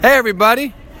Hey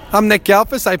everybody, I'm Nick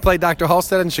Galfus. I play Dr.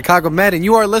 Halstead in Chicago Med, and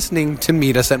you are listening to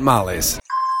Meet Us at Molly's.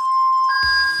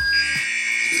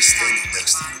 You're standing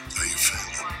next to you, are you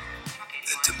feeling?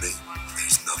 And to me,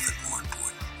 there's nothing more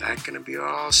important. Not gonna be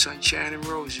all sunshine and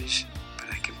roses, but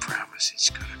I can promise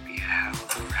it's gonna be a hell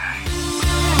of a ride.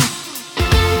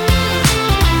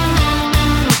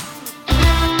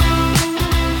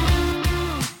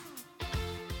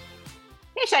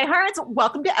 Hey, Shy Hearts,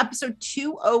 welcome to episode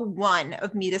 201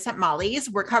 of Meet Us at Molly's.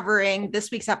 We're covering this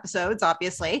week's episodes,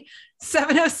 obviously,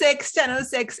 706,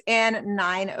 1006, and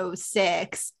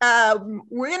 906.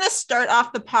 We're going to start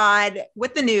off the pod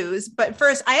with the news, but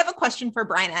first, I have a question for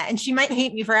Bryna, and she might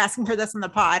hate me for asking her this on the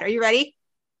pod. Are you ready?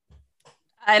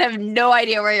 I have no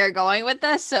idea where you're going with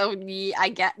this, so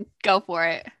go for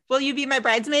it. Will you be my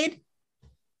bridesmaid?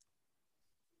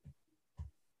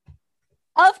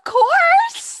 Of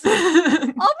course.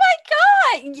 Oh my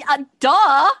god. Yeah,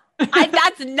 duh.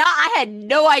 I had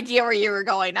no idea where you were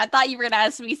going. I thought you were gonna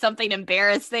ask me something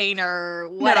embarrassing or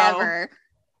whatever. No.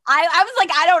 I was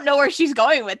like, I don't know where she's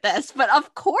going with this, but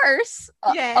of course.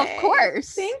 Of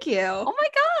course. Thank you. Oh my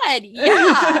god.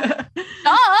 Yeah.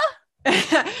 Duh.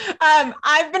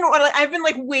 I've been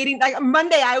like waiting. Like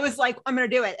Monday, I was like, I'm gonna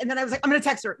do it, and then I was like, I'm gonna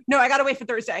text her. No, I gotta wait for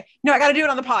Thursday. No, I gotta do it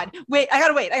on the pod. Wait, I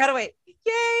gotta wait.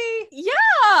 Yay!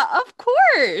 Yeah, of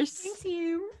course. Thank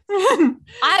you.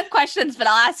 I have questions, but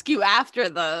I'll ask you after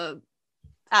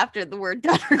we're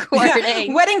done recording.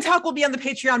 Yeah. Wedding talk will be on the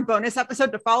Patreon bonus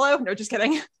episode to follow. No, just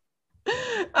kidding.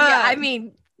 Yeah, I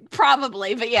mean,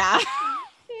 probably, but yeah.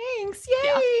 Thanks.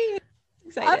 Yay! Yeah.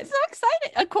 Excited. I'm so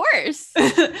excited. Of course.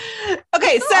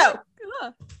 Okay, so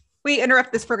we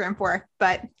interrupt this program for,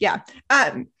 but yeah.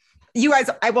 You guys,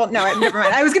 I won't know it. Never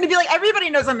mind. I was going to be like, everybody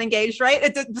knows I'm engaged, right?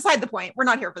 It's beside the point. We're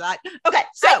not here for that. Okay,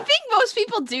 so I think most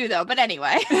people do, though. But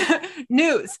anyway,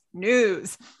 news.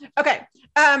 Okay,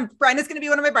 Bryna's going to be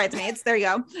one of my bridesmaids. There you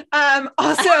go.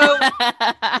 Also,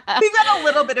 we've got a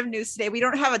little bit of news today. We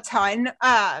don't have a ton,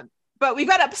 but we've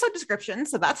got episode descriptions,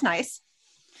 so that's nice.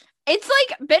 It's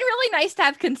like been really nice to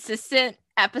have consistent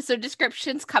episode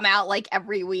descriptions come out like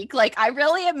every week. Like I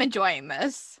really am enjoying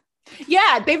this.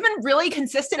 Yeah, they've been really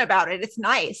consistent about it. It's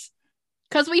nice.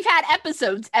 Because we've had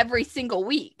episodes every single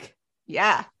week.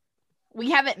 Yeah.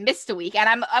 We haven't missed a week.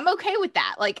 And I'm okay with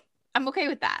that. Like, I'm okay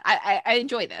with that. I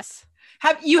enjoy this.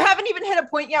 You haven't even hit a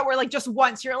point yet where like just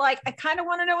once you're like, I kind of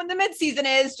want to know when the mid-season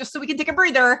is just so we can take a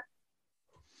breather.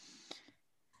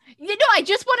 You know, I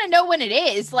just want to know when it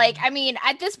is. Like, I mean,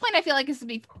 at this point, I feel like this will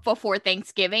be before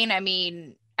Thanksgiving. I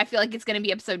mean, I feel like it's going to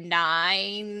be episode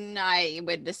 9, I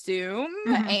would assume.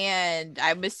 Mm-hmm. And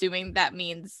I'm assuming that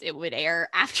means it would air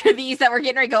after these that we're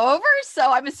getting ready to go over.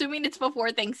 So I'm assuming it's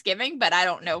before Thanksgiving, but I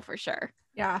don't know for sure.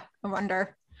 Yeah, I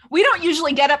wonder. We don't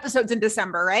usually get episodes in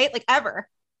December, right? Like ever.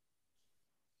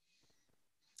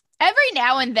 Every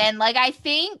now and then, like I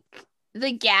think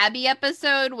the Gabby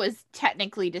episode was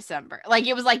technically December. Like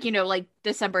it was like, you know, like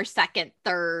December 2nd,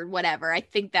 3rd, whatever. I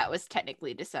think that was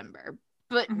technically December.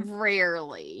 But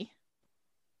rarely.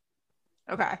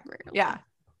 Okay. Rarely.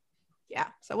 Yeah.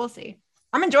 So we'll see.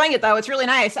 I'm enjoying it though. It's really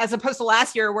nice as opposed to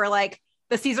last year where like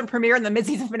the season premiere and the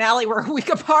mid-season finale were a week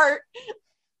apart.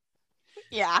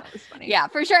 Yeah. Yeah,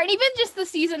 for sure. And even just the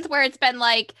seasons where it's been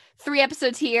like 3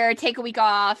 episodes here, take a week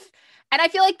off. And I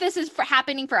feel like this is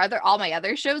happening for all my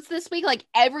other shows this week. Like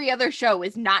every other show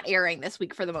is not airing this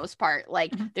week for the most part.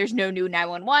 Like there's no new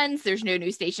 911s. There's no new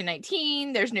Station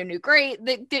 19. There's no new Great.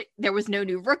 There was no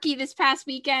new Rookie this past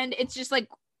weekend. It's just like,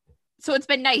 so it's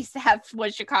been nice to have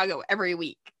One Chicago every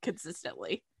week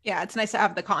consistently. Yeah, it's nice to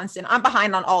have the constant. I'm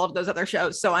behind on all of those other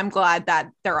shows, so I'm glad that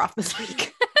they're off this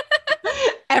week.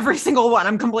 Every single one.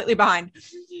 I'm completely behind.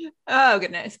 Oh,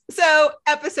 goodness. So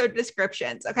episode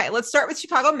descriptions. Okay, let's start with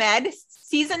Chicago Med.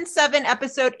 Season 7,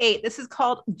 episode 8. This is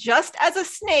called Just as a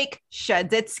Snake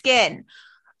Sheds Its Skin.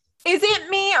 Is it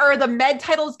me or the Med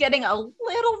title's getting a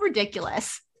little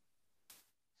ridiculous?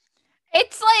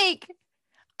 It's like,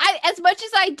 as much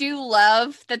as I do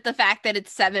love that the fact that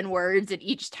it's 7 words in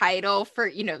each title for,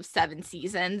 7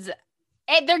 seasons,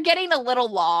 they're getting a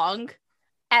little long.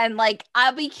 And like,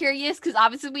 I'll be curious because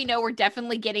obviously we know we're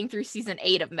definitely getting through season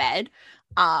 8 of Med.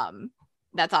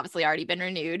 That's obviously already been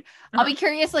renewed. I'll be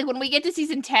curious, like when we get to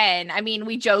season 10, I mean,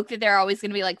 we joke that they're always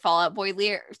going to be like Fall Out Boy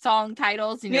song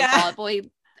titles, Fall Out Boy,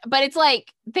 but it's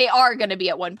like, they are going to be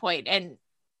at one point. And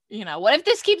what if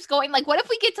this keeps going? Like, what if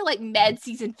we get to like Med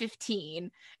season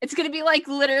 15? It's going to be like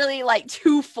literally like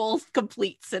 2 full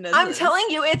complete sentences. I'm telling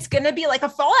you, it's going to be like a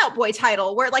Fall Out Boy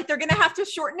title where like they're going to have to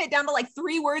shorten it down to like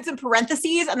 3 words in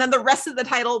parentheses. And then the rest of the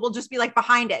title will just be like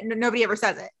behind it. And nobody ever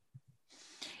says it.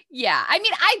 Yeah. I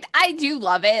mean, I do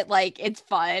love it. Like, it's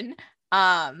fun.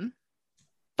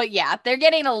 But yeah, they're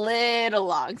getting a little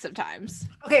long sometimes.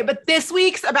 Okay, but this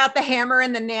week's about the hammer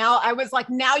and the nail. I was like,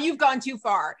 now you've gone too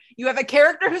far. You have a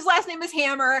character whose last name is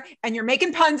Hammer, and you're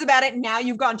making puns about it. Now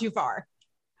you've gone too far.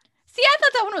 See, I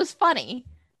thought that one was funny.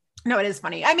 No, it is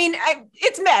funny. I mean,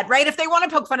 it's med, right? If they want to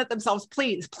poke fun at themselves,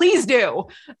 please do.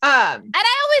 And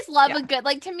I always love a good,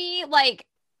 like, to me, like,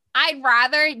 I'd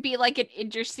rather it be like an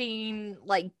interesting,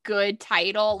 like, good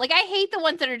title. Like, I hate the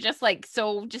ones that are just like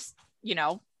so just, you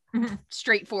know,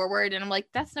 straightforward, and I'm like,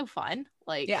 that's no fun.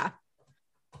 Like, yeah,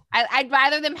 I'd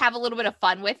rather them have a little bit of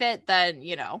fun with it than,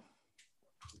 you know,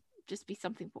 just be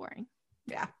something boring.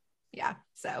 Yeah.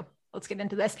 So let's get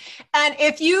into this. And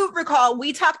if you recall,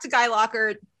 we talked to Guy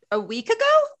Locker a week ago,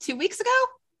 2 weeks ago,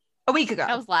 a week ago.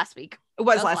 That was last week. It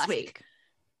was last week.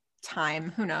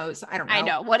 Time, who knows? I don't know. I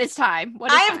know. What is time?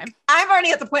 Time? I'm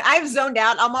already at the point. I've zoned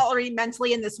out. I'm already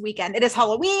mentally in this weekend. It is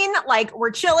Halloween. Like,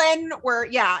 we're chilling.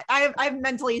 I've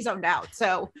mentally zoned out.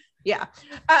 So yeah.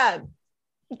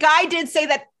 Guy did say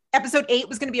that episode 8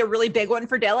 was going to be a really big one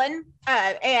for Dylan.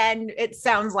 And it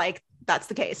sounds like that's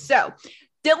the case. So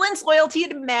Dylan's loyalty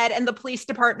to Med and the police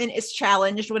department is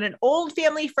challenged when an old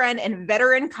family friend and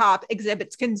veteran cop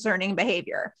exhibits concerning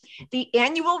behavior. The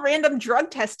annual random drug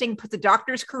testing puts a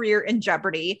doctor's career in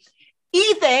jeopardy.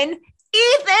 Ethan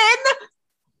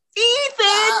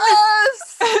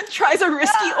tries a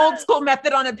risky old school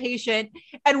method on a patient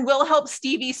and will help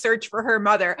Stevie search for her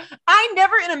mother. I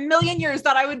never in a million years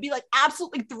thought I would be like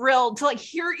absolutely thrilled to like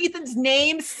hear Ethan's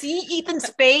name, see Ethan's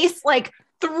face, like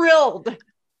thrilled.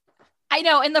 I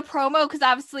know, in the promo, because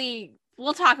obviously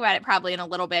we'll talk about it probably in a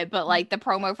little bit, but like the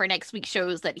promo for next week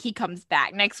shows that he comes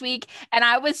back next week. And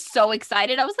I was so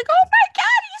excited. I was like, oh my God,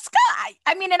 he's got.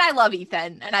 I mean, and I love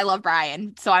Ethan and I love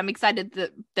Brian. So I'm excited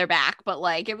that they're back. But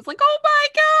like, it was like, oh my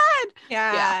God.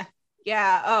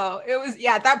 Yeah. Oh, it was,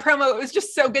 that promo, it was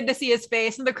just so good to see his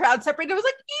face and the crowd separated. It was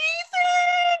like,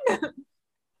 Ethan.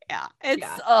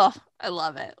 I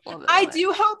love it. I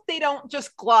do hope they don't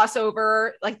just gloss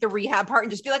over like the rehab part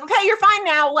and just be like, okay, you're fine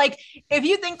now. Like, if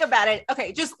you think about it,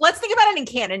 okay, just let's think about it in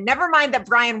canon. Never mind that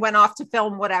Brian went off to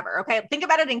film whatever. Okay, think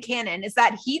about it in canon. Is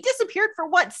that he disappeared for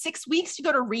what, 6 weeks to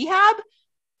go to rehab?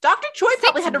 Dr. Choi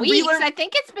probably had to relearn. I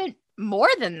think it's been more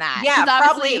than that. Yeah,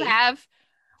 probably. You have.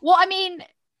 Well, I mean,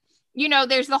 you know,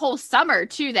 there's the whole summer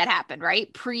too that happened,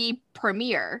 right?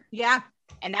 Pre-premiere. Yeah,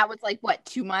 and that was like what,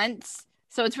 2 months.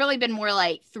 So it's really been more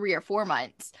like 3 or 4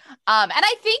 months. And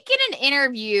I think in an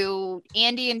interview,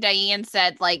 Andy and Diane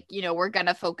said, like, you know, we're going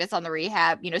to focus on the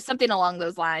rehab, you know, something along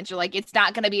those lines. You're like, it's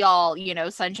not going to be all, you know,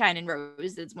 sunshine and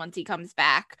roses once he comes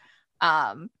back.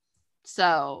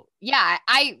 So yeah,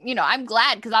 I'm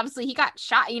glad because obviously he got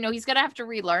shot, you know, he's going to have to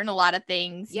relearn a lot of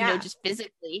things, you know, just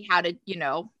physically how to, you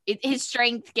know, get his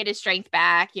strength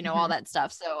back, you know, all that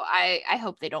stuff. So I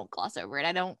hope they don't gloss over it.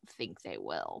 I don't think they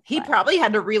will. He probably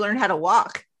had to relearn how to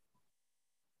walk.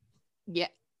 Yeah,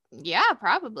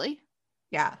 probably.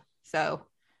 Yeah. So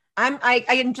I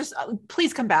can just,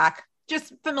 please come back.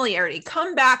 Just familiarity.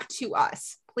 Come back to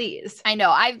us, please. I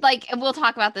know. And we'll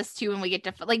talk about this too when we get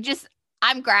to like, just,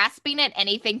 I'm grasping at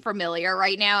anything familiar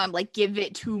right now. I'm like, give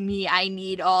it to me. I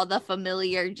need all the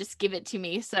familiar. Just give it to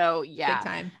me. So yeah. Big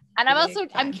time. And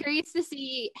I'm curious to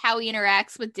see how he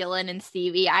interacts with Dylan and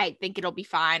Stevie. I think it'll be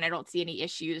fine. I don't see any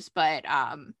issues, but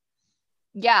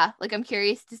yeah, like I'm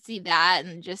curious to see that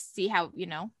and just see how, you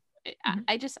know,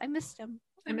 I missed him.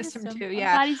 I missed him too.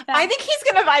 Yeah. I think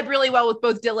he's going to vibe really well with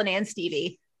both Dylan and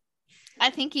Stevie.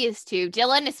 I think he is too.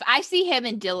 I see him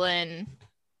and Dylan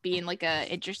being like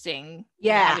having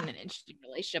an interesting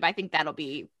relationship. I think that'll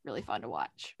be really fun to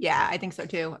watch. Yeah, I think so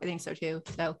too.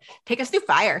 So take us through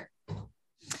Fire.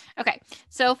 Okay,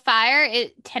 so Fire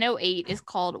at 10:08 is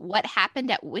called What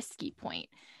Happened at Whiskey Point.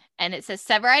 And it says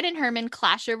Severide and Herman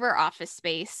clash over office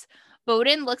space.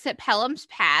 Bowden looks at Pelham's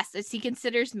past as he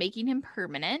considers making him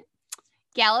permanent.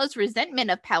 Gallo's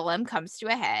resentment of Pelham comes to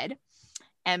a head.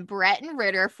 And Brett and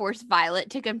Ritter force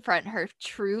Violet to confront her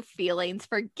true feelings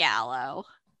for Gallo.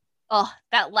 Oh,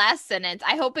 that last sentence.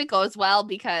 I hope it goes well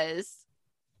because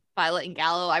Violet and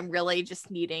Gallo, I'm really just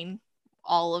needing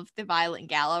all of the Violet and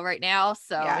Gallo right now.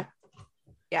 So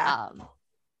yeah.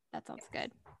 That sounds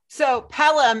good. So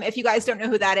Pelham, if you guys don't know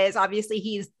who that is, obviously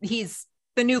he's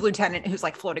the new lieutenant who's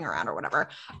like floating around or whatever.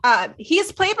 He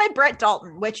is played by Brett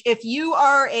Dalton, which if you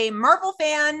are a Marvel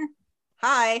fan,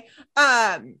 hi.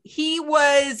 He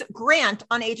was Grant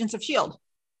on Agents of S.H.I.E.L.D.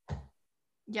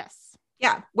 Yes.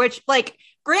 Yeah, which like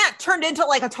Grant turned into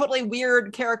like a totally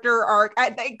weird character arc.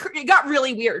 It got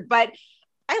really weird, but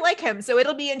I like him. So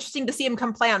it'll be interesting to see him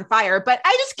come play on Fire. But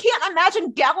I just can't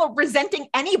imagine Gallo resenting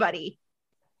anybody.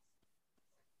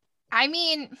 I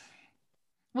mean,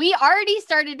 We already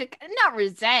started to not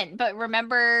resent, but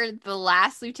remember the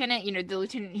last lieutenant, the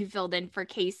lieutenant who filled in for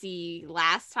Casey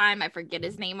last time. I forget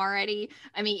his name already.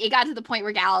 I mean, it got to the point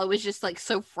where Gallo was just like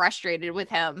so frustrated with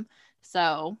him.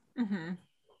 So,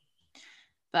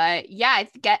 but yeah,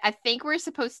 I think we're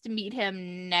supposed to meet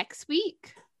him next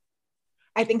week.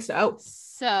 I think so.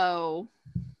 So,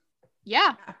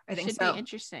 yeah, I think should so. Be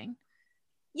interesting.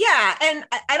 Yeah, and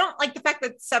I don't like the fact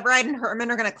that Severide and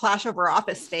Herman are going to clash over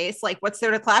office space. Like, what's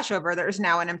there to clash over? There's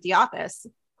now an empty office.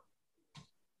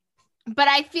 But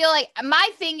I feel like my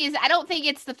thing is, I don't think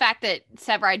it's the fact that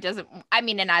Severide doesn't. I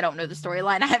mean, and I don't know the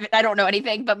storyline. I don't know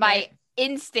anything. But my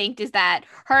instinct is that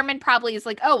Herman probably is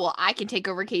like, oh well, I can take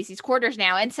over Casey's quarters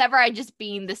now, and Severide, just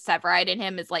being the Severide in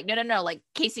him, is like, no, like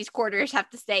Casey's quarters have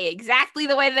to stay exactly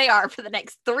the way they are for the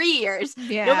next 3 years.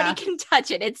 Yeah, nobody can touch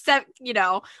it. It's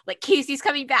like Casey's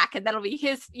coming back, and that'll be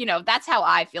his. That's how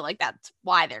I feel like that's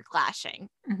why they're clashing.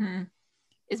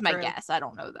 Is my guess. I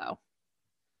don't know though.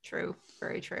 True,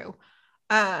 very true.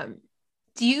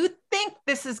 Do you think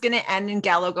this is going to end in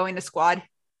Gallo going to Squad?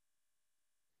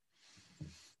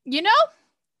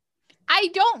 I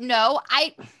don't know.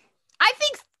 I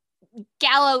think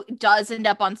Gallo does end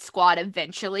up on Squad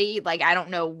eventually. Like, I don't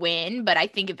know when, but I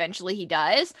think eventually he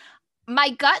does. My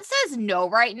gut says no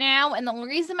right now. And the only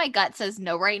reason my gut says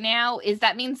no right now is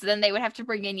that means then they would have to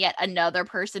bring in yet another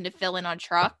person to fill in on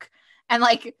Truck. And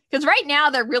because right now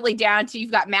they're really down to,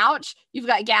 you've got Mouch, you've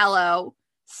got Gallo,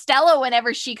 Stella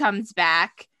whenever she comes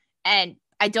back, and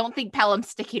I don't think Pelham's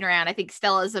sticking around. I think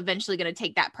Stella is eventually going to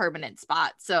take that permanent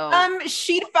spot. So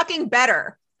she'd fucking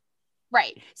better.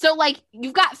 Right. So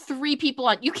you've got 3 people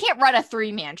on. You can't run a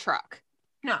 3-man truck.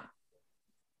 No.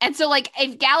 And so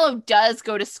if Gallo does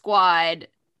go to Squad,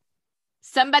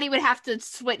 somebody would have to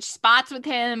switch spots with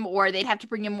him, or they'd have to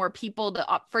bring in more people to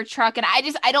up for Truck. And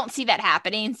I don't see that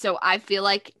happening. So I feel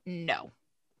like no.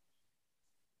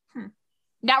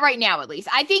 Not right now, at least.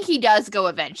 I think he does go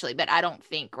eventually, but I don't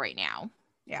think right now.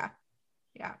 Yeah.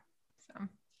 So, I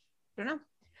don't know.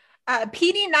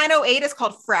 PD 908 is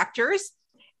called Fractures.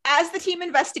 As the team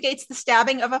investigates the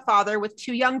stabbing of a father with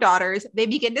 2 young daughters, they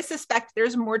begin to suspect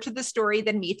there's more to the story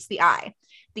than meets the eye.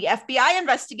 The FBI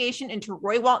investigation into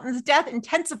Roy Walton's death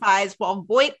intensifies while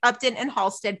Voight, Upton, and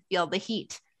Halstead feel the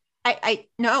heat.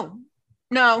 No.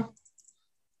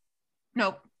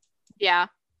 Yeah.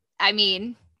 I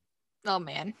mean, oh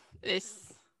man,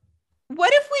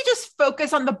 What if we just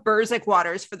focus on the Burzek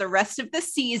waters for the rest of the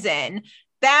season?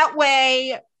 That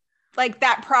way,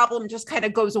 that problem just kind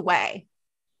of goes away.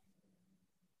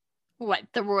 What,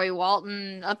 the Roy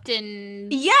Walton, Upton?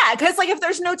 Yeah, because if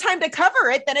there's no time to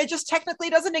cover it, then it just technically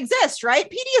doesn't exist, right?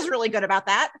 PD is really good about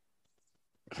that.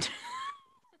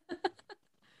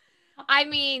 I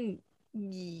mean,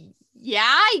 yeah,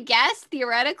 I guess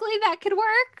theoretically that could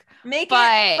work. Make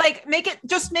it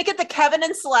the Kevin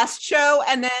and Celeste show,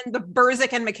 and then the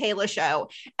Burzek and Michaela show,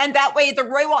 and that way the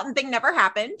Roy Walton thing never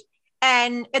happened.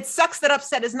 And it sucks that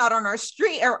Upset is not on our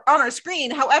street or on our screen.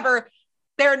 However,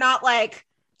 they're not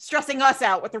stressing us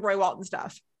out with the Roy Walton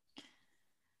stuff.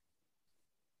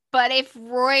 But if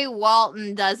Roy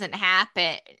Walton doesn't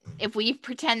happen, if we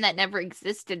pretend that never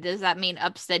existed, does that mean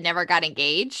Upstead never got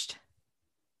engaged?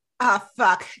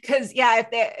 Fuck. Because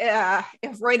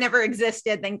if Roy never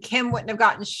existed, then Kim wouldn't have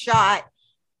gotten shot.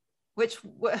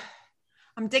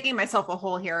 I'm digging myself a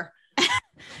hole here.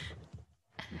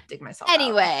 Dig myself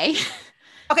anyway.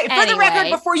 Out. Okay, for the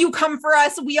record, before you come for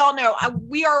us, we all know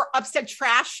we are Upstead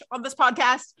trash on this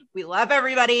podcast. We love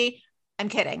everybody. I'm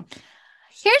kidding.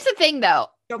 Here's the thing, though.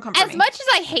 Don't come for me. As much as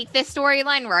I hate this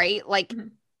storyline, right?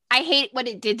 I hate what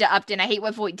it did to Upton. I hate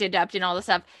what Voight did to Upton, all this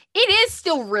stuff. It is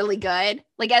still really good.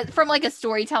 From a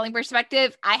storytelling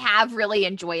perspective, I have really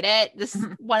enjoyed it. This is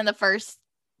one of the first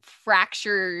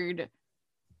fractured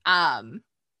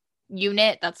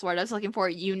unit. That's what I was looking for.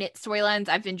 Unit storylines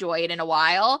I've enjoyed in a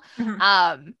while.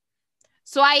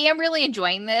 So I am really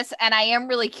enjoying this, and I am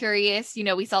really curious.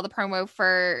 We saw the promo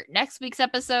for next week's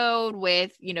episode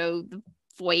with, the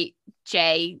Voight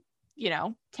Jay,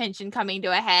 tension coming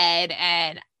to a head,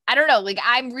 and I don't know,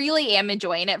 I really am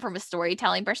enjoying it from a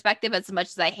storytelling perspective as much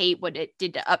as I hate what it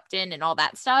did to Upton and all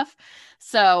that stuff.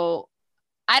 So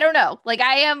I don't know.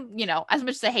 I am, as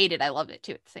much as I hate it, I love it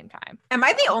too at the same time. Am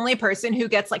I the only person who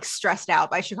gets stressed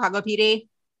out by Chicago PD?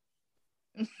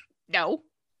 No.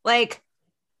 I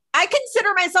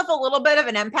consider myself a little bit of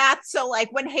an empath. So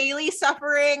when Haley's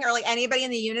suffering or anybody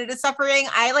in the unit is suffering,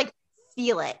 I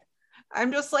feel it.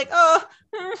 I'm just I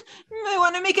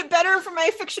want to make it better for my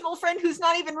fictional friend who's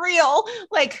not even real.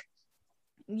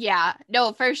 Yeah,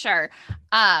 no, for sure.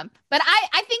 But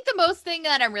I think the most thing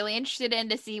that I'm really interested in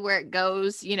to see where it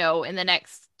goes, in the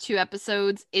next 2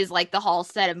 episodes is like the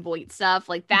Halstead and Voight stuff.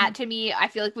 Like that to me, I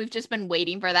feel like we've just been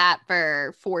waiting for that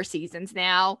for 4 seasons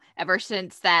now, ever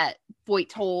since that Voight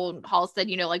told Halstead,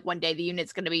 you know, like one day the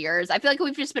unit's going to be yours. I feel like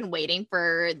we've just been waiting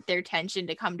for their tension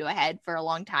to come to a head for a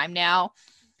long time now.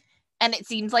 And it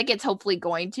seems like it's hopefully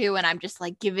going to, and I'm just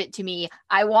like, give it to me.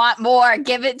 I want more.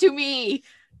 Give it to me.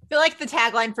 I feel like the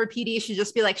tagline for PD should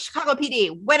just be like, Chicago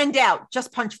PD, when in doubt,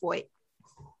 just punch Voight.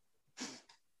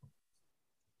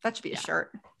 That should be a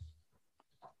shirt.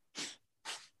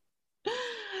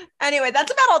 Anyway,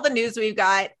 that's about all the news we've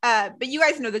got. But you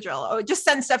guys know the drill. Oh, just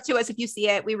send stuff to us if you see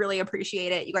it. We really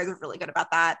appreciate it. You guys are really good about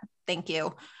that. Thank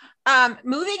you.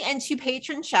 Moving into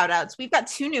patron shout outs, we've got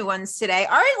 2 new ones today.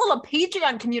 Our little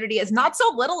Patreon community is not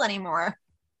so little anymore.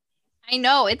 I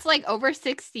know, it's like over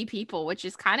 60 people, which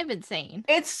is kind of insane.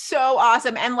 It's so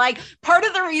awesome. And like part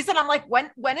of the reason I'm like,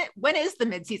 when is the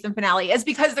mid-season finale is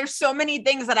because there's so many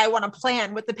things that I want to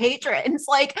plan with the patrons.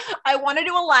 Like I want to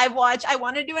do a live watch. I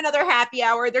want to do another happy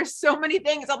hour. There's so many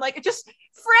things. I'm like, just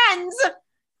friends.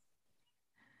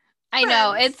 I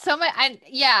know, it's so much.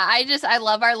 I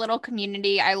love our little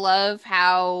community. I love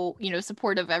how, you know,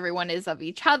 supportive everyone is of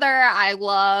each other. I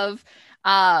love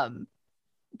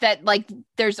that like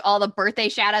there's all the birthday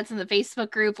shout outs in the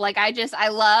Facebook group. Like I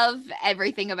love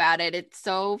everything about it. It's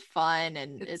so fun,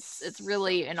 and it's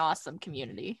really an awesome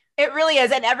community. It really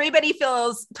is. And everybody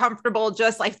feels comfortable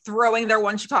just like throwing their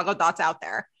One Chicago thoughts out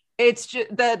there. It's just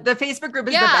the Facebook group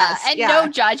is the best. And no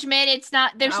judgment. It's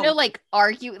not, there's no like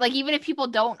argue, like even if people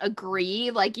don't agree,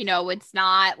 like, you know, it's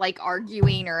not like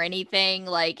arguing or anything.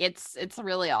 Like it's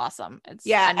really awesome. And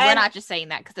we're not just saying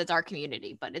that because it's our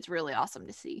community, but it's really awesome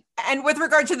to see. And with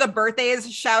regard to the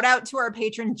birthdays, shout out to our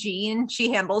patron Jean.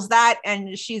 She handles that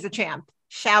and she's a champ.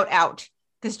 Shout out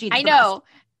because Jean. I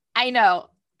know.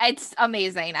 It's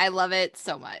amazing. I love it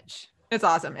so much. It's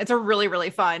awesome. It's a really, really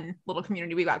fun little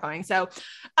community we got going. So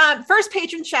first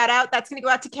patron shout out, that's going to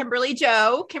go out to Kimberly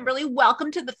Joe. Kimberly,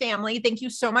 welcome to the family. Thank you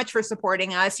so much for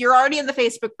supporting us. You're already in the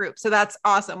Facebook group, so that's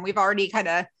awesome. We've already kind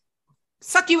of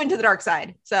sucked you into the dark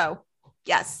side. So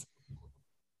yes.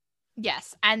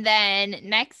 Yes. And then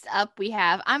next up we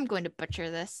have, I'm going to butcher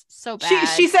this so bad.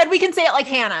 She said we can say it like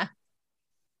Hannah.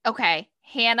 Okay.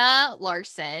 Hannah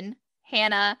Larson.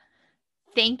 Hannah,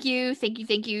 thank you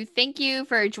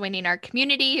for joining our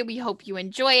community. We hope you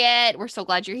enjoy it. We're so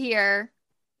glad you're here.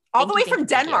 All the way from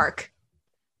Denmark.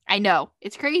 I know.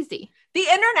 It's crazy. The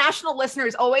international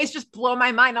listeners always just blow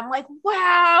my mind. I'm like,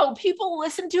 wow, people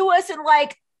listen to us in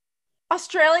like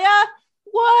Australia?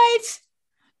 What?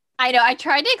 I know. I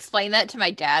tried to explain that to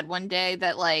my dad one day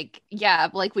that like, yeah,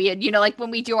 like we had, you know, like when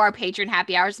we do our patron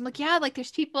happy hours, I'm like, yeah, like there's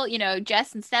people, you know,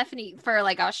 Jess and Stephanie for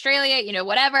like Australia, you know,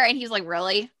 whatever. And he's like,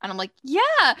 really? And I'm like,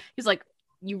 yeah. He's like,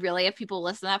 you really have people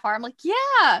listen that far? I'm like,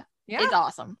 yeah. It's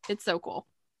awesome. It's so cool.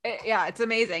 It's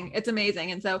amazing. It's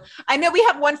amazing. And so I know we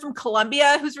have one from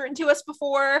Colombia who's written to us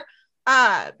before.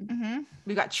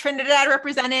 We've got Trinidad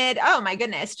represented. Oh my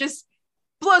goodness. Just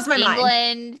blows my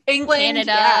mind. England,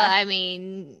 Canada. Yeah. I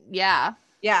mean, yeah.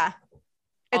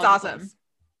 It's awesome.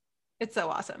 It's so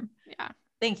awesome. Yeah.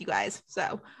 Thank you guys.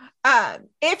 So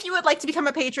if you would like to become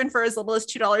a patron for as little as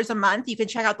 $2 a month, you can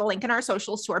check out the link in our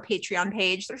socials to our Patreon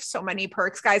page. There's so many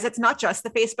perks, guys. It's not just the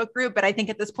Facebook group, but I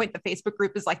think at this point, the Facebook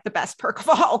group is like the best perk of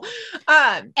all.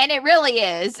 And it really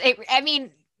is. I mean,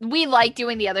 we like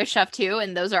doing the other stuff too,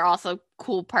 and those are also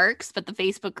cool perks, but the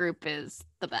Facebook group is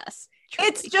the best. Truly.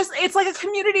 It's like a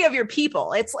community of your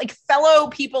people. It's like fellow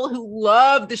people who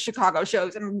love the Chicago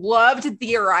shows and love to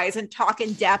theorize and talk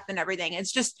in depth and everything.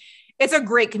 It's a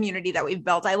great community that we've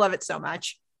built. I love it so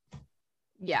much.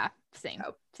 Yeah, same.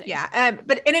 Yeah.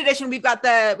 But in addition, we've got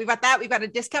a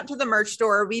discount to the merch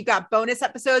store. We've got bonus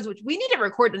episodes, which we need to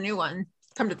record a new one.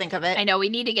 Come to think of it. I know we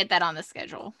need to get that on the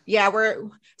schedule. Yeah,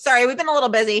 we've been a little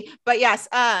busy, but yes,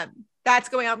 that's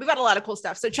going on. We've got a lot of cool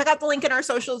stuff. So check out the link in our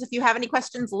socials. If you have any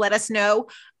questions, let us know.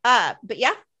 But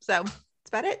yeah, so that's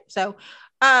about it. So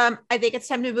I think it's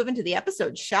time to move into the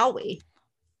episode, shall we?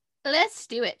 Let's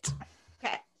do it.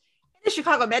 Okay. The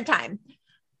Chicago Med time.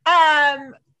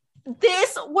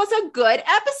 This was a good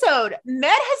episode.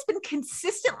 Med has been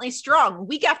consistently strong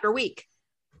week after week.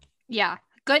 Yeah.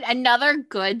 Good. Another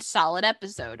good, solid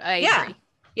episode. I agree.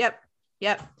 Yep.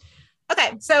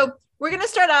 Okay. So we're going to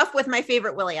start off with my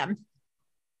favorite William.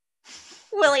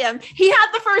 He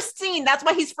had the first scene. That's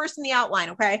why he's first in the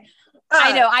outline. Okay.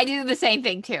 I know. I do the same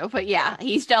thing too, but yeah,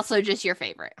 he's also just your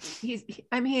favorite.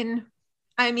 I mean,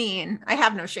 I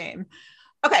have no shame.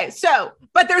 Okay. So,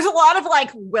 but there's a lot of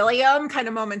like William kind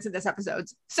of moments in this episode.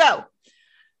 So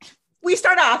we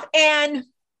start off and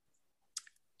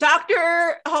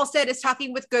Dr. Halstead is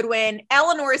talking with Goodwin.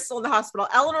 Eleanor is still in the hospital.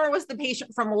 Eleanor was the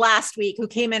patient from last week who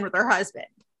came in with her husband.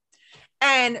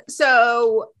 And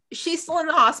so she's still in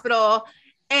the hospital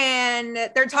and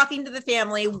they're talking to the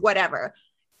family, whatever.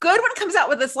 Goodwin comes out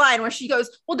with this line where she goes,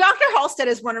 well, Dr. Halstead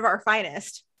is one of our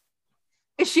finest.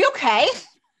 Is she okay?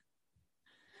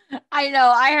 I know.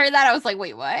 I heard that. I was like,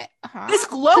 wait, what? This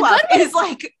glow up is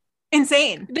like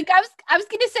insane. I was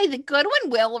going to say the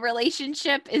Goodwin-Will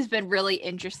relationship has been really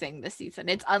interesting this season.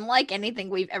 It's unlike anything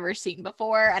we've ever seen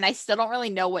before. And I still don't really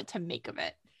know what to make of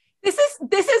it. This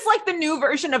is like the new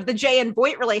version of the Jay and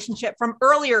Voight relationship from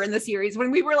earlier in the series when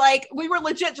we were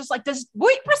legit just like, does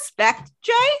Voight respect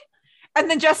Jay? And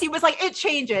then Jesse was like, it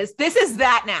changes. This is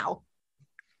that now.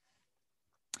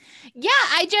 Yeah,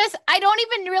 I don't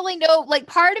even really know. Like,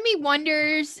 part of me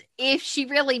wonders if she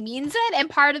really means it. And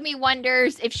part of me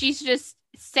wonders if she's just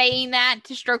saying that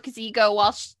to stroke his ego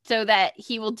so that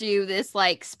he will do this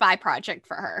like spy project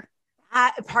for her.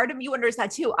 Part of me wonders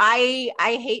that too. I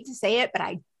hate to say it, but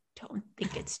I don't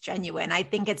think it's genuine. I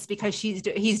think it's because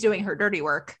he's doing her dirty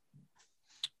work.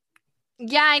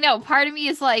 Yeah, I know. Part of me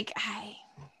is like, I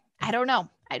don't know.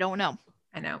 I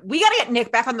know. We got to get Nick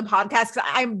back on the podcast because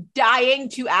I'm dying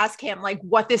to ask him like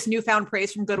what this newfound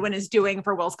praise from Goodwin is doing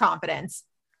for Will's confidence.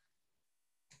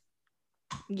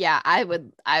 Yeah,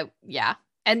 yeah.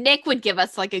 And Nick would give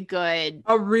us like a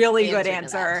really good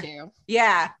answer.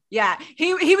 Yeah.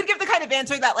 He would give the kind of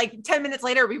answer that like 10 minutes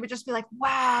later, we would just be like,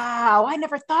 wow, I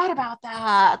never thought about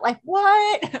that. Like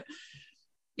what?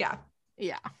 Yeah.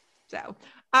 So,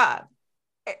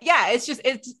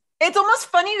 it's almost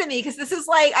funny to me because this is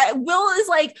like, Will's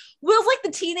like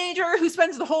the teenager who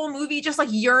spends the whole movie just like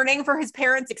yearning for his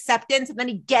parents' acceptance. And then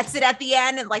he gets it at the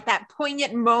end. And like that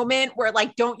poignant moment where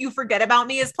like, don't you forget about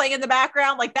me is playing in the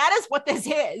background. Like that is what this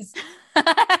is.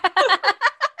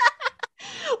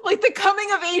 Like the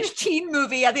coming of age teen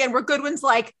movie at the end where Goodwin's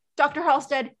like, Dr.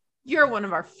 Halstead, you're one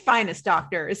of our finest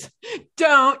doctors.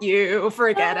 Don't you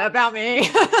forget about me.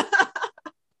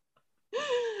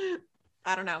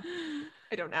 I don't know.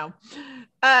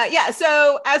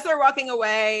 So as they're walking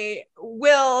away,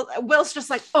 Will's just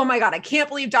like, oh my God, I can't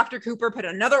believe Dr. Cooper put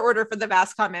another order for the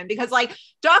Vascom in because like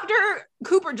Dr.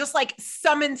 Cooper just like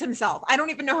summons himself. I don't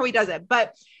even know how he does it,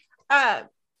 but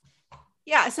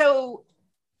so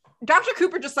Dr.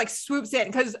 Cooper just like swoops in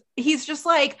because he's just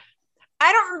like,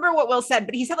 I don't remember what Will said,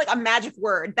 but he said like a magic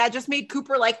word that just made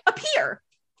Cooper like appear.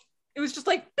 It was just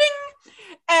like bing.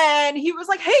 And he was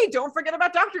like, hey, don't forget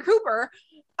about Dr. Cooper.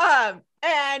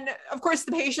 And of course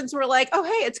the patients were like, oh,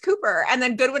 hey, it's Cooper. And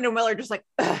then Goodwin and Will are just like,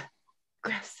 ugh,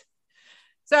 gross.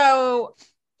 So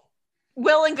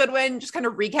Will and Goodwin just kind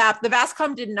of recap. The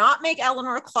Vascom did not make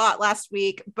Eleanor clot last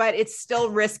week, but it's still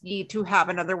risky to have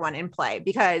another one in play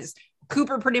because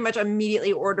Cooper pretty much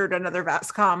immediately ordered another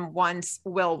Vascom once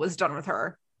Will was done with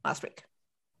her last week.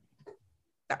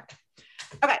 There.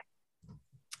 Okay.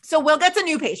 So Will gets a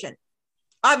new patient.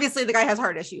 Obviously the guy has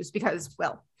heart issues because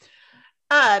Will.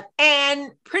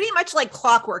 And pretty much like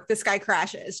clockwork, this guy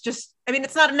crashes.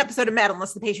 It's not an episode of Med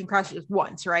unless the patient crashes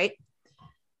once, right?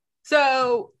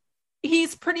 So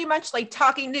he's pretty much like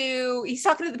talking to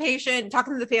the patient,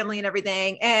 talking to the family and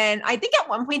everything. And I think at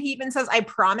one point he even says, I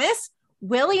promise.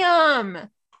 William,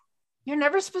 you're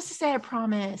never supposed to say I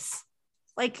promise.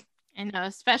 Like, I know,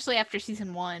 especially after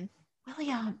season 1.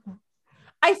 William.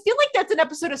 I feel like that's an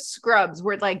episode of Scrubs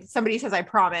where like somebody says I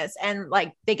promise and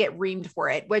like they get reamed for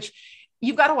it, which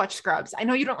you've got to watch Scrubs. I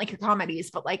know you don't like your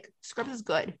comedies, but like Scrubs is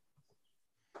good.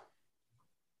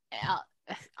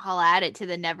 I'll add it to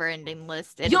the never ending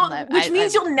list. Which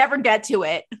means you'll never get to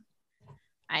it.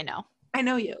 I know. I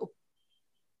know you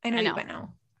by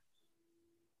now.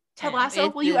 Ted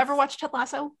Lasso? Will you ever watch Ted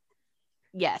Lasso?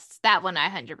 Yes, that one I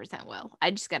 100% will.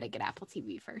 I just got to get Apple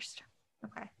TV first.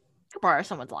 Okay. Borrow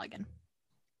someone's login.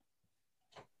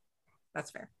 That's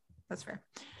fair.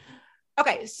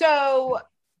 Okay, so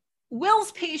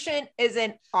Will's patient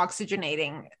isn't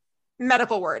oxygenating.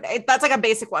 Medical word. That's like a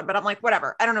basic one, but I'm like,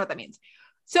 whatever. I don't know what that means.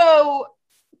 So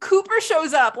Cooper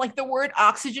shows up, like the word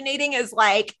oxygenating is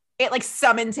like, it like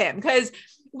summons him because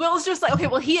Will's just like, okay,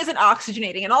 well, he isn't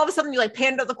oxygenating. And all of a sudden you like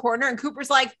pan to the corner and Cooper's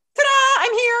like, ta-da,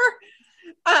 I'm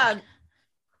here.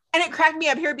 And it cracked me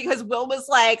up here because Will was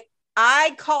like,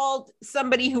 I called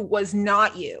somebody who was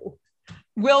not you.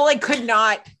 Will like could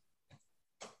not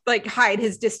like hide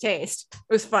his distaste.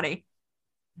 It was funny.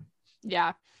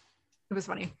 Yeah. It was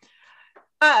funny.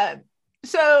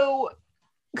 So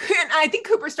I think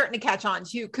Cooper's starting to catch on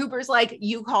too. Cooper's like,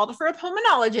 you called for a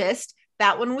pulmonologist.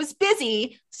 That one was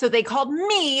busy. So they called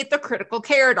me the critical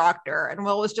care doctor. And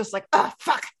Will was just like, oh,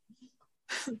 fuck.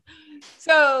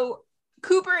 So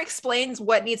Cooper explains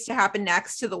what needs to happen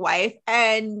next to the wife,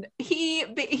 and he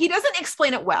doesn't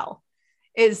explain it well,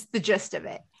 is the gist of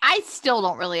it. I still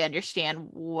don't really understand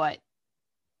what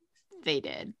they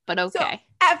did, but okay. So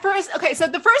at first, so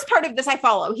the first part of this I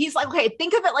follow. He's like, okay,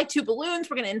 think of it like two balloons.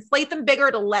 We're going to inflate them bigger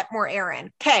to let more air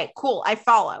in. Okay, cool. I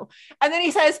follow. And then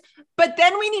he says, but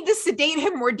then we need to sedate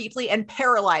him more deeply and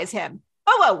paralyze him.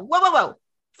 Whoa.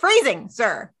 Phrasing,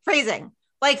 sir. Phrasing.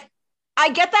 Like, I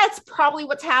get that's probably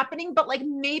what's happening, but like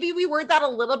maybe we word that a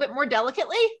little bit more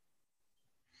delicately.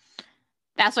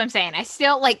 That's what I'm saying. I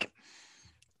still like,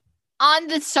 on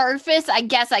the surface, I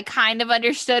guess I kind of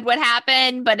understood what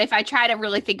happened, but if I try to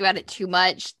really think about it too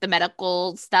much, the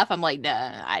medical stuff, I'm like,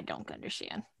 nah, I don't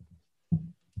understand.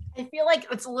 I feel like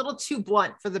it's a little too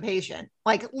blunt for the patient,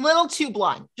 like little too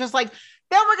blunt. Just like,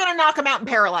 then we're going to knock him out and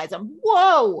paralyze him.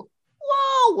 Whoa.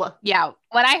 Yeah.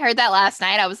 When I heard that last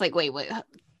night, I was like, wait,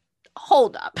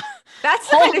 hold up. That's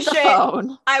the kind of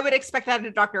shit I would expect out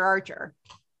of Dr. Archer.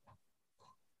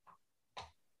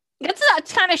 That's the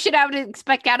kind of shit I would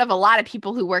expect out of a lot of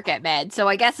people who work at Med. So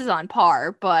I guess it's on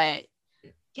par, but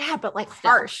yeah, but like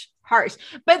harsh.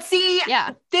 But see,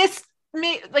 yeah, this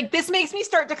makes me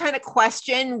start to kind of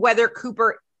question whether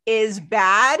Cooper is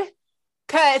bad,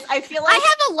 because I feel like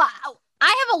I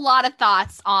have a lot of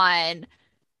thoughts on.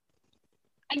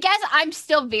 I guess I'm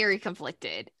still very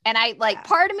conflicted, and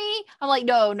part of me, I'm like,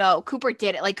 no, Cooper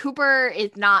did it. Like, Cooper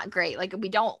is not great. Like, we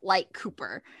don't like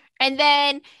Cooper, and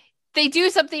then they do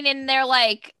something and they're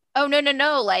like, oh,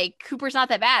 no, like, Cooper's not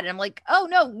that bad. And I'm like, oh,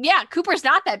 no, yeah, Cooper's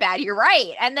not that bad. You're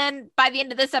right. And then by the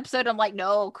end of this episode, I'm like,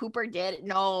 no, Cooper did it.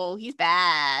 No, he's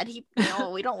bad.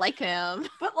 No, we don't like him.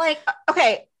 But like,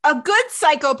 okay, a good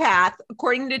psychopath,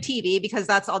 according to TV, because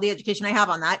that's all the education I have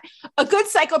on that, a good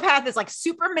psychopath is like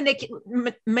super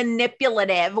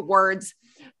manipulative words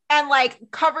and like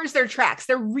covers their tracks.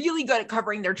 They're really good at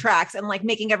covering their tracks and like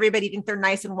making everybody think they're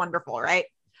nice and wonderful, right?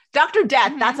 Dr.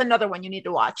 Death, that's another one you need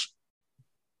to watch.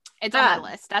 It's on my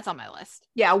list. That's on my list.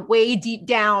 Yeah, way deep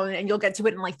down, and you'll get to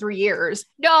it in like 3 years.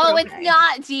 No, okay. It's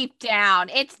not deep down.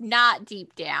 It's not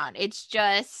deep down. It's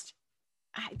just,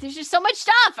 there's just so much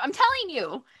stuff. I'm telling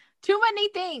you. Too many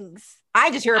things.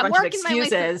 I just hear a bunch of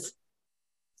excuses.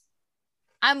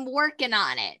 I'm working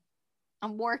on it.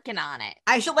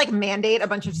 I should like mandate a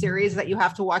bunch of series that you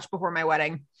have to watch before my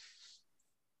wedding.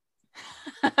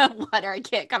 What? Or I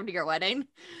can't come to your wedding?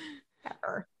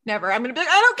 Never. I'm gonna be like,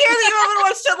 I don't care that you haven't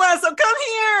watched Ted Lasso. Come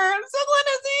here. I'm so glad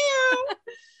to see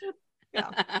you.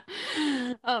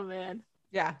 Yeah. Oh man.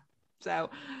 Yeah. So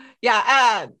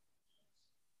yeah.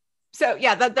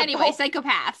 Anyway,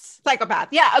 psychopath.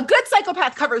 Yeah, a good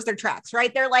psychopath covers their tracks,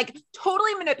 right? They're like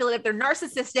totally manipulative. They're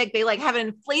narcissistic. They like have an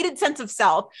inflated sense of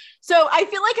self. So I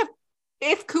feel like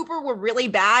if Cooper were really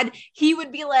bad, he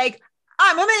would be like,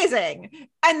 I'm amazing.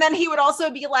 And then he would also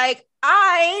be like,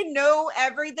 I know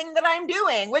everything that I'm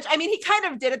doing, which I mean, he kind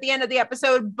of did at the end of the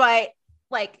episode, but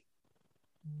like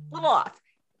a little off.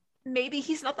 Maybe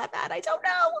he's not that bad. I don't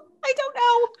know.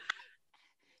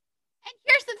 And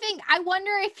here's the thing. I wonder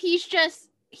if he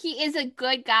is a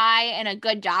good guy and a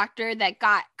good doctor that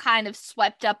got kind of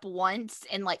swept up once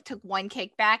and like took one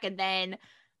kickback, and then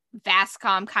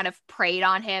Vascom kind of preyed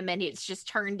on him and it's just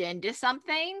turned into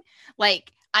something.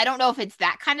 Like, I don't know if it's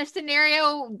that kind of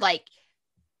scenario. Like,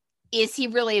 is he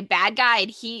really a bad guy?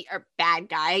 And bad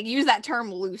guy, I use that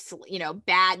term loosely,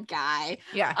 bad guy.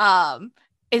 Yeah.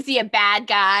 Is he a bad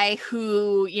guy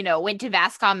who, went to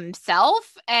Vascom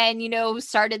himself and,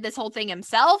 started this whole thing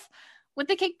himself with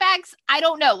the kickbacks? I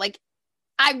don't know. Like,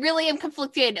 I really am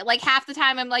conflicted. Like, half the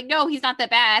time I'm like, no, he's not that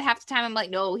bad. Half the time I'm like,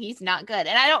 no, he's not good.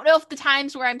 And I don't know if the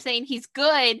times where I'm saying he's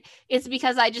good is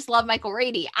because I just love Michael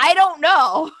Rady. I don't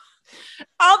know.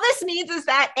 All this means is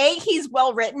that A, he's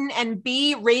well written, and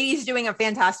B, Rady's doing a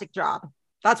fantastic job.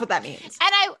 That's what that means.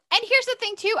 And here's the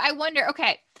thing too. I wonder,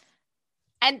 okay,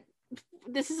 and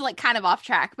this is like kind of off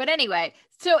track, but anyway,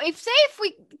 so if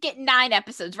we get 9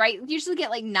 episodes, right? We usually get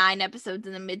like 9 episodes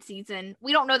in the mid-season.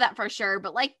 We don't know that for sure,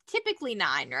 but like typically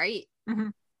 9, right? Mm-hmm.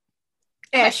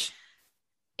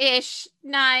 Ish,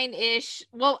 9-ish.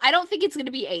 Well, I don't think it's going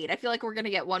to be 8. I feel like we're going to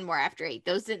get one more after 8.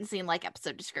 Those didn't seem like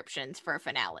episode descriptions for a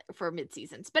finale, for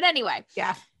mid-seasons. But anyway.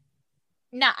 Yeah.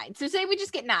 9. So say we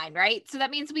just get 9, right? So that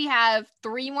means we have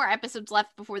 3 more episodes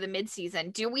left before the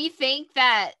mid-season. Do we think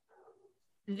that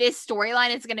this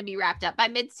storyline is going to be wrapped up by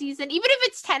mid-season? Even if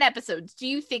it's 10 episodes, do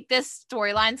you think this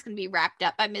storyline is going to be wrapped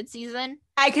up by mid-season?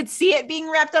 I could see it being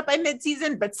wrapped up by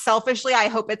mid-season, but selfishly, I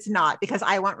hope it's not, because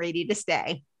I want Rady to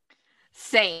stay.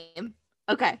 Same.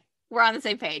 Okay. We're on the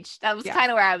same page. That was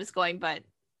kind of where I was going, but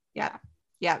yeah.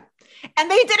 Yeah.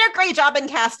 And they did a great job in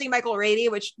casting Michael Rady,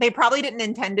 which they probably didn't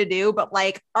intend to do, but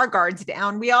like our guards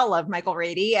down. We all love Michael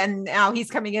Rady. And now he's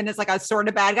coming in as like a sort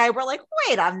of bad guy. We're like,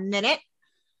 wait a minute.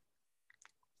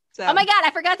 So. Oh my God,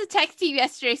 I forgot to text you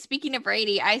yesterday. Speaking of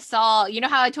Brady, I saw, you know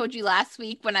how I told you last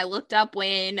week when I looked up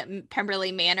when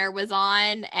Pemberley Manor was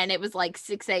on and it was like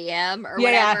 6 a.m. or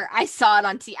whatever. I saw it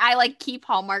on TV. I like keep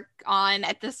Hallmark on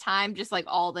at this time, just like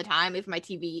all the time if my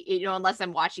TV, you know, unless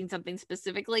I'm watching something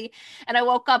specifically. And I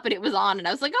woke up and it was on and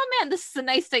I was like, oh man, this is a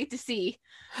nice sight to see.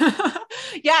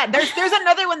 Yeah, there's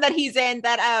another one that he's in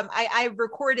that I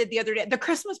recorded the other day, The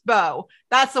Christmas Bow.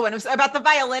 That's the one. It was about the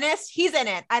violinist. He's in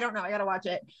it. I don't know. I gotta watch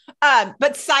it.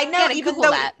 But side note,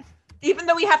 even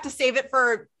though we have to save it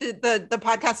for the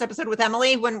podcast episode with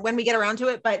Emily when we get around to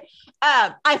it, but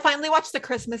I finally watched The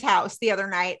Christmas House the other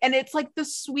night, and it's like the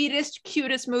sweetest,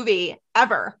 cutest movie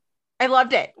ever. I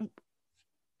loved it.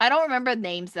 I don't remember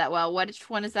names that well. Which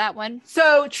one is that one?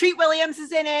 So Treat Williams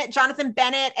is in it, Jonathan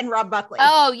Bennett, and Rob Buckley.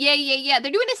 Oh, yeah.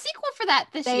 They're doing a sequel for that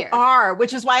this year. They are,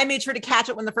 which is why I made sure to catch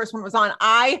it when the first one was on.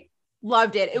 I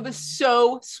loved it. It was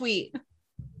so sweet.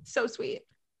 So sweet.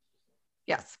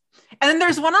 Yes. And then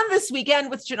there's one on this weekend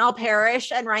with Janelle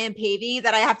Parrish and Ryan Pavey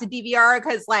that I have to DVR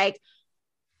because like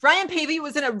Ryan Pavey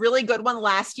was in a really good one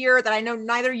last year that I know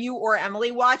neither you or Emily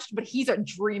watched, but he's a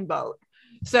dreamboat.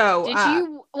 So did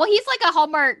you? Well, he's like a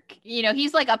Hallmark, you know,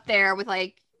 he's like up there with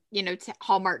like, you know,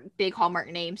 Hallmark, big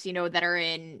Hallmark names, you know, that are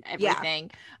in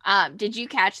everything. Yeah. Did you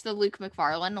catch the Luke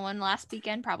McFarlane one last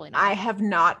weekend? Probably not. I have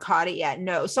not caught it yet.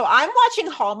 No. So I'm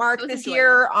watching Hallmark this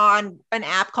year on an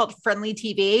app called Friendly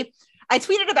TV. I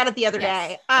tweeted about it the other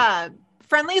day.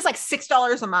 Friendly is like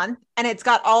 $6 a month and it's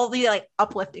got all the like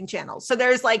uplifting channels. So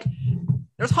there's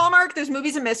Hallmark, there's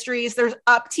Movies and Mysteries, there's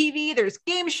Up TV, there's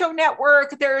Game Show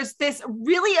Network, there's this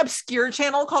really obscure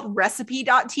channel called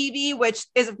Recipe.tv, which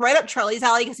is right up Charlie's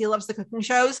alley because he loves the cooking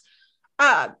shows.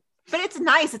 But it's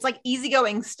nice. It's like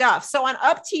easygoing stuff. So on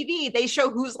Up TV, they show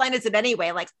Whose Line Is It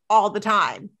Anyway, like all the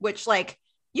time, which like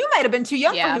you might have been too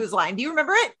young for Whose Line. Do you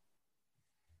remember it?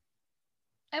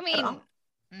 I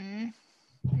mean,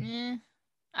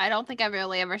 I don't think I've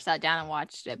really ever sat down and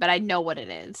watched it, but I know what it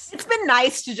is. It's been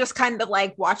nice to just kind of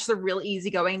like watch the real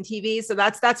easygoing TV. So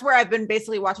that's where I've been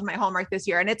basically watching my Hallmark this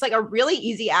year. And it's like a really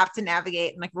easy app to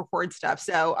navigate and like record stuff.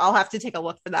 So I'll have to take a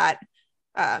look for that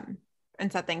and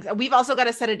set things. We've also got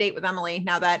to set a date with Emily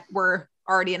now that we're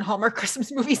already in Hallmark Christmas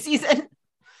movie season.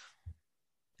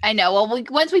 I know. Well,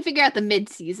 once we figure out the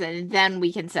mid-season, then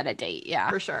we can set a date. Yeah,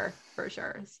 for sure.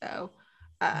 So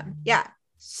yeah.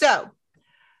 So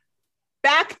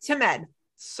back to Med,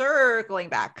 circling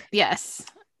back. Yes.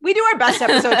 We do our best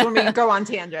episodes when we go on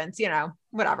tangents, you know,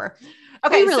 whatever.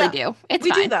 Okay. We really do. It's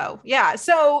fine. We do though. Yeah.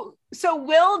 So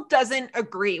Will doesn't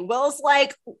agree. Will's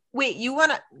like, wait,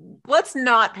 let's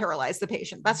not paralyze the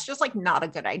patient. That's just like not a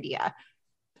good idea.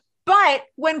 But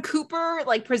when Cooper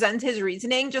like presents his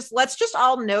reasoning, let's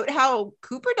all note how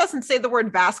Cooper doesn't say the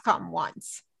word Vascom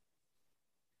once.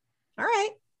 All right.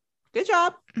 Good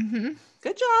job. Mm-hmm.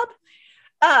 Good job.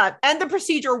 And the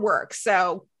procedure works.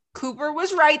 So Cooper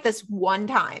was right this one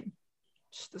time.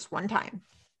 Just this one time.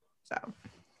 So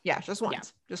yeah, just once.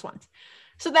 Yeah. Just once.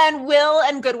 So then Will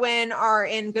and Goodwin are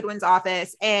in Goodwin's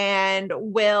office and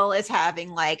Will is having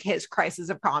like his crisis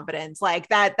of confidence. Like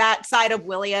that side of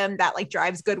William that like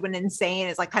drives Goodwin insane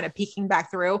is like kind of peeking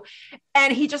back through.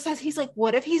 And he just says, he's like,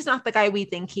 what if he's not the guy we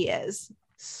think he is?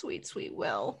 Sweet, sweet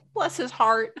Will. Bless his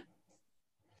heart.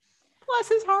 Bless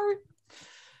his heart.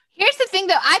 Here's the thing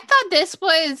though. I thought this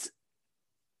was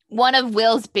one of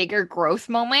Will's bigger growth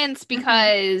moments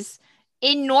because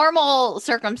in normal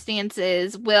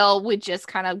circumstances, Will would just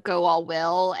kind of go all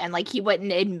Will and like he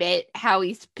wouldn't admit how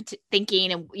he's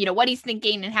thinking and, you know, what he's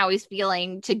thinking and how he's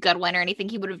feeling to Goodwin or anything.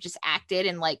 He would have just acted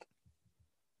and like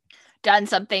done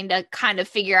something to kind of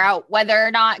figure out whether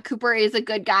or not Cooper is a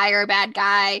good guy or a bad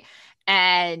guy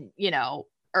and, you know,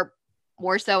 or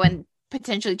more so and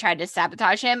potentially tried to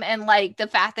sabotage him. And like the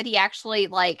fact that he actually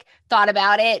like thought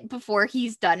about it before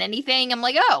he's done anything, I'm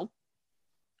like, oh,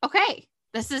 okay.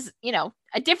 This is, you know,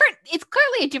 it's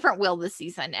clearly a different Will this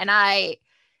season. And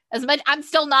I'm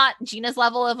still not Gina's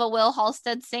level of a Will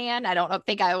Halstead stan. I don't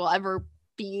think I will ever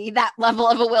be that level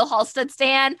of a Will Halstead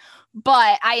stan,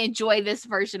 but I enjoy this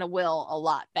version of Will a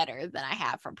lot better than I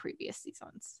have from previous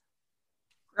seasons.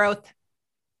 Growth.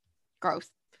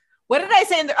 What did I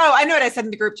say I know what I said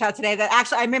in the group chat today, that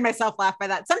actually I made myself laugh by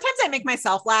that. Sometimes I make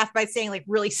myself laugh by saying like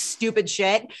really stupid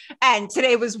shit. And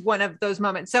today was one of those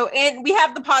moments. So we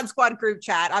have the Pod Squad group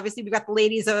chat. Obviously we've got the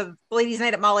ladies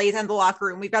night at Molly's and the locker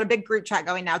room. We've got a big group chat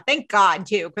going now. Thank God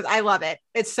too, because I love it.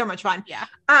 It's so much fun. Yeah.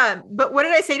 But what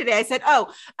did I say today? I said, I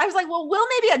was like, well, Will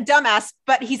may be a dumbass,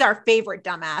 but he's our favorite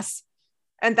dumbass.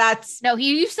 And that's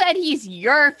you said he's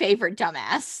your favorite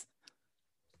dumbass.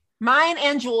 mine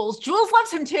and Jules. Jules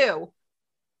loves him too.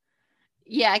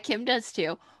 Yeah, Kim does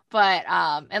too. But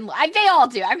they all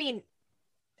do. I mean,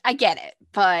 I get it,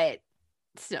 but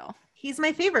still. He's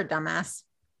my favorite dumbass.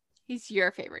 He's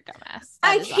your favorite dumbass.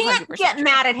 I can't get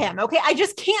mad at him. Okay. I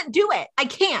just can't do it. I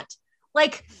can't.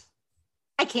 Like,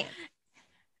 I can't.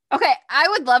 Okay. I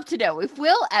would love to know if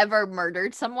Will ever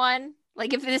murdered someone.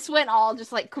 Like, if this went all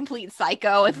just like complete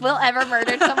psycho, if Will ever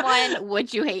murdered someone,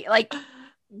 would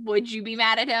you be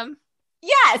mad at him?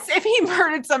 Yes. If he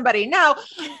murdered somebody. Now,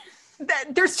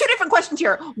 there's two different questions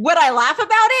here. Would I laugh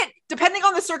about it? Depending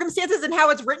on the circumstances and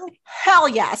how it's written, hell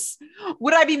yes.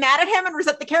 Would I be mad at him and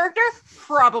resent the character?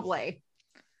 Probably.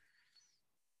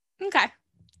 Okay.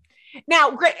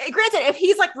 Now, granted, if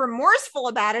he's like remorseful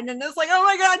about it and it's like, oh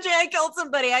my God, Jay, I killed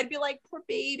somebody, I'd be like, poor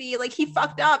baby, like he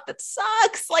fucked up. That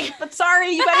sucks. Like, but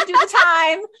sorry, you got to do the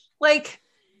time. Like,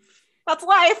 that's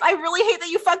life. I really hate that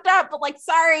you fucked up, but like,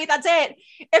 sorry, that's it.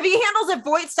 If he handles it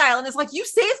Voight style and is like, you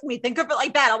saved me, think of it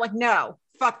like that. I'm like, no,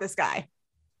 fuck this guy.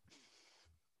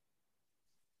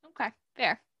 Okay,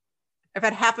 fair. I've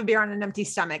had half a beer on an empty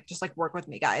stomach. Just like work with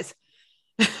me, guys.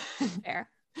 Fair.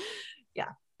 Yeah,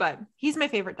 but he's my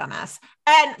favorite dumbass.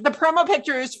 And the promo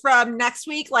pictures from next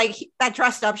week, like that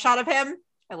dressed up shot of him,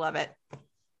 I love it.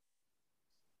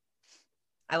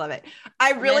 I love it.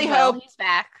 I really hope he's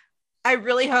back. I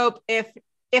really hope if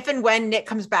and when Nick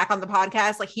comes back on the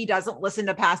podcast, like he doesn't listen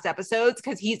to past episodes,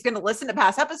 because he's going to listen to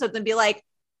past episodes and be like,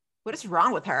 what is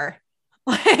wrong with her?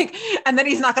 Like, and then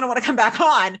he's not going to want to come back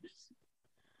on.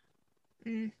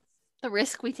 The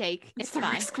risk we take. It's the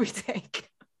fine. risk we take.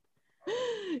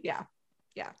 Yeah.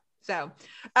 So,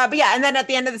 but yeah. And then at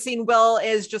the end of the scene, Will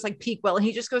is just like peak Will. And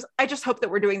he just goes, I just hope that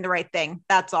we're doing the right thing.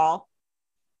 That's all.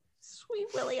 Sweet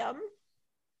William.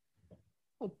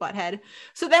 Oh, butthead.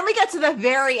 So then we get to the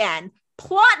very end.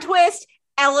 Plot twist.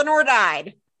 Eleanor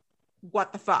died.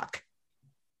 What the fuck?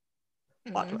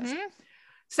 Plot twist.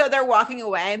 So they're walking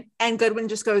away and Goodwin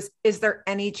just goes, is there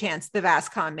any chance the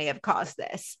Vascon may have caused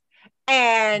this?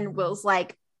 And Will's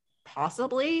like,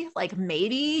 possibly, like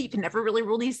maybe, you can never really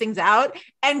rule these things out.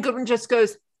 And Goodwin just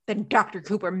goes, then Dr.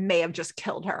 Cooper may have just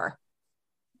killed her.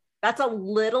 That's a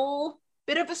little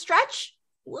bit of a stretch.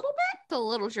 Little bit? It's a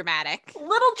little dramatic.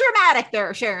 Little dramatic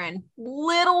there, Sharon.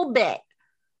 Little bit.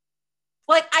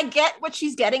 Like, I get what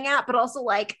she's getting at, but also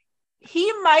like,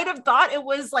 he might have thought it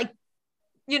was like,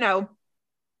 you know,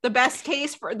 the best thing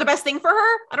for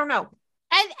her. I don't know.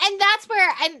 And that's where,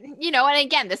 and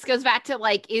again, this goes back to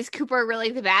like, is Cooper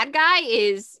really the bad guy?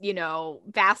 Is,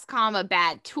 Vascom a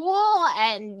bad tool?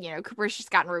 And, Cooper's just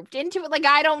gotten roped into it. Like,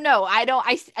 I don't know.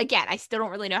 I still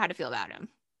don't really know how to feel about him.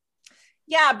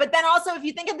 Yeah. But then also, if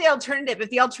you think of the alternative, if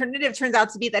the alternative turns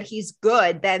out to be that he's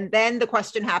good, then the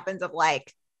question happens of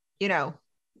like,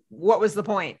 what was the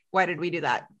point? Why did we do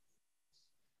that?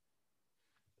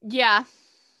 Yeah.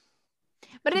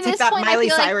 But at it's this like that point, Miley I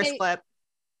feel Cyrus like clip.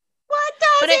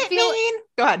 What does it mean?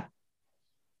 Go ahead.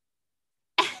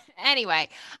 Anyway,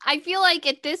 I feel like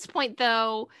at this point,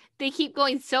 though, they keep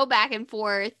going so back and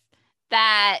forth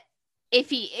that if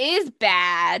he is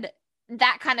bad,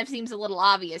 that kind of seems a little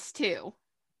obvious, too.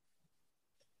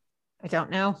 I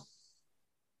don't know.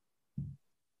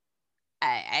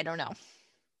 I don't know.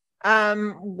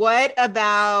 What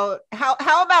about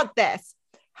how about this?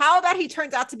 How about he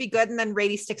turns out to be good and then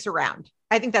Rady sticks around?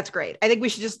 I think that's great. I think we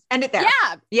should just end it there.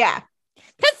 Yeah.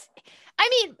 Because,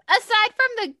 aside from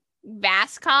the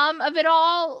Vascom of it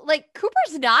all, like,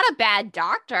 Cooper's not a bad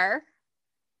doctor.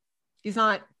 He's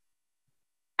not.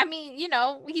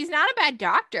 He's not a bad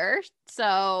doctor.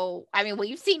 So,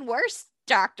 we've seen worse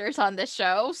doctors on this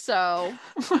show, so.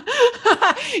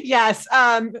 Yes.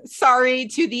 Sorry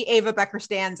to the Ava Becker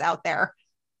stands out there.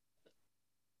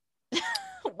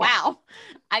 Wow.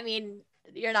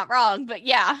 You're not wrong, but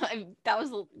yeah, that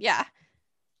was, yeah.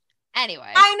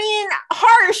 Anyway.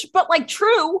 Harsh, but like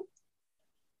true.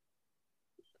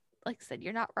 Like I said,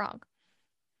 you're not wrong.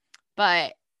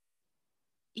 But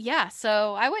yeah,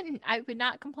 so I would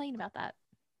not complain about that.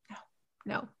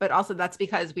 No, but also that's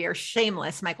because we are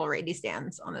shameless Michael Rady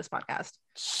stands on this podcast.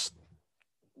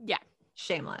 Yeah.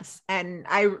 Shameless. And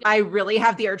I really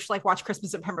have the urge to like watch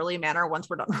Christmas at Pemberley Manor once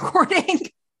we're done recording.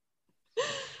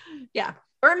 Yeah.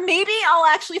 Or maybe I'll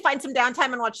actually find some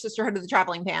downtime and watch Sisterhood of the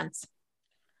Traveling Pants.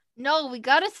 No, we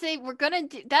gotta say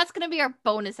that's gonna be our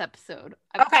bonus episode.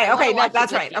 Okay,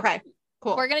 that's right. Okay,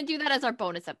 cool. We're gonna do that as our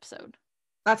bonus episode.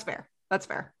 That's fair.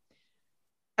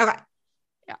 Okay.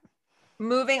 Yeah.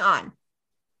 Moving on.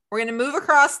 We're gonna move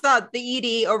across the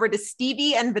ED over to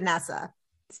Stevie and Vanessa.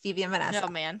 Oh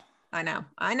man. I know.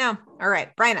 All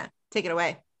right, Bryna, take it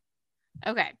away.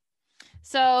 Okay.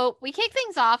 So we kick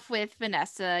things off with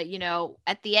Vanessa,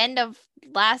 at the end of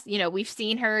last, we've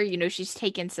seen her, she's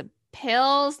taken some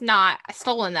pills, not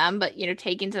stolen them, but,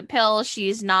 taking some pills.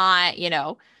 She's not,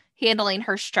 handling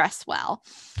her stress well.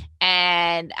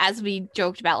 And as we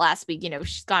joked about last week,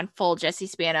 she's gone full Jesse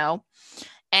Spano.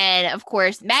 And of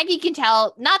course, Maggie can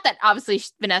tell, not that obviously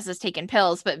Vanessa's taken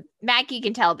pills, but Maggie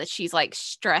can tell that she's like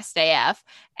stressed AF.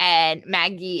 And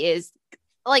Maggie is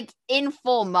like in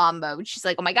full mom mode. She's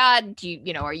like, oh my God,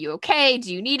 are you okay?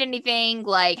 Do you need anything?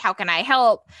 Like, how can I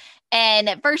help? And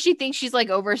at first she thinks she's like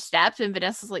overstepped, and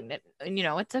Vanessa's like,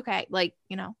 it's okay. Like,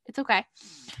 it's okay.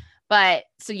 But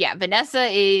so yeah, Vanessa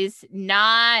is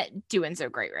not doing so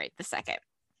great right the second.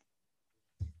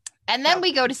 And then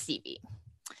we go to Stevie.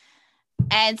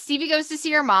 And Stevie goes to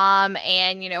see her mom,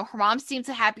 and, her mom seems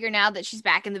happier now that she's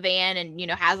back in the van and,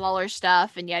 has all her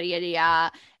stuff and yada, yada,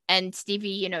 yada. And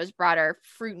Stevie, has brought her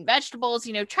fruit and vegetables,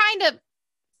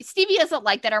 Stevie doesn't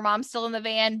like that her mom's still in the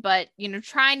van, but,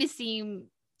 trying to seem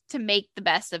to make the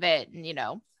best of it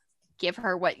and, give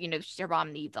her what, her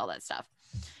mom needs, all that stuff.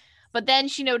 But then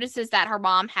she notices that her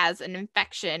mom has an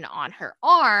infection on her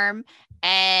arm,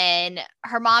 and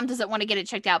her mom doesn't want to get it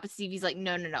checked out. But Stevie's like,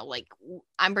 no. Like,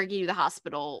 I'm bringing you to the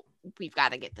hospital. We've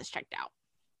got to get this checked out.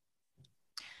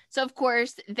 So, of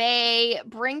course, they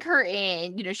bring her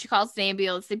in. She calls the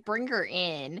ambulance. They bring her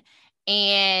in,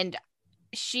 and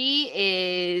she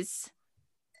is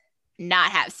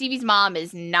not Stevie's mom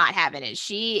is not having it.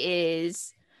 She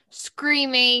is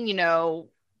screaming,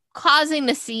 causing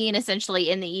the scene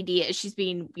essentially in the ED as she's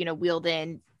being, wheeled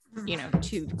in,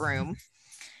 to the room.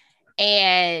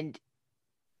 And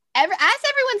as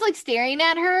everyone's like staring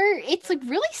at her, it's like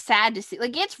really sad to see.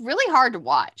 Like, it's really hard to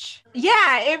watch.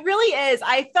 Yeah, it really is.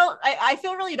 I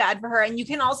feel really bad for her. And you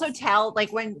can also tell,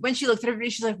 like, when she looks at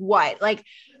everybody, she's like, what? Like,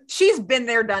 she's been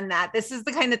there, done that. This is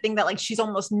the kind of thing that like she's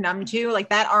almost numb to. Like,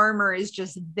 that armor is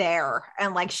just there,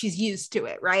 and like she's used to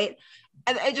it, right?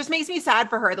 And it just makes me sad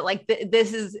for her that like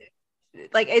this is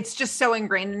like, it's just so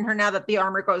ingrained in her now that the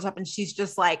armor goes up and she's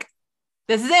just like,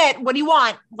 this is it. What do you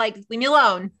want? Like, leave me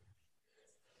alone.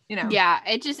 Yeah,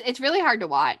 it's really hard to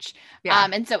watch. Yeah.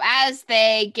 And so as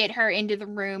they get her into the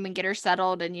room and get her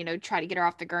settled and, try to get her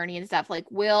off the gurney and stuff, like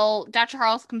Dr.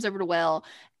 Charles comes over to Will,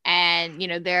 and,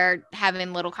 they're having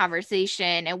a little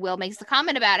conversation, and Will makes the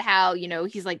comment about how,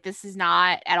 he's like, this is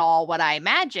not at all what I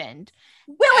imagined.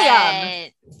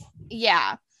 William.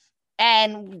 Yeah.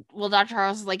 And Dr.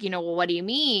 Charles is like, well, what do you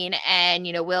mean? And,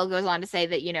 Will goes on to say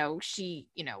that, she,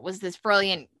 was this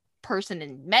brilliant person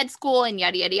in med school and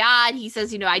yada, yada, yada. He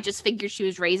says, I just figured she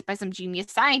was raised by some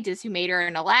genius scientist who made her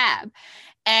in a lab.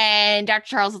 And Dr.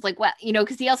 Charles is like, well,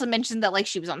 because he also mentioned that like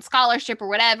she was on scholarship or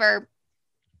whatever.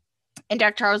 And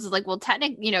Dr. Charles is like, well,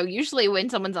 technically, usually when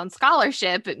someone's on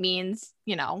scholarship, it means,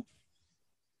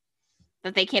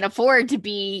 that they can't afford to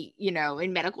be,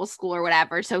 in medical school or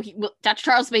whatever. So Dr.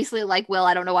 Charles basically like, Will,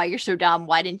 I don't know why you're so dumb.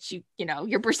 Why didn't you,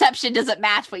 your perception doesn't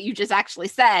match what you just actually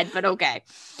said, but okay.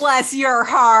 Bless your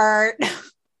heart.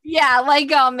 Yeah.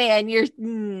 Like, oh man,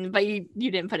 but you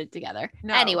didn't put it together.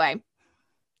 No. Anyway.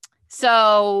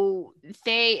 So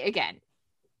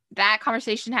that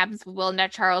conversation happens with Will and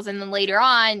Dr. Charles. And then later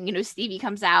on, Stevie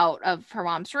comes out of her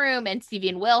mom's room, and Stevie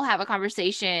and Will have a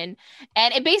conversation.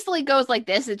 And it basically goes like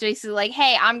this. It's basically like,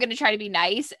 hey, I'm going to try to be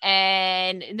nice.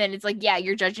 And then it's like, yeah,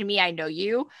 you're judging me. I know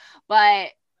you.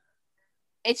 But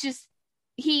it's just,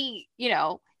 he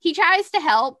tries to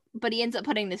help, but he ends up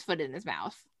putting his foot in his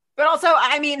mouth. But also,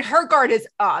 I mean, her guard is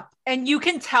up, and you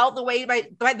can tell the way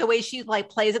by the way she like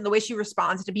plays it, the way she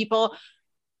responds to people.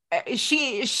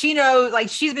 She knows, like,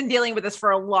 she's been dealing with this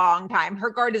for a long time. Her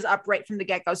guard is up right from the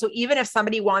get-go. So even if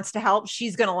somebody wants to help,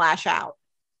 she's going to lash out.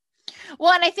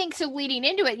 Well, and I think so leading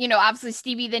into it, obviously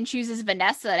Stevie then chooses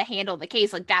Vanessa to handle the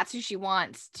case. Like, that's who she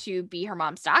wants to be her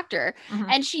mom's doctor. Mm-hmm.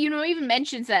 And she, even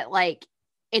mentions that, like,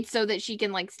 it's so that she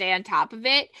can, like, stay on top of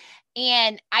it.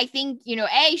 And I think,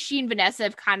 she and Vanessa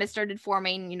have kind of started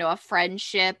forming, a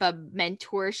friendship, a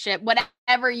mentorship,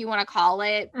 whatever you want to call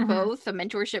it, mm-hmm. both a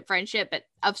mentorship, friendship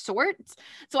of sorts.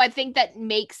 So I think that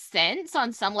makes sense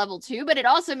on some level too, but it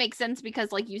also makes sense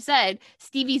because, like you said,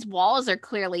 Stevie's walls are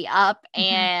clearly up,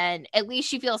 mm-hmm. and at least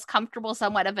she feels comfortable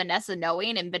somewhat of Vanessa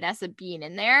knowing and Vanessa being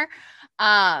in there.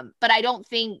 But I don't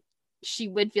think she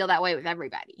would feel that way with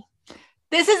everybody.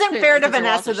 This isn't Clearly, fair to because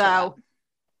Vanessa, Walter showed up. though.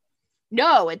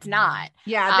 No, it's not.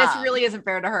 Yeah, this really isn't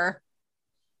fair to her.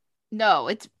 No,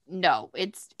 it's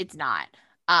not.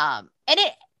 And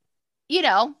it, you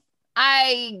know,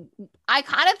 I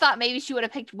kind of thought maybe she would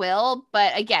have picked Will,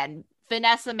 but again,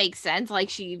 Vanessa makes sense. Like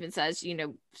she even says, you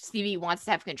know, Stevie wants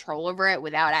to have control over it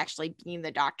without actually being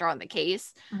the doctor on the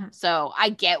case. Mm-hmm. So I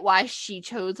get why she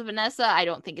chose Vanessa. I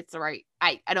don't think it's the right.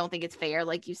 I don't think it's fair,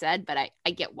 like you said, but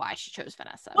I get why she chose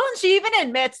Vanessa. Well, and she even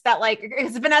admits that, like,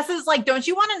 because Vanessa's like, don't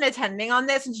you want an attending on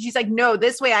this? And she's like, no,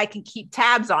 this way I can keep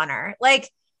tabs on her. Like,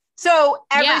 so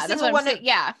every single one.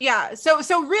 Yeah. So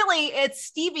really it's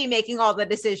Stevie making all the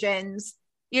decisions,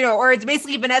 you know, or it's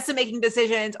basically Vanessa making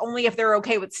decisions only if they're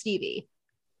okay with Stevie.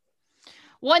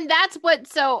 One, that's what,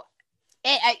 so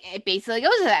it basically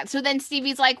goes to that. So then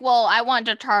Stevie's like, well, I want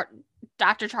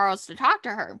Dr. Charles to talk to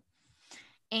her.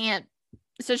 And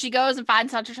so she goes and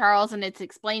finds Dr. Charles, and it's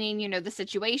explaining, you know, the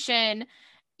situation,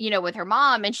 you know, with her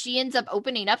mom. And she ends up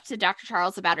opening up to Dr.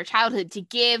 Charles about her childhood to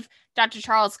give Dr.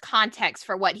 Charles context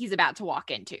for what he's about to walk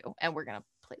into. And we're going to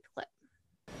play the clip.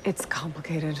 It's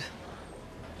complicated.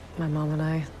 My mom and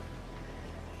I.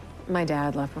 My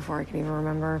dad left before I can even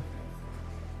remember.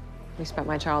 We spent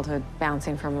my childhood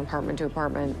bouncing from apartment to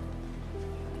apartment,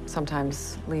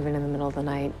 sometimes leaving in the middle of the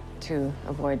night to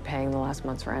avoid paying the last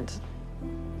month's rent.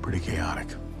 Pretty chaotic.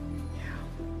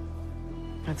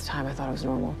 At the time, I thought it was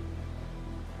normal.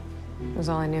 It was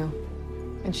all I knew.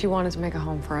 And she wanted to make a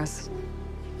home for us.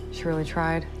 She really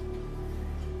tried.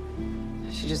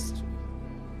 She just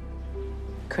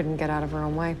couldn't get out of her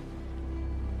own way.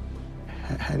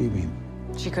 How do you mean?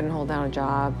 She couldn't hold down a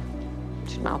job.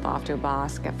 She'd mouth off to a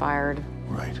boss, get fired.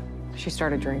 Right. She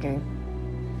started drinking,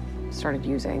 started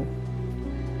using.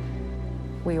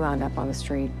 We wound up on the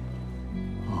street.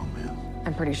 Oh, man.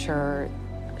 I'm pretty sure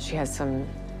she has some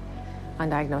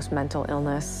undiagnosed mental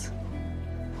illness.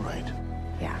 Right.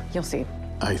 Yeah, you'll see.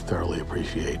 I thoroughly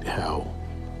appreciate how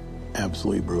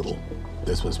absolutely brutal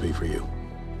this must be for you.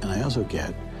 And I also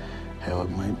get how it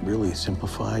might really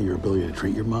simplify your ability to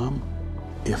treat your mom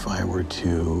if I were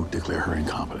to declare her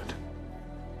incompetent.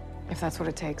 If that's what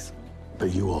it takes.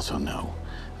 But you also know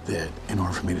that in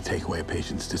order for me to take away a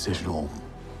patient's decisional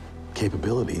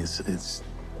capabilities,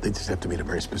 they just have to meet a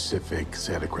very specific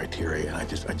set of criteria, and I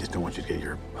just don't want you to get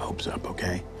your hopes up,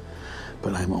 okay?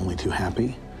 But I'm only too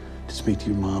happy to speak to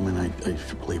your mom, and I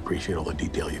really appreciate all the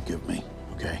detail you've given me,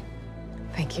 okay?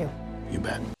 Thank you. You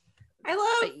bet.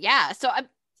 But yeah, so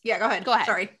Yeah, go ahead. Go ahead.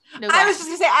 Sorry. No, go I ahead. was just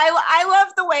gonna say, I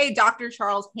love the way Dr.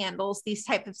 Charles handles these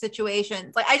type of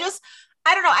situations. Like, I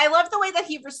don't know. I love the way that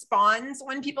he responds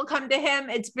when people come to him.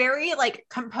 It's very like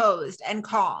composed and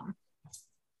calm.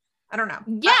 I don't know.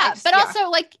 Yeah, but also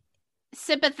like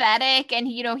sympathetic, and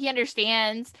you know, he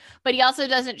understands, but he also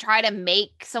doesn't try to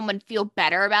make someone feel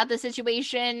better about the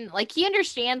situation. Like he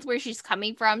understands where she's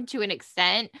coming from to an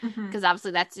extent, because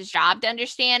obviously that's his job to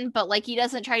understand, but like he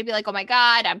doesn't try to be like, oh my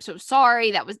God, I'm so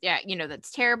sorry. That was, yeah, you know,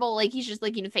 that's terrible. Like he's just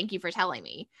like, you know, thank you for telling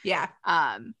me. Yeah.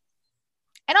 And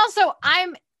also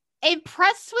I'm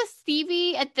impressed with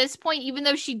Stevie at this point, even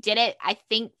though she did it, I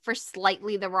think, for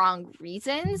slightly the wrong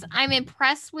reasons. I'm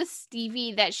impressed with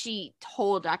Stevie that she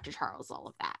told Dr. Charles all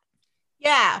of that.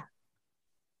 Yeah.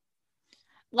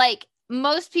 Like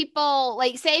most people,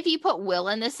 like say if you put Will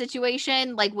in this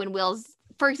situation, like when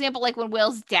for example, like when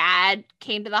Will's dad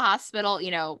came to the hospital, you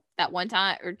know, that one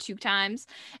time or two times,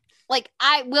 like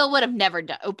Will would have never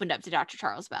opened up to Dr.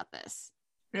 Charles about this.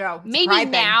 No, maybe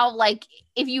now, like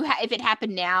if it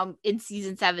happened now in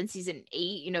season 7, season 8,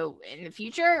 you know, in the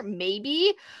future,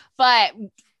 maybe, but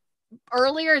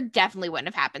earlier definitely wouldn't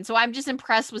have happened. So I'm just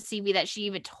impressed with Stevie that she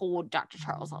even told Dr.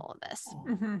 Charles all of this.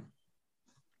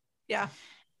 Yeah.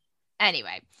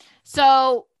 Anyway,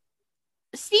 so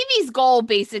Stevie's goal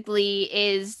basically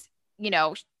is, you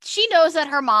know, she knows that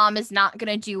her mom is not going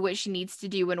to do what she needs to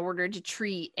do in order to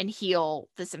treat and heal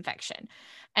this infection.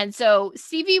 And so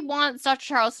Stevie wants Dr.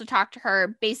 Charles to talk to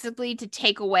her basically to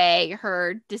take away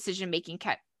her decision-making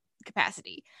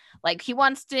capacity. Like he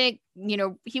wants to, you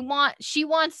know, she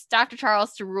wants Dr.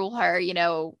 Charles to rule her, you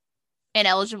know,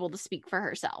 ineligible to speak for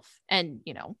herself and,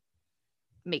 you know,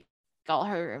 make all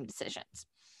her own decisions.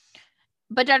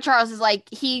 But Dr. Charles is like,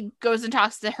 he goes and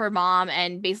talks to her mom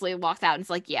and basically walks out and is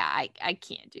like, yeah, I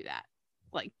can't do that.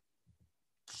 Like,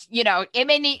 you know, it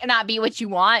may not be what you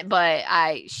want, but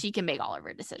she can make all of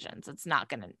her decisions. It's not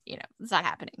gonna, you know, it's not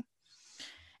happening.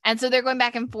 And so they're going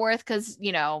back and forth because,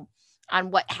 you know,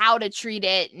 on how to treat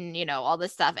it and, you know, all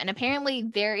this stuff. And apparently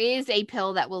there is a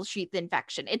pill that will treat the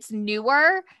infection. It's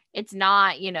newer. It's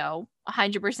not, you know,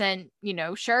 100%, you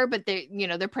know, sure, but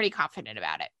they're pretty confident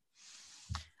about it.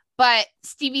 But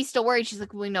Stevie's still worried. She's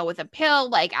like, well, with a pill,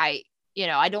 like I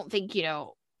don't think,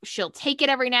 she'll take it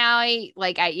every night.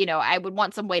 Like I would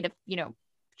want some way to,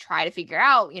 try to figure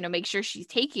out, make sure she's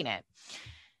taking it.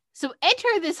 So enter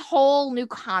this whole new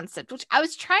concept, which I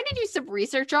was trying to do some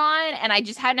research on, and I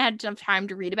just hadn't had enough time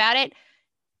to read about it.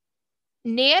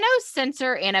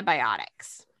 Nanosensor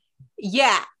antibiotics.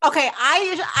 Yeah. Okay.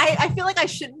 I feel like I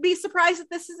shouldn't be surprised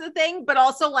that this is a thing, but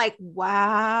also like,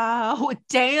 wow,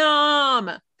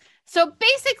 damn. So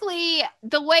basically,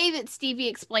 the way that Stevie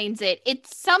explains it,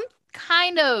 it's some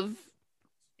kind of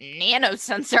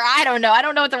nanosensor. I don't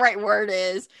know what the right word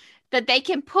is, that they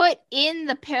can put in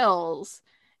the pills.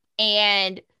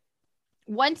 And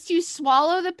once you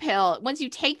swallow the pill, once you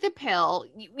take the pill,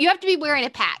 you have to be wearing a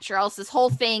patch or else this whole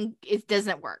thing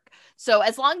doesn't work. So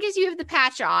as long as you have the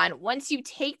patch on, once you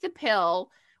take the pill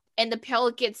and the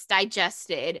pill gets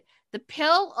digested, the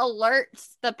pill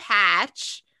alerts the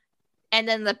patch, and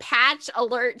then the patch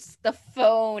alerts the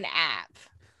phone app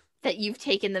that you've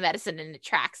taken the medicine, and it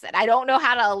tracks it. I don't know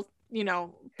how to,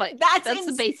 but that's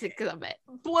the basics of it.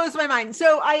 Blows my mind.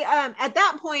 So I at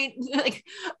that point, like,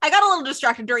 I got a little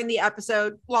distracted during the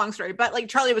episode, long story, but like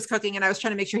Charlie was cooking and I was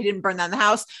trying to make sure he didn't burn down the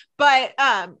house. But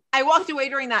I walked away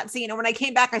during that scene, and when I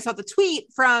came back, I saw the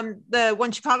tweet from the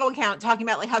One Chicago account talking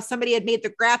about like how somebody had made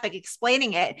the graphic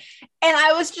explaining it. And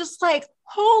I was just like,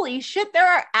 holy shit, there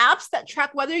are apps that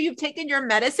track whether you've taken your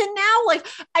medicine now. Like,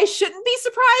 I shouldn't be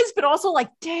surprised, but also like,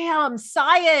 damn,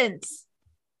 science.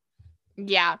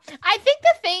 Yeah. I think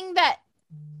the thing that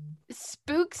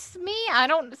spooks me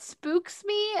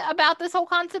about this whole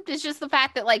concept is just the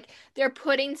fact that like they're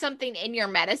putting something in your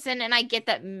medicine, and I get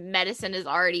that medicine is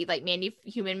already like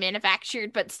human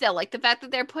manufactured, but still, like the fact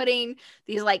that they're putting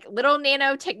these like little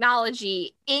nanotechnology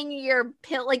in your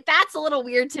pill, like that's a little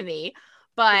weird to me.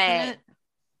 But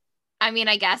I mean,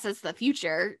 I guess it's the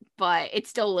future, but it's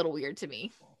still a little weird to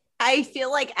me. I feel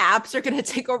like apps are going to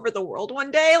take over the world one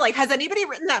day. Like, has anybody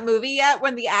written that movie yet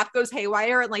when the app goes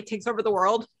haywire and like takes over the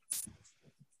world?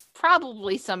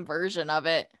 Probably some version of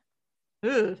it.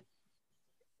 Ooh.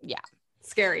 Yeah.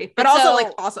 Scary, but also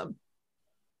like awesome.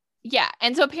 Yeah.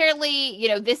 And so apparently,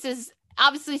 this is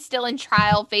obviously still in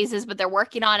trial phases, but they're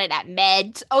working on it at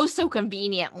Med, so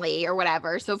conveniently or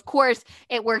whatever. So of course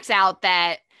it works out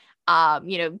that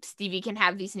Stevie can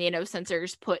have these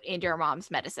nanosensors put into her mom's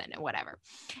medicine and whatever.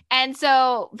 And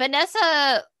so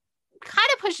Vanessa kind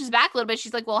of pushes back a little bit.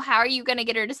 She's like, well, how are you going to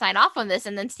get her to sign off on this?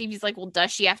 And then Stevie's like, well,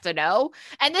 does she have to know?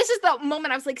 And this is the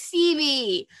moment I was like,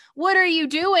 Stevie, what are you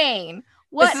doing?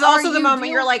 This is also the moment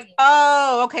you're like,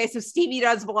 oh, okay, so Stevie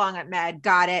does belong at Med.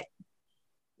 Got it.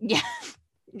 Yeah.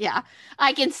 Yeah.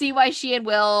 I can see why she and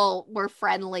Will were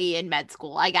friendly in med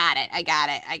school. I got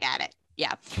it.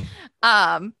 Yeah.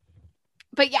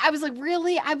 But yeah, I was like,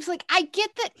 really? I was like, I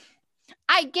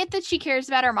get that she cares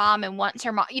about her mom and wants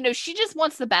her mom. She just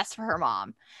wants the best for her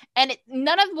mom. And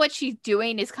none of what she's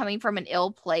doing is coming from an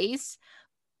ill place.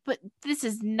 But this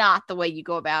is not the way you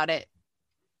go about it.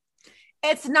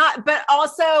 It's not. But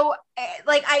also,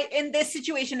 like, in this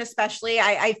situation especially,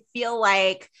 I feel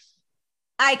like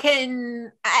I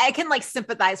can like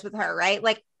sympathize with her, right?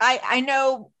 Like, I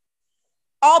know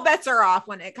all bets are off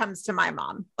when it comes to my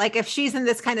mom. Like, if she's in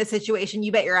this kind of situation,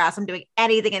 you bet your ass I'm doing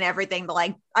anything and everything to,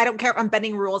 like, I don't care if I'm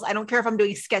bending rules. I don't care if I'm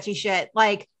doing sketchy shit.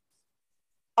 Like,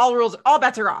 all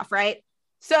bets are off, right?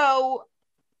 So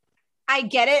I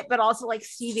get it, but also like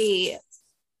Stevie,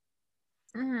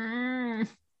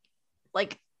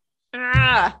 like,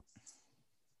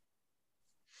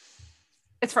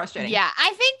 it's frustrating. Yeah,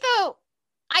 I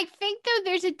think though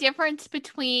there's a difference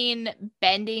between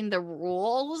bending the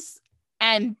rules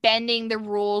and bending the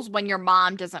rules when your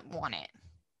mom doesn't want it.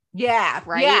 Yeah.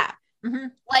 Right? Yeah. Mm-hmm.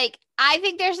 Like, I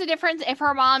think there's a difference if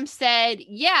her mom said,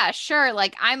 yeah, sure,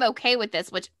 like, I'm okay with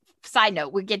this, which, side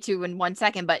note, we'll get to in 1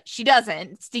 second, but she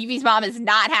doesn't. Stevie's mom is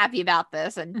not happy about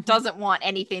this and doesn't want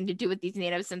anything to do with these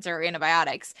nanosensor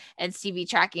antibiotics and Stevie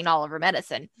tracking all of her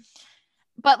medicine.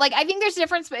 But, like, I think there's a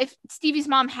difference if Stevie's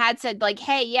mom had said, like,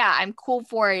 hey, yeah, I'm cool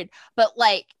for it, but,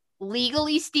 like,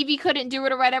 legally Stevie couldn't do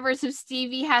it or whatever, so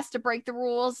Stevie has to break the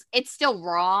rules. It's still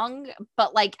wrong,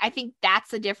 but like I think that's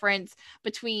the difference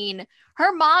between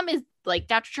her mom is, like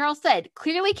Dr. Charles said,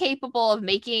 clearly capable of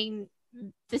making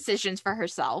decisions for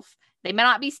herself. They may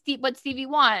not be what Stevie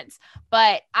wants,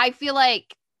 but I feel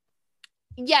like,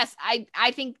 yes,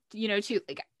 I think, too,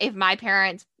 like, if my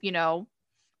parents,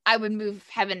 I would move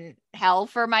heaven hell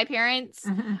for my parents.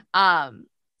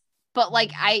 But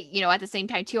like, at the same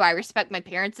time too, I respect my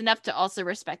parents enough to also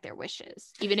respect their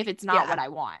wishes, even if it's not what I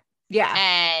want. Yeah.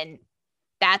 And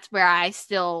that's where I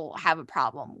still have a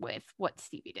problem with what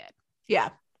Stevie did.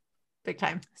 Yeah. Big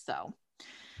time. So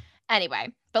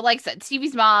Anyway, but like I said,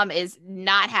 Stevie's mom is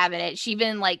not having it. She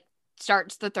even like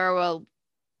starts to throw a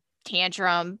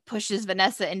tantrum, pushes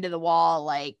Vanessa into the wall.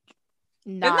 Like,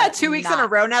 Isn't that 2 weeks in a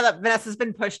row now that Vanessa's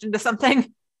been pushed into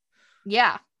something?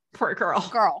 Yeah. Poor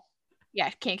girl. Yeah,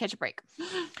 can't catch a break.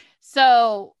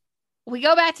 So we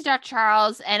go back to Dr.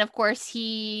 Charles, and of course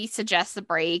he suggests a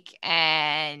break,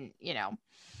 and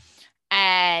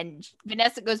and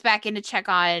Vanessa goes back in to check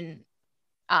on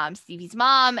Stevie's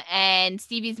mom, and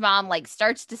Stevie's mom like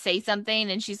starts to say something,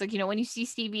 and she's like, when you see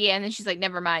Stevie, and then she's like,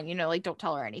 never mind, like don't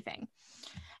tell her anything.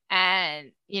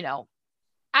 And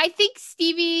I think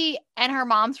Stevie and her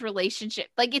mom's relationship,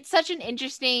 like it's such an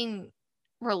interesting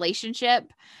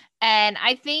relationship, and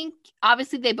I think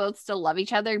obviously they both still love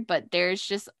each other, but there's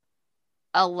just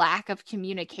a lack of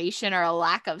communication or a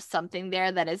lack of something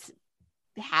there that is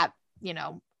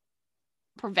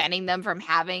preventing them from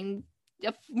having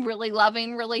a really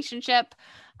loving relationship.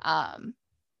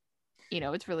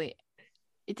 It's really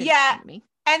interesting to me.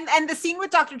 And the scene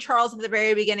with Dr. Charles at the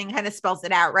very beginning kind of spells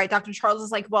it out, right? Dr. Charles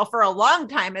is like, well, for a long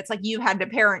time, it's like you had to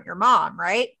parent your mom,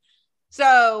 right?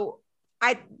 So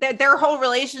their whole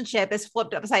relationship is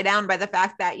flipped upside down by the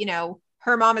fact that,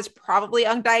 her mom is probably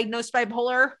undiagnosed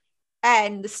bipolar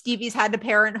and Stevie's had to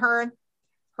parent her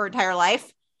entire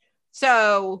life.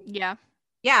 So yeah,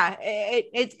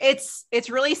 it's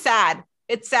really sad.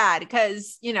 It's sad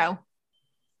because,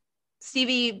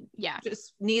 Stevie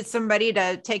just needs somebody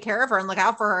to take care of her and look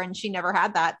out for her, and she never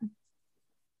had that.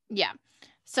 Yeah.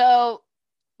 So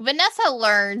Vanessa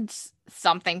learns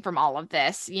something from all of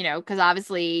this, because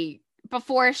obviously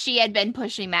before she had been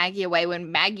pushing Maggie away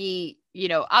when Maggie,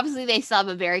 obviously they still have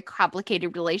a very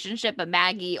complicated relationship, but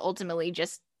Maggie ultimately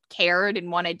just cared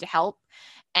and wanted to help.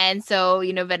 And so,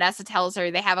 Vanessa tells her,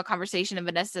 they have a conversation, and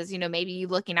Vanessa says, maybe you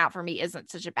looking out for me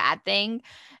isn't such a bad thing.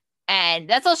 And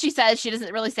that's all she says. She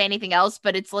doesn't really say anything else,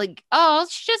 but it's like, oh,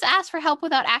 she just asked for help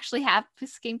without actually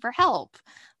asking for help.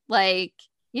 Like,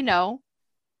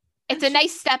 it's a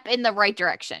nice step in the right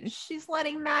direction. She's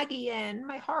letting Maggie in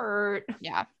my heart.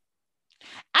 Yeah.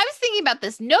 I was thinking about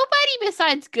this. Nobody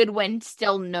besides Goodwin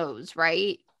still knows,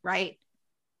 right? Right.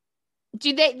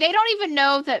 They don't even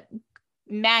know that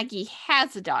Maggie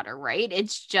has a daughter, right?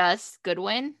 It's just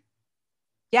Goodwin.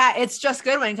 Yeah, it's just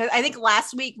Goodwin, because I think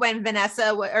last week when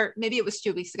Vanessa, or maybe it was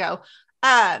 2 weeks ago,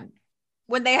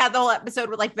 when they had the whole episode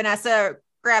with like Vanessa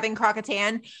grabbing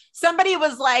Crockett-Tan, somebody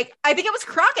was like, I think it was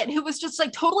Crockett, who was just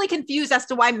like totally confused as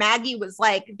to why Maggie was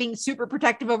like being super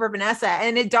protective over Vanessa.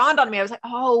 And it dawned on me. I was like,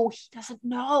 oh, he doesn't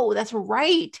know. That's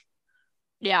right.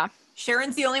 Yeah.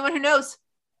 Sharon's the only one who knows.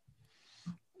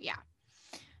 Yeah.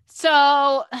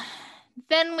 So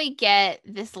then we get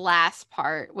this last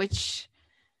part, which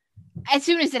as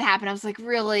soon as it happened, I was like,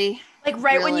 really? Like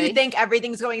when you think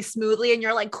everything's going smoothly and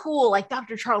you're like, cool, like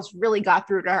Dr. Charles really got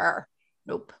through to her.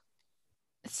 Nope.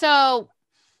 So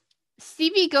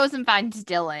Stevie goes and finds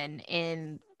Dylan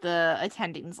in the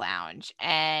attendings lounge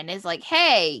and is like,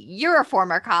 hey, you're a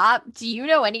former cop. Do you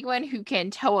know anyone who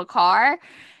can tow a car?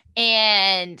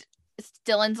 And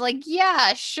Dylan's like,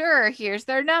 yeah, sure. Here's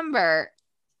their number.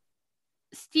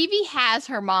 Stevie has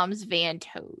her mom's van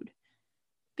towed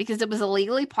because it was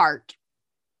illegally parked.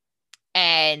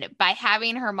 And by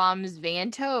having her mom's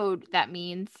van towed, that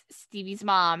means Stevie's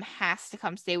mom has to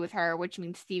come stay with her, which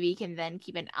means Stevie can then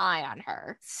keep an eye on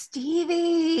her.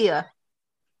 Stevie!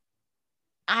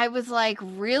 I was like,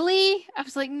 really? I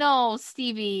was like, no,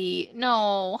 Stevie.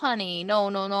 No, honey.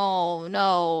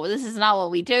 No. This is not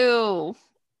what we do.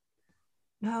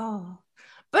 No.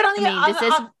 But on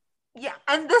the yeah,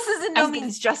 and this is in no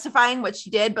means justifying what she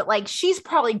did, but like she's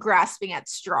probably grasping at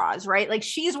straws, right? Like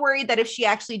she's worried that if she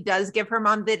actually does give her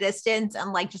mom the distance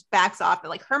and like just backs off, that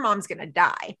like her mom's gonna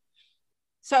die.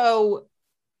 So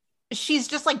she's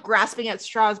just like grasping at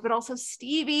straws, but also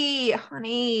Stevie,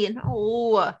 honey,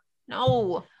 no.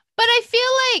 But I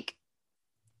feel like,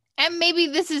 and maybe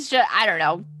this is just, I don't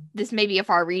know, this may be a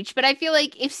far reach, but I feel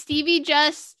like if Stevie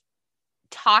just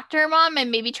talked to her mom and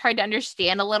maybe tried to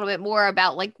understand a little bit more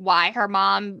about like why her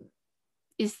mom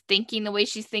is thinking the way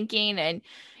she's thinking, and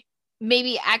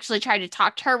maybe actually try to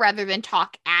talk to her rather than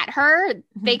talk at her,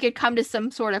 they could come to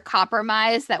some sort of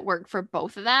compromise that worked for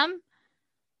both of them.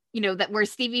 That where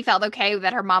Stevie felt okay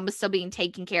that her mom was still being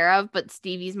taken care of, but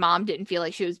Stevie's mom didn't feel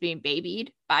like she was being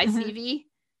babied by Stevie.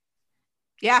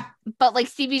 Yeah. But like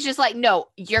Stevie's just like, no,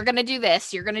 you're going to do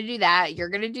this. You're going to do that. You're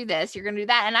going to do this. You're going to do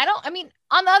that. And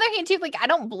on the other hand too, like, I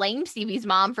don't blame Stevie's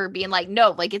mom for being like,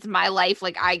 no, like it's my life.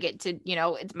 Like I get to,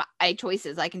 it's my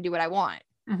choices. I can do what I want.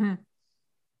 Mm-hmm. And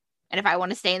if I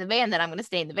want to stay in the van, then I'm going to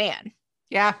stay in the van.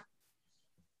 Yeah.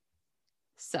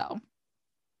 So,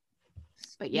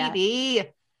 but yeah,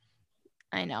 Stevie.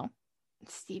 I know.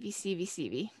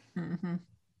 Stevie. Mm-hmm.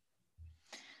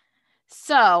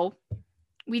 So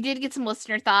we did get some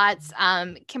listener thoughts.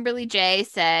 Kimberly J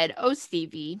said, "Oh,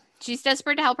 Stevie. She's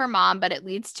desperate to help her mom, but it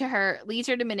leads her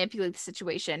to manipulate the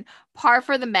situation. Par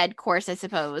for the med course, I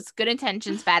suppose. Good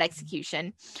intentions, bad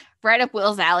execution. Right up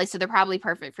Will's alley, so they're probably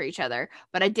perfect for each other.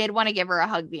 But I did want to give her a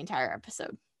hug the entire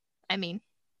episode. I mean,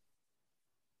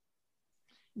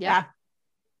 yeah.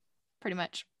 Pretty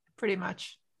much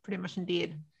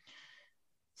Indeed.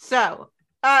 So,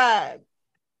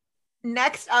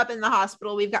 next up in the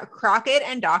hospital, we've got Crockett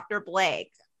and Dr.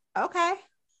 Blake. Okay.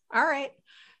 All right.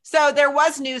 So there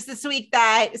was news this week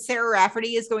that Sarah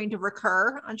Rafferty is going to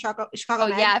recur on Chicago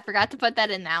Med. Yeah, I forgot to put that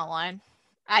in the outline.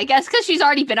 I guess because she's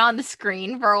already been on the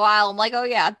screen for a while. I'm like, oh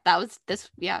yeah, that was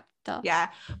this. Yeah. Duh. Yeah.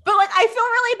 But like, I feel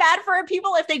really bad for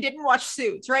people if they didn't watch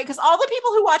Suits, right? Because all the people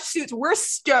who watch Suits, we're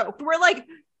stoked. We're like,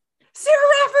 Sarah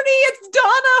Rafferty, it's Donna.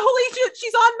 Holy shit,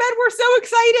 she's on Med. We're so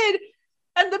excited.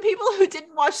 And the people who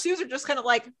didn't watch Suits are just kind of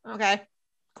like, okay,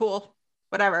 cool,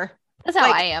 whatever. That's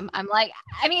how I am. I'm like,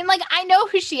 I mean, like, I know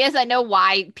who she is. I know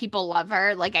why people love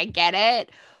her. Like, I get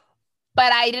it.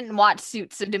 But I didn't watch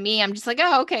Suits. So to me, I'm just like,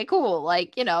 oh, okay, cool.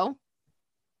 Like, you know.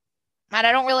 And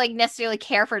I don't really necessarily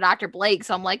care for Dr. Blake.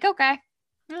 So I'm like, okay.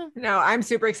 No, I'm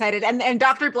super excited. And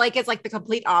Dr. Blake is like the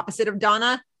complete opposite of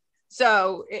Donna.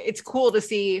 So it's cool to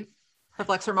see her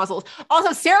flex her muscles.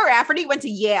 Also, Sarah Rafferty went to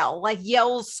Yale, like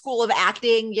Yale's School of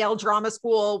Acting, Yale Drama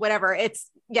School, whatever.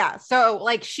 Yeah. So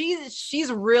like she's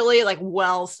really like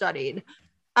well studied.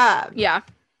 Yeah.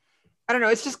 I don't know.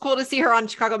 It's just cool to see her on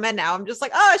Chicago Med now. I'm just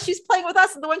like, oh, she's playing with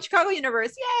us in the One Chicago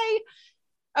universe. Yay.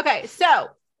 Okay. So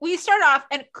we start off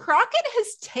and Crockett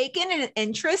has taken an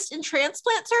interest in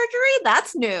transplant surgery.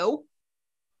 That's new.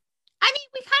 I mean,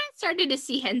 we kind of started to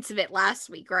see hints of it last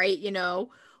week, right? You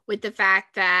know, with the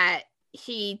fact that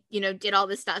he, you know, did all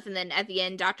this stuff. And then at the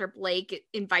end, Dr. Blake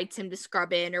invites him to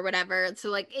scrub in or whatever. So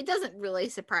like, it doesn't really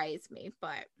surprise me,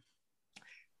 but.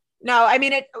 No, I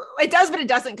mean, it does, but it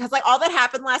doesn't. Cause like all that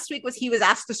happened last week was he was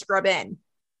asked to scrub in.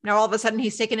 Now all of a sudden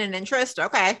he's taken an interest.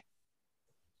 Okay.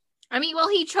 I mean, well,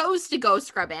 he chose to go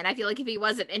scrub in. I feel like if he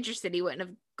wasn't interested, he wouldn't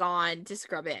have gone to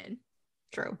scrub in.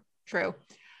 True.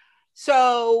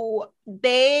 So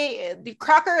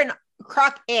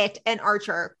Crockett and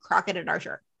Archer,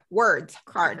 words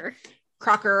hard.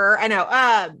 Crocker. I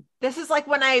know. This is like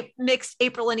when I mixed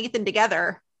April and Ethan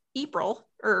together, April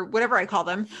or whatever I call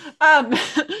them.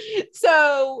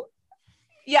 So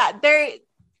yeah,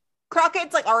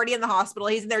 Crockett's like already in the hospital.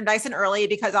 He's in there nice and early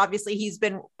because obviously he's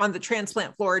been on the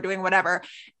transplant floor doing whatever.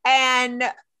 And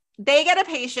they get a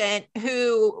patient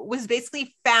who was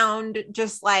basically found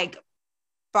just like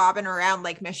bobbing around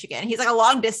Lake Michigan. He's like a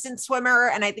long distance swimmer.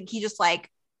 And I think he just like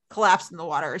collapsed in the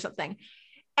water or something.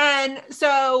 And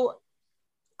so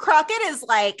Crockett is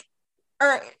like,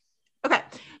 okay.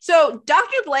 So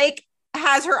Dr. Blake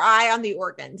has her eye on the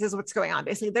organs is what's going on.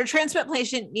 Basically their transplant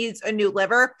patient needs a new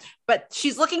liver, but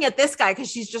she's looking at this guy because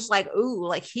she's just like, ooh,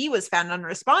 like he was found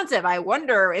unresponsive. I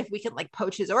wonder if we can like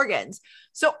poach his organs.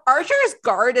 So Archer's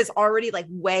guard is already like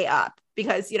way up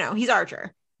because, you know, he's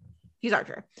Archer.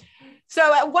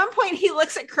 So at one point he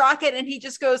looks at Crockett and he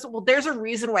just goes, well, there's a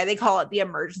reason why they call it the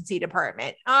emergency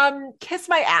department. Kiss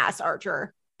my ass,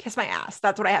 Archer. Kiss my ass.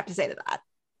 That's what I have to say to that.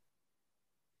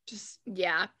 Just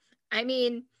yeah. I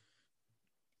mean,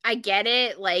 I get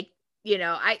it. Like, you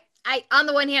know, I on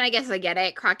the one hand, I guess I get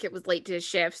it. Crockett was late to his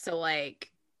shift. So like,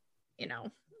 you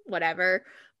know, whatever.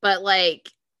 But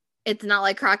like, it's not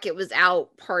like Crockett was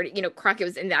out party. You know, Crockett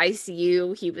was in the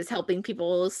ICU. He was helping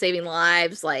people, saving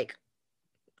lives. Like,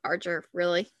 Archer,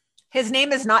 really? His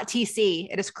name is not TC.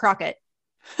 It is Crockett.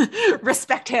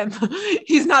 Respect him.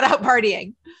 He's not out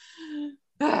partying.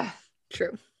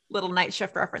 True. Little night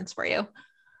shift reference for you.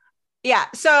 Yeah.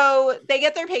 So they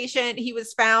get their patient. He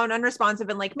was found unresponsive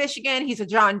in Lake Michigan. He's a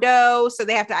John Doe. So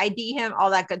they have to ID him,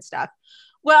 all that good stuff.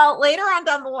 Well, later on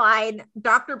down the line,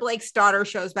 Dr. Blake's daughter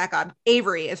shows back up.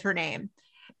 Avery is her name.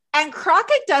 And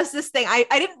Crockett does this thing. I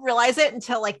didn't realize it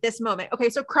until like this moment. Okay.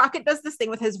 So Crockett does this thing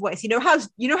with his voice. You know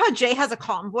how Jay has a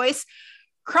calm voice?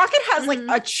 Crockett has like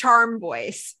a charm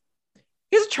voice.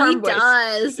 He has a charm voice. He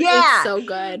does. Yeah. It's so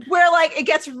good. Where like it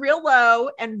gets real low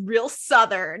and real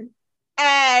Southern.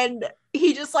 And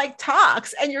he just like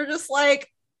talks and you're just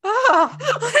like, oh,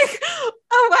 like,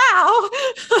 oh,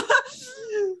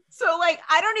 wow. So like,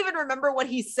 I don't even remember what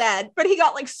he said, but he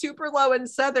got like super low and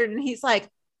Southern and he's like,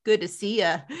 good to see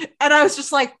ya. And I was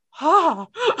just like, oh,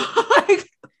 like,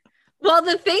 well,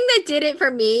 the thing that did it for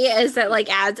me is that like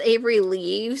as Avery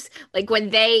leaves, like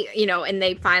when they, you know, and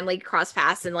they finally cross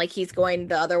paths and like he's going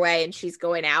the other way and she's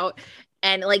going out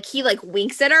and like he like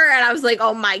winks at her and I was like,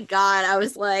 oh my God. I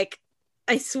was like,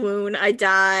 I swoon. I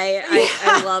die.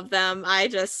 I love them. I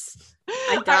die.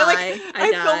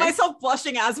 I feel myself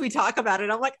blushing as we talk about it.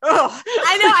 I'm like, oh,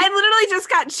 I know. I literally just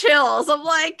got chills. I'm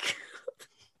like,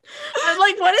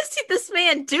 what does this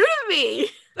man do to me?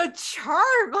 the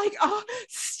charm. Like, oh,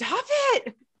 stop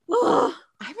it. Ugh.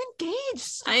 I'm engaged.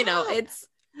 Stop. I know it's.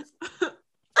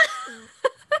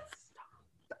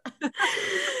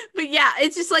 But yeah,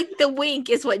 it's just like the wink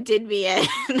is what did me in.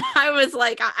 I was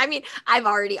like, I mean, I've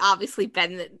already obviously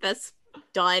been this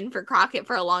done for Crockett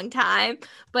for a long time,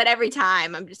 but every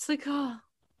time I'm just like, oh,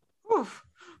 oof,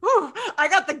 oof. I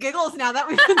got the giggles now that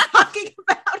we've been talking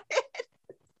about it.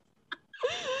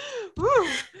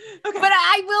 Oof. Okay. But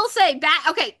I will say that,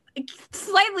 okay,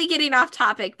 slightly getting off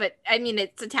topic, but I mean,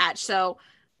 it's attached. So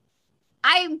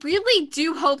I really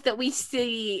do hope that we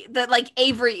see that like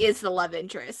Avery is the love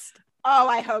interest. Oh,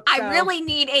 I hope so. I really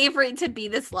need Avery to be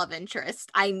this love interest.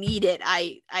 I need it.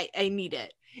 I need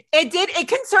it. It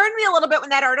concerned me a little bit when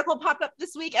that article popped up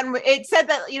this week, and it said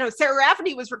that, you know, Sarah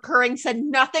Rafferty was recurring, said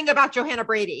nothing about Johanna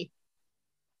Brady.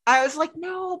 I was like,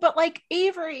 no, but like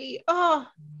Avery, oh.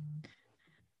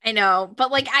 I know,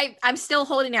 but like I'm still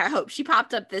holding out hope. She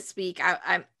popped up this week.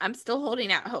 I'm still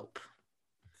holding out hope.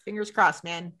 Fingers crossed,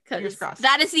 man. Fingers crossed.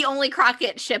 That is the only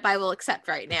Crockett ship I will accept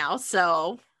right now.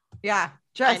 So yeah,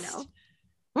 I know.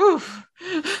 Oof.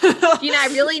 Gina, I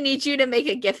really need you to make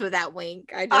a gif of that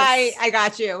wink. I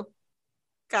got you.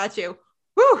 Got you.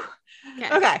 Whew.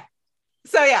 Okay.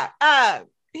 So yeah,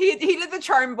 he did the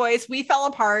charm voice. We fell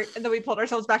apart and then we pulled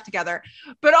ourselves back together.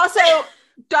 But also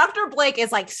Dr. Blake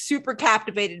is like super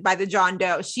captivated by the John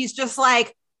Doe. She's just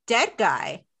like, dead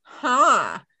guy.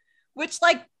 Huh. Which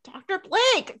like, Dr.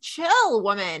 Blake, chill,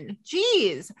 woman.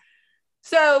 Jeez.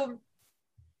 So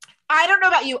I don't know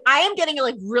about you. I am getting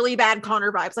like really bad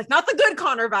Connor vibes. Like not the good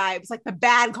Connor vibes, like the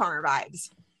bad Connor vibes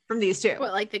from these two.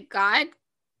 What, like the God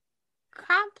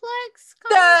complex?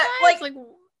 Like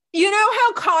you know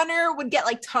how Connor would get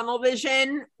like tunnel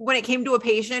vision when it came to a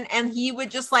patient, and he would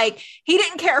just like, he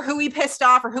didn't care who he pissed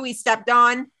off or who he stepped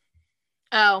on.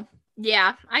 Oh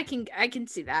yeah, I can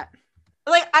see that.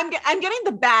 Like I'm getting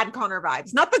the bad Connor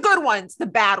vibes, not the good ones, the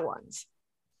bad ones.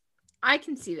 I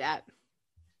can see that.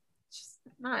 Just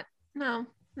not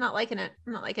liking it.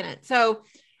 I'm not liking it. So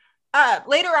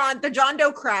later on, the John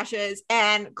Doe crashes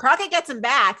and Crockett gets him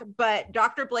back, but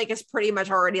Dr. Blake is pretty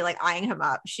much already like eyeing him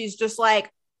up. She's just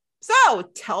like, so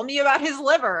tell me about his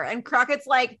liver. And Crockett's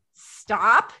like,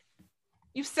 stop,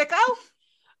 you sicko.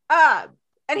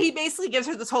 And he basically gives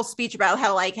her this whole speech about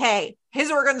how like, hey,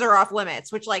 his organs are off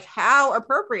limits, which like how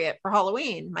appropriate for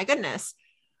Halloween. My goodness.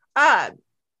 And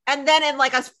then in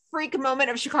like a freak moment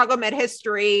of Chicago med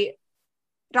history,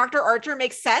 Dr. Archer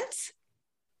makes sense.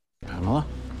 Pamela,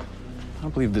 I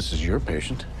don't believe this is your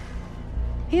patient.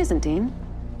 He isn't, Dean.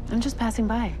 I'm just passing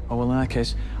by. Oh, well, in that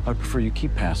case, I'd prefer you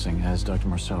keep passing, as Dr.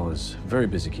 Marcel is very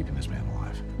busy keeping this man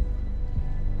alive.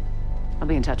 I'll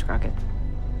be in touch, Crockett.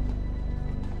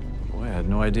 Boy, I had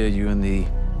no idea you and the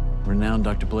renowned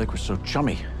Dr. Blake were so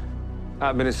chummy.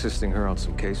 I've been assisting her on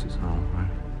some cases. Oh, right.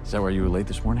 Is that why you were late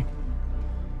this morning?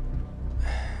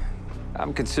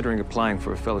 I'm considering applying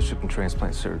for a fellowship in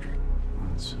transplant surgery. Well,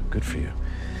 that's good for you.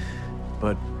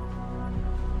 But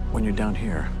when you're down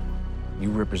here, you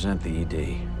represent the ED.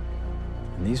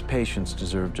 And these patients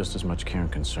deserve just as much care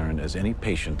and concern as any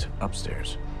patient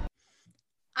upstairs.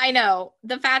 I know.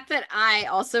 The fact that I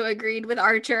also agreed with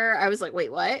Archer, I was like,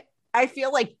 wait, what? I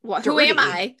feel like, what? Who am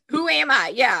I? Who am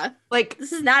I? Yeah. Like,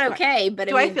 this is not okay, but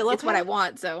I mean, feel okay? It's what I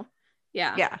want. So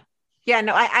yeah. Yeah.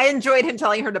 No, I enjoyed him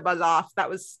telling her to buzz off. That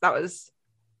was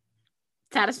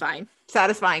satisfying.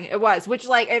 It was, which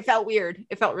like, it felt weird.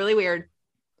 It felt really weird.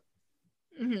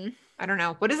 Mm-hmm. I don't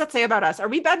know. What does that say about us? Are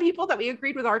we bad people that we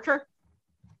agreed with Archer?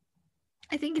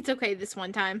 I think it's okay this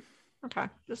one time. Okay.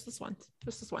 Just this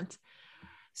once.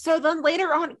 So then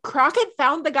later on, Crockett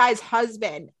found the guy's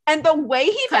husband. And the way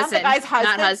he found the guy's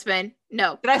husband. Not husband.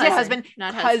 No. Did I say husband?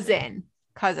 Not cousin.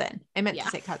 Cousin. I meant to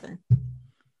say cousin.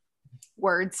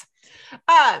 Words.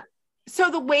 So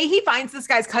the way he finds this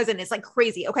guy's cousin is like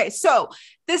crazy. Okay. So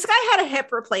this guy had a hip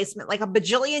replacement like a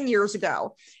bajillion years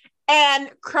ago. And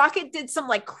Crockett did some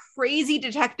like crazy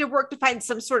detective work to find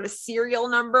some sort of serial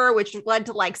number, which led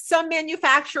to like some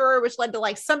manufacturer, which led to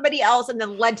like somebody else, and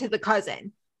then led to the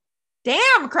cousin.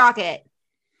 Damn, Crockett.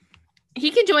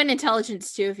 He can join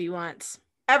intelligence too if he wants.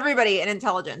 Everybody in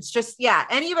intelligence. Just, yeah.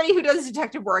 Anybody who does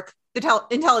detective work,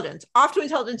 intelligence. Off to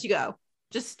intelligence you go.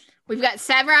 Just. We've got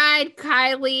Severide,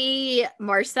 Kylie,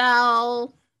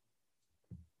 Marcel.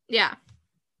 Yeah.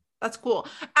 That's cool.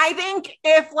 I think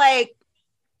if like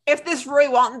if this Roy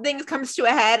Walton thing comes to a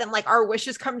head and like our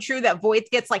wishes come true that Voight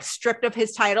gets like stripped of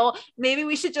his title, maybe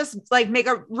we should just like make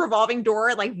a revolving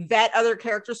door, like vet other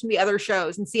characters from the other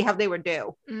shows and see how they would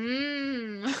do.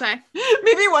 Okay.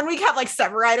 Maybe one week have like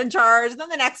Severide in charge, and then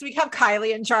the next week have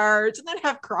Kylie in charge, and then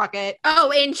have Crockett.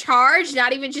 Oh, in charge?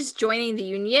 Not even just joining the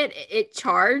union? It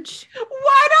charge?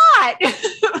 Why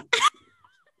not?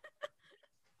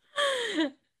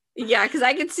 Yeah, because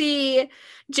I could see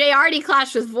Jay already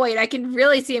clashed with Voight. I can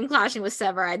really see him clashing with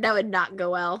Severide. That would not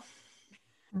go well.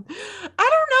 I don't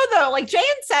know though. Like Jay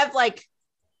and Sev, like,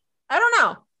 I don't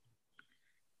know.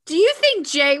 Do you think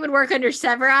Jay would work under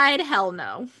Severide? Hell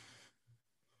no.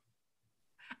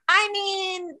 I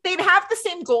mean, they'd have the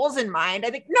same goals in mind.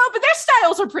 I think no, but their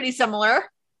styles are pretty similar.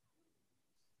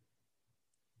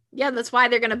 Yeah, that's why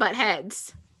they're gonna butt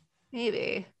heads.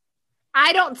 Maybe.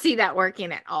 I don't see that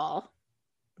working at all.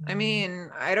 I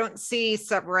mean, I don't see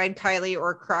Severide, Kylie,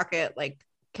 or Crockett like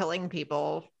killing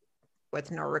people with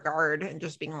no regard and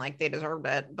just being like they deserved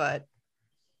it, but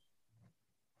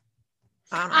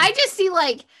I don't know. I just see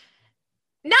like,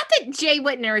 not that Jay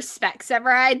wouldn't respect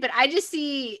Severide, but I just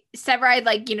see Severide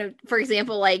like, you know, for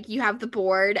example, like you have the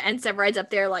board and Severide's up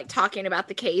there like talking about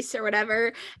the case or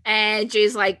whatever, and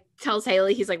Jay's like tells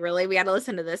Haley, he's like, really, we got to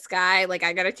listen to this guy, like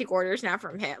I got to take orders now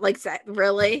from him, like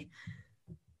really.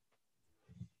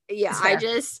 Yeah, I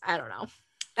don't know.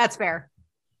 That's fair.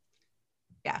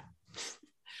 Yeah.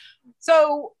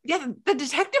 So yeah, the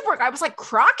detective work, I was like,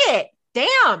 Crockett,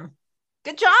 damn,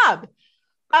 good job.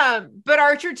 But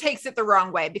Archer takes it the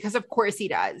wrong way because of course he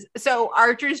does. So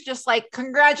Archer's just like,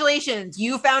 congratulations,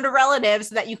 you found a relative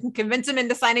so that you can convince him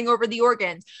into signing over the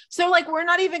organs. So like, we're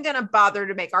not even going to bother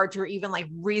to make Archer even like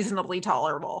reasonably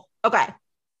tolerable. Okay.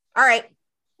 All right.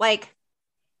 Like,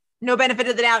 no benefit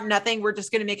of the doubt, nothing. We're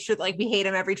just going to make sure that like we hate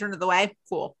him every turn of the way.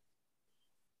 Cool.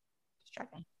 Just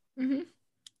checking. Mm-hmm.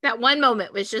 That one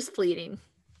moment was just fleeting.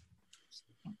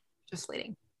 Just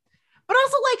fleeting. But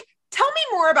also like, tell me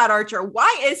more about Archer.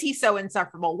 Why is he so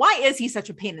insufferable? Why is he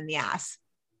such a pain in the ass?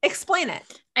 Explain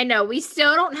it. I know we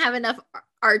still don't have enough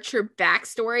Archer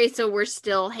backstory, so we're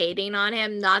still hating on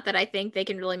him. Not that I think they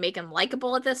can really make him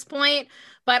likable at this point,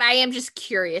 but I am just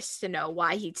curious to know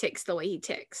why he ticks the way he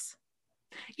ticks.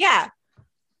 Yeah.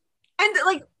 And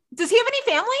like, does he have any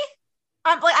family?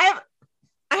 Like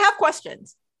I have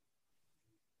questions.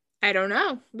 I don't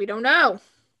know. We don't know.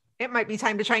 It might be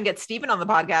time to try and get Steven on the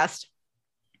podcast.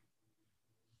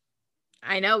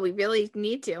 I know, we really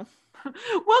need to.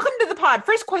 Welcome to the pod.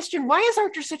 First question, why is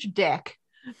Archer such a dick?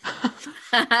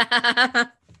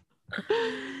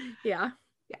 Yeah.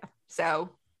 So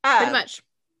pretty much.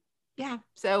 Yeah.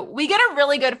 So we get a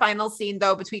really good final scene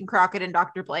though between Crockett and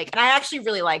Dr. Blake. And I actually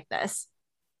really like this.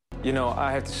 You know,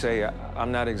 I have to say,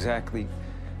 I'm not exactly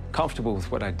comfortable with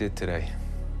what I did today.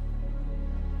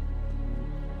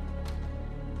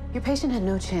 Your patient had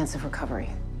no chance of recovery.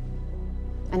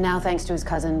 And now, thanks to his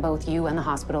cousin, both you and the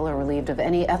hospital are relieved of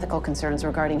any ethical concerns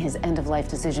regarding his end-of-life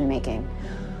decision-making.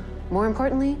 More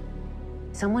importantly,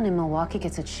 someone in Milwaukee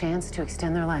gets a chance to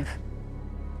extend their life.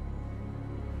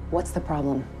 What's the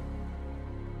problem?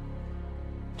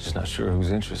 Just not sure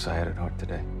whose interests I had at heart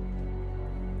today.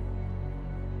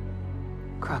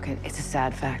 Crockett, it's a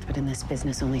sad fact, but in this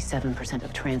business, only 7%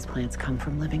 of transplants come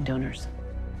from living donors.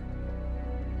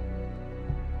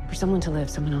 For someone to live,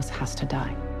 someone else has to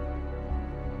die.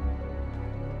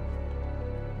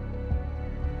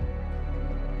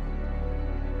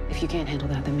 If you can't handle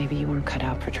that, then maybe you weren't cut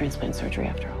out for transplant surgery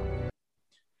after all.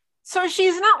 So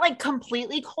she's not like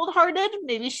completely cold-hearted.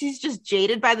 Maybe she's just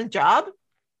jaded by the job.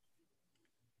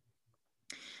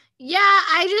 Yeah,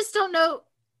 I just don't know.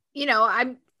 You know,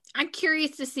 I'm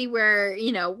curious to see where,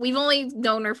 you know, we've only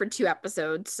known her for 2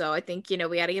 episodes, so I think, you know,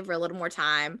 we got to give her a little more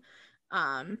time.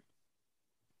 I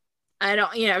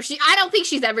don't think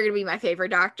she's ever going to be my favorite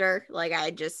doctor. Like,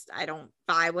 I don't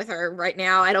vibe with her right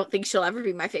now. I don't think she'll ever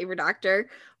be my favorite doctor,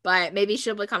 but maybe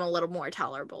she'll become a little more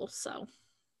tolerable. So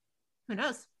who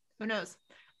knows? Who knows?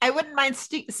 I wouldn't mind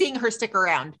seeing her stick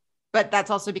around, but that's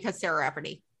also because Sarah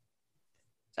Rafferty.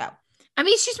 So, I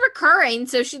mean, she's recurring,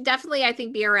 so she'd definitely, I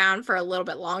think, be around for a little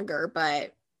bit longer,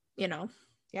 but you know.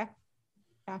 Yeah.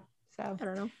 So I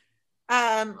don't know.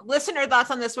 Listener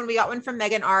thoughts on this one. We got one from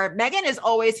Megan R. Megan is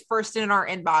always first in our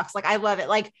inbox. Like, I love it.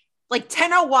 Like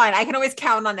 10:01, I can always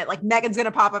count on it. Like, Megan's going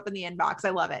to pop up in the inbox. I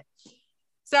love it.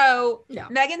 So yeah.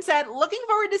 Megan said, looking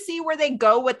forward to see where they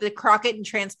go with the Crockett and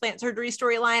transplant surgery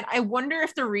storyline. I wonder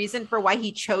if the reason for why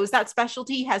he chose that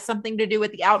specialty has something to do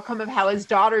with the outcome of how his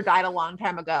daughter died a long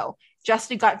time ago.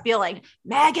 Just a gut feeling.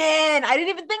 Megan, I didn't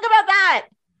even think about that.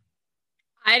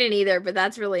 I didn't either, but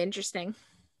that's really interesting.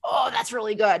 Oh, that's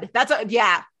really good.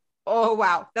 Yeah. Oh,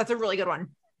 wow. That's a really good one.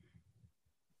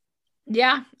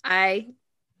 Yeah, I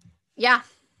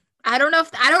don't know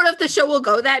if the show will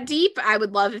go that deep. I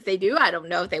would love if they do. I don't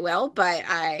know if they will, but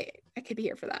I could be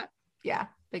here for that. Yeah,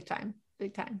 big time.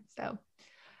 Big time. So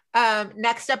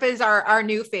next up is our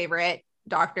new favorite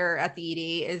doctor at the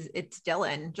ED. It's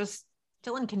Dylan. Just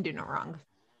Dylan can do no wrong.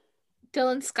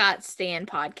 Dylan Scott Stan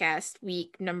podcast,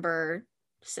 week number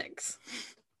 6.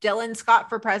 Dylan Scott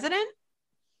for president?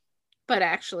 But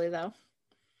actually, though.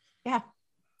 Yeah.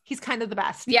 He's kind of the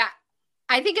best. Yeah.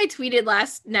 I think I tweeted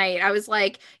last night. I was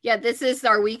like, yeah, this is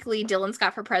our weekly Dylan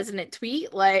Scott for president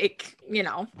tweet. Like, you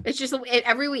know, it's just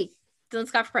every week, Dylan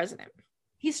Scott for president.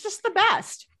 He's just the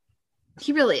best.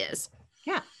 He really is.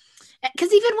 Yeah.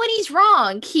 Because even when he's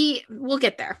wrong, we'll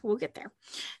get there. We'll get there.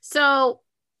 So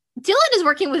Dylan is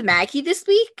working with Maggie this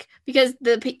week because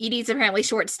the ED's apparently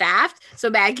short-staffed. So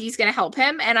Maggie's going to help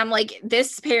him. And I'm like,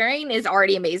 this pairing is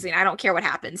already amazing. I don't care what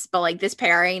happens, but like this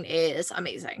pairing is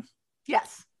amazing.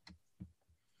 Yes.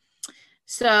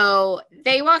 So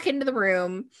they walk into the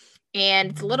room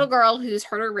and it's a little girl who's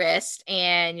hurt her wrist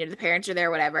and, you know, the parents are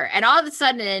there, whatever. And all of a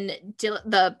sudden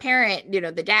the parent, you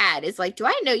know, the dad is like, do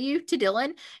I know you, to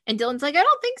Dylan? And Dylan's like, I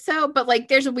don't think so. But like,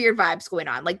 there's a weird vibes going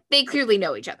on. Like they clearly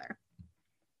know each other.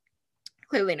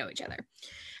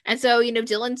 And so, you know,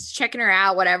 Dylan's checking her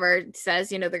out, whatever,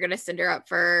 says, you know, they're going to send her up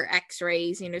for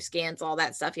x-rays, you know, scans, all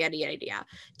that stuff, yada, yada, yada.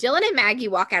 Dylan and Maggie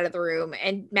walk out of the room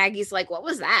and Maggie's like, what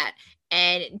was that?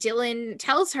 And Dylan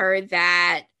tells her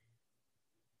that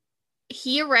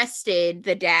he arrested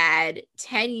the dad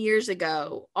 10 years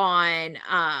ago on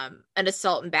an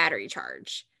assault and battery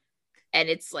charge. And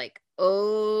it's like,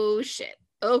 oh shit.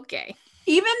 Okay.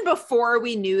 Even before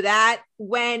we knew that,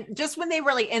 when they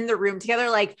were like in the room together,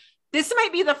 like this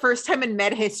might be the first time in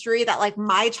med history that like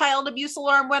my child abuse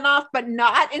alarm went off, but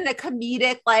not in a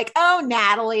comedic, like, oh,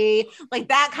 Natalie, like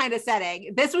that kind of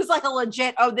setting. This was like a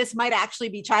legit, oh, this might actually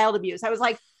be child abuse. I was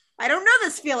like, I don't know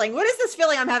this feeling. What is this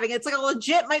feeling I'm having? It's like a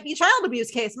legit might be child abuse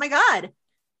case. My God.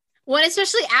 Well,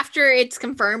 especially after it's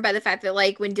confirmed by the fact that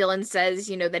like when Dylan says,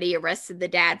 you know, that he arrested the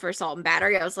dad for assault and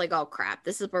battery, I was like, oh crap,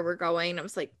 this is where we're going. I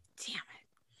was like, damn it.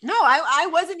 No, I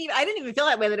didn't even feel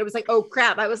that way, that it was like, oh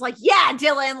crap. I was like, yeah,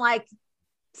 Dylan, like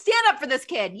stand up for this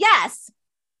kid. Yes.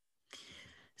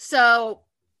 So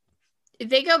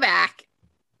they go back,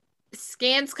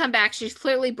 scans come back. She's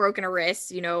clearly broken her wrist,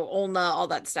 you know, ulna, all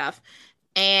that stuff.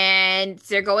 And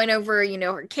they're going over, you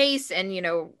know, her case and, you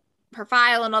know, her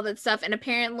file and all that stuff. And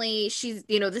apparently she's,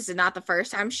 you know, this is not the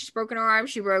first time she's broken her arm.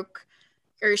 She,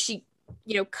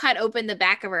 you know, cut open the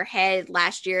back of her head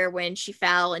last year when she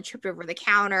fell and tripped over the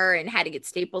counter and had to get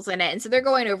staples in it. And so they're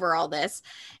going over all this.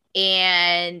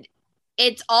 And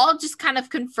it's all just kind of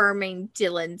confirming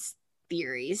Dylan's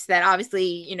theories that obviously,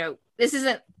 you know, this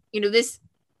isn't, you know,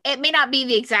 it may not be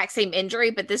the exact same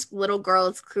injury, but this little girl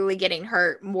is clearly getting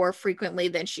hurt more frequently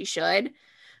than she should.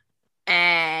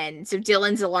 And so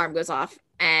Dylan's alarm goes off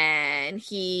and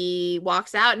he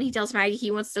walks out and he tells Maggie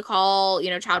he wants to call, you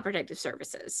know, Child Protective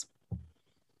Services.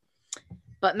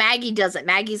 But Maggie doesn't.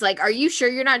 Maggie's like, are you sure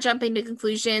you're not jumping to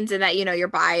conclusions and that, you know, your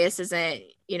bias isn't,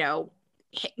 you know,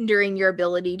 hindering your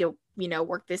ability to, you know,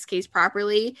 work this case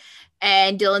properly?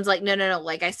 And Dylan's like, no.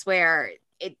 Like, I swear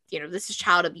it, you know, this is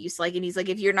child abuse. Like, and he's like,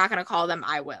 if you're not going to call them,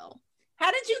 I will.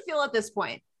 How did you feel at this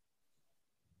point?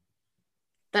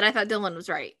 That I thought Dylan was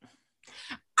right.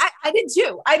 I did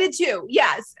too.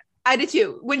 Yes, I did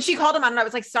too. When she called him on, I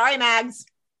was like, sorry, Mags,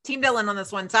 Team Dylan on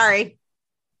this one. Sorry.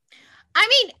 I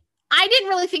mean, I didn't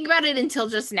really think about it until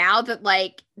just now that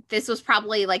like this was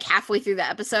probably like halfway through the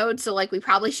episode. So like we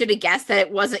probably should have guessed that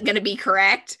it wasn't going to be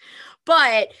correct.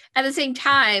 But at the same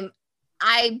time,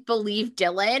 I believe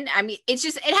Dylan. I mean, it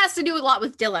has to do a lot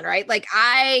with Dylan, right? Like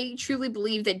I truly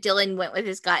believe that Dylan went with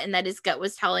his gut and that his gut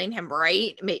was telling him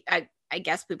right. I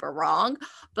guess we were wrong,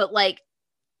 but like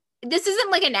this isn't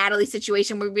like a Natalie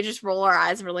situation where we just roll our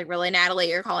eyes and we're like, really,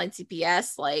 Natalie, you're calling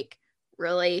CPS? Like,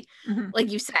 really? Mm-hmm.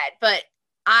 Like you said, but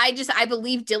I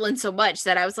believe Dylan so much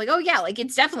that I was like, oh yeah, like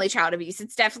it's definitely child abuse.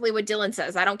 It's definitely what Dylan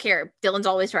says. I don't care. Dylan's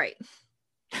always right.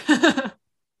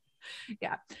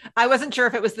 Yeah. I wasn't sure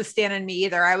if it was the Stan and me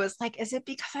either. I was like, is it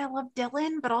because I love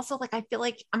Dylan, but also like, I feel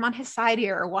like I'm on his side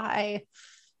here or why?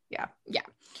 Yeah. Yeah.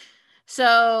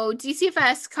 So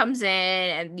DCFS comes in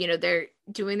and, you know, they're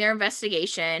doing their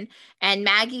investigation and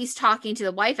Maggie's talking to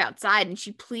the wife outside and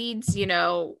she pleads, you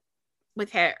know,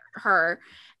 with her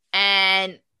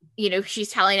and, you know, she's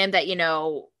telling him that, you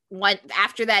know,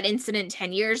 after that incident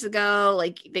 10 years ago,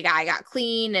 like the guy got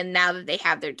clean and now that they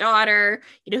have their daughter,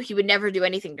 you know, he would never do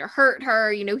anything to hurt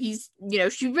her. You know,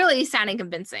 she really is sounding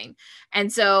convincing.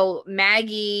 And so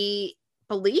Maggie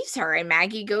believes her, and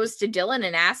Maggie goes to Dylan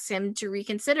and asks him to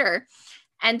reconsider.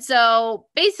 And so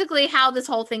basically how this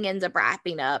whole thing ends up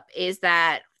wrapping up is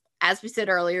that, as we said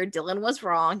earlier, Dylan was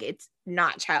wrong. It's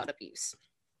not child abuse.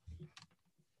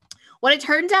 What it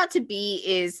turns out to be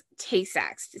is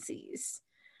Tay-Sachs disease.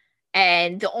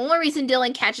 And the only reason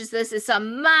Dylan catches this is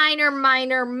some minor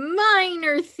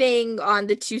thing on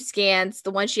the 2 scans,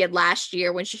 the one she had last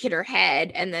year when she hit her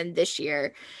head, and then this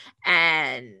year.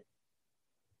 And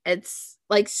it's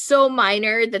like so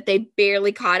minor that they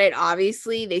barely caught it.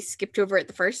 Obviously, they skipped over it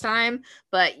the first time.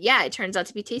 But yeah, it turns out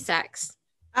to be Tay-Sachs.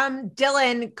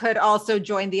 Dylan could also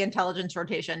join the intelligence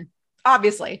rotation.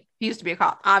 Obviously, he used to be a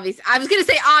cop. Obviously, I was going to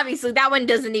say obviously. That one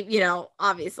doesn't even,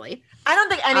 obviously. I don't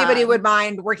think anybody would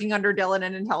mind working under Dylan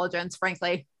in intelligence,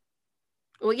 frankly.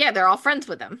 Well, yeah, they're all friends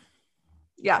with him.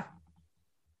 Yeah.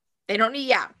 They don't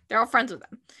need, they're all friends with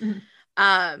him.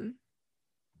 Mm-hmm.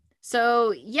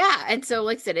 So, yeah. And so,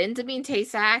 like I said, it ends up being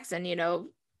Tay-Sachs. And,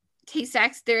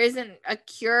 Tay-Sachs, there isn't a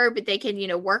cure, but they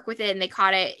can, work with it. And they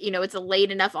caught it, it's a late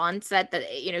enough onset that,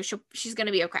 she's going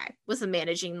to be okay. With some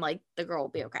managing, the girl will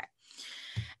be okay.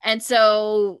 And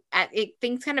so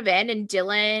things kind of end, and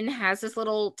Dylan has this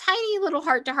tiny little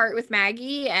heart-to-heart with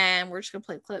Maggie, and we're just going to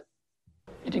play the clip.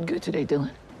 You did good today,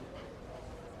 Dylan.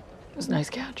 It was a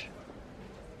nice catch.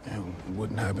 Yeah, it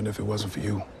wouldn't happen if it wasn't for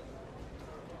you.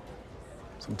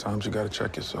 Sometimes you gotta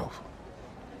check yourself.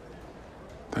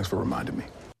 Thanks for reminding me.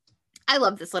 I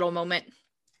love this little moment.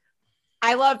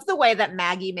 I love the way that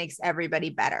Maggie makes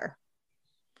everybody better.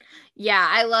 Yeah,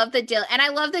 I love that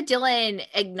Dylan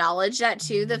acknowledged that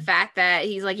too. The fact that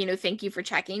he's like, thank you for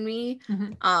checking me.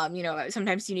 Mm-hmm.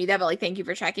 Sometimes you need that, but thank you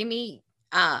for checking me.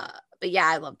 But yeah,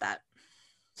 I love that.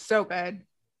 So good.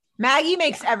 Maggie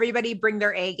makes everybody bring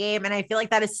their A game. And I feel like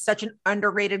that is such an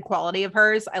underrated quality of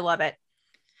hers. I love it.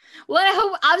 Well, I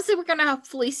hope, obviously we're going to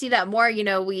hopefully see that more.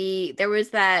 There was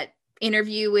that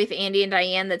interview with Andy and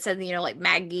Diane that said,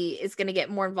 Maggie is going to get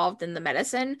more involved in the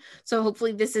medicine. So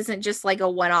hopefully this isn't just a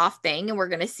one-off thing, and we're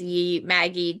going to see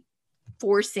Maggie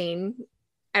forcing,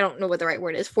 I don't know what the right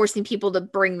word is, forcing people to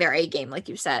bring their A game, like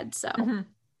you said. So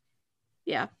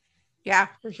yeah,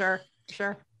 for sure.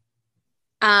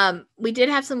 We did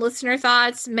have some listener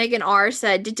thoughts. Megan R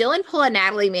said, did Dylan pull a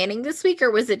Natalie Manning this week, or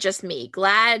was it just me?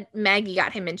 Glad Maggie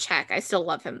got him in check. I still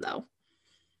love him though.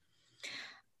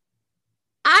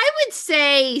 I would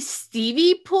say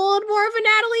Stevie pulled more of a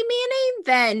Natalie Manning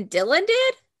than Dylan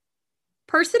did,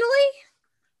 personally.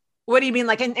 What do you mean,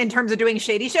 in terms of doing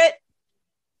shady shit?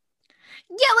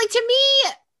 Yeah, to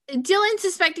me, Dylan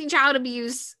suspecting child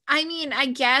abuse, I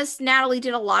guess Natalie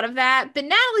did a lot of that, but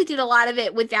Natalie did a lot of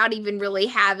it without even really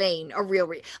having a real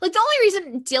the only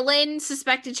reason Dylan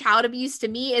suspected child abuse to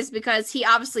me is because he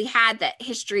obviously had that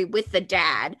history with the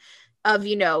dad of,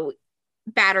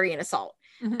 battery and assault.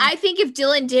 Mm-hmm. I think if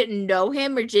Dylan didn't know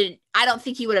him I don't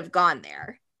think he would have gone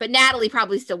there, but Natalie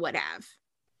probably still would have.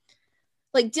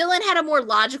 Dylan had a more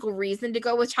logical reason to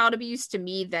go with child abuse to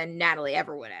me than Natalie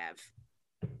ever would have.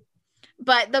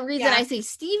 But the reason I say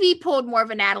Stevie pulled more of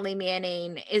a Natalie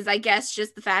Manning is, I guess,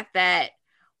 just the fact that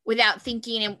without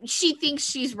thinking, and she thinks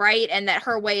she's right and that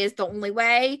her way is the only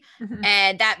way. Mm-hmm.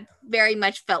 And that very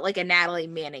much felt like a Natalie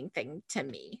Manning thing to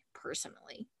me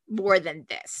personally, more than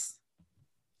this.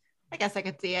 I guess I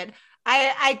could see it.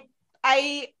 I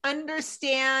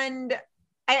understand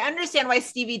why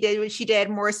Stevie did what she did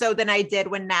more so than I did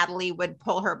when Natalie would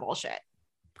pull her bullshit.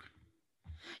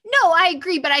 No, I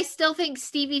agree, but I still think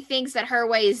Stevie thinks that her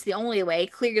way is the only way.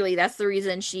 Clearly, that's the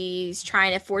reason she's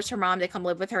trying to force her mom to come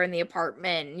live with her in the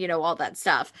apartment, all that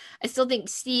stuff. I still think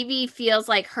Stevie feels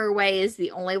like her way is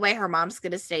the only way her mom's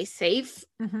going to stay safe.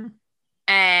 Mm-hmm.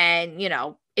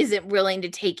 And, isn't willing to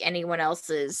take anyone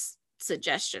else's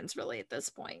suggestions really at this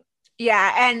point.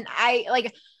 Yeah, and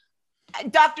I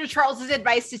Dr. Charles's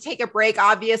advice to take a break.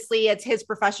 Obviously, it's his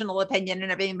professional opinion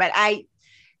and everything, but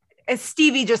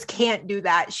Stevie just can't do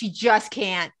that. She just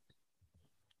can't.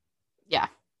 Yeah.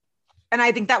 And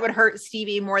I think that would hurt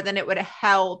Stevie more than it would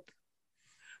help.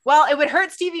 Well, it would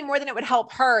hurt Stevie more than it would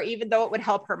help her, even though it would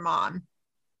help her mom.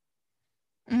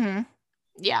 Mm-hmm.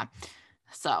 Yeah.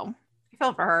 So I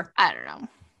feel for her. I don't know.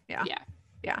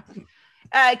 Yeah.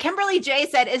 Kimberly J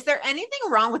said, is there anything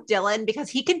wrong with Dylan? Because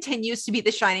he continues to be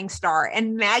the shining star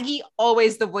and Maggie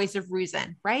always the voice of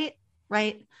reason, right?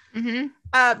 Mm-hmm.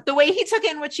 The way he took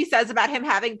in what she says about him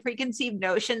having preconceived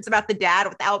notions about the dad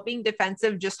without being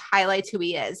defensive just highlights who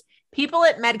he is. People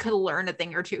at Med could learn a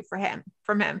thing or two from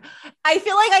him. I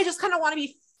feel like I just kind of want to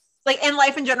be in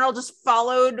life in general, just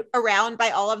followed around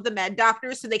by all of the Med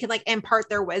doctors so they can impart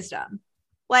their wisdom.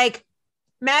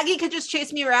 Maggie could just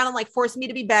chase me around and like force me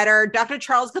to be better. Dr.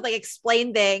 Charles could like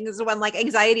explain things when like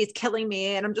anxiety is killing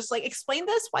me. And I'm just like, explain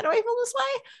this. Why do I feel this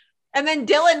way? And then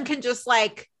Dylan can just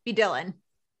like be Dylan.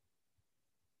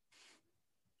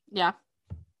 Yeah.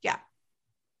 Yeah.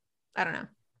 I don't know.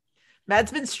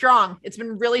 Mad's been strong. It's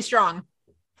been really strong.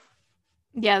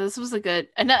 Yeah, this was a good,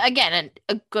 and again,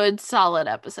 a good solid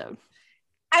episode.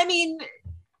 I mean,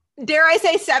 dare I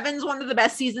say Seven's one of the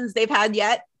best seasons they've had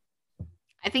yet?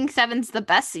 I think Seven's the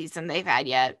best season they've had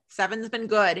yet. Seven's been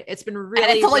good. It's been really,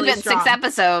 and it's only really been strong. 6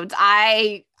 episodes.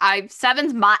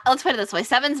 Seven's my, let's put it this way,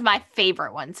 Seven's my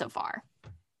favorite one so far.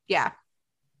 Yeah.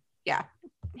 Yeah.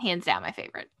 Hands down my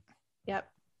favorite. Yep.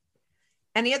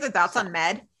 Any other thoughts on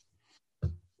Med?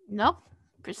 Nope.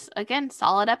 Just, again,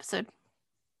 solid episode.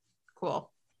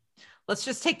 Cool. Let's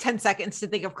just take 10 seconds to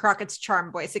think of Crockett's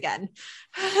charm voice again.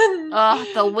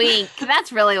 Oh, the wink.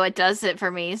 That's really what does it for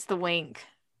me, is the wink.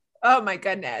 Oh my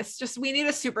goodness. Just, we need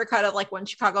a super cut of like One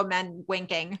Chicago Men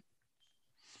winking.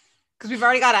 Because we've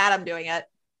already got Adam doing it.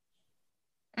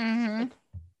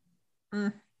 Mm-hmm.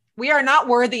 We are not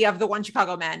worthy of the One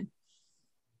Chicago Men.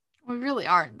 We really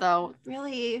aren't, though.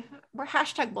 Really, we're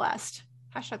hashtag blessed.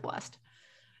 Hashtag blessed.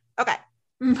 Okay.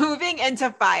 Moving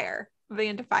into Fire.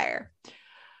 Okay,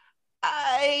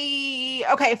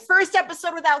 first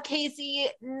episode without Casey,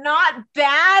 not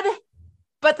bad,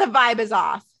 but the vibe is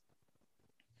off.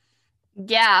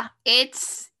 Yeah,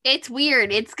 it's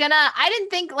weird. I didn't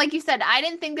think, like you said, I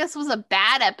didn't think this was a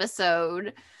bad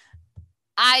episode.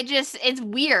 It's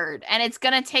weird, and it's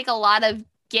gonna take a lot of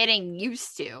getting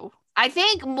used to. I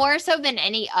think more so than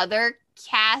any other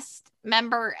cast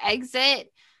member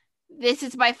exit, this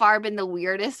has by far been the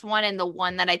weirdest one, and the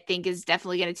one that I think is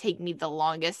definitely going to take me the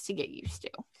longest to get used to.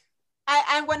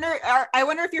 I wonder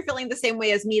if you're feeling the same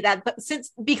way as me, that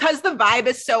because the vibe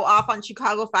is so off on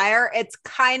Chicago Fire, it's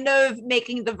kind of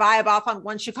making the vibe off on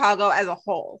One Chicago as a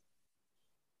whole.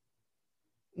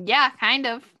 Yeah, kind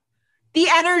of. The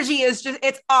energy is just,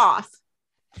 it's off.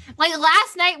 Like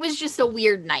last night was just a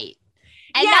weird night.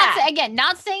 And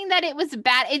not saying that it was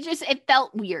bad. It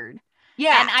felt weird.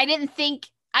 Yeah. And I didn't think,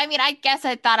 I guess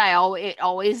I thought it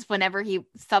always, whenever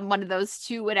one of those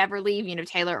two would ever leave,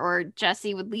 Taylor or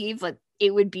Jesse would leave, like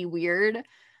it would be weird.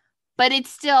 But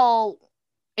it's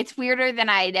weirder than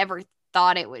I had ever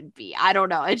thought it would be. I don't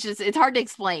know. It's hard to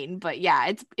explain, but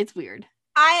yeah, it's weird.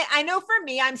 I know for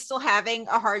me, I'm still having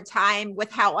a hard time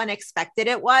with how unexpected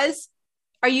it was.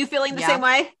 Are you feeling the same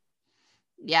way?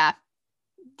 Yeah.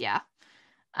 Yeah.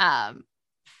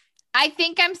 I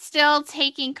think I'm still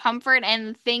taking comfort, and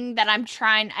the thing that I'm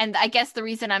trying, and I guess the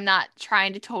reason I'm not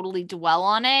trying to totally dwell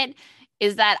on it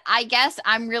is that I guess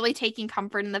I'm really taking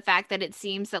comfort in the fact that it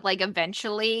seems that like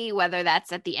eventually, whether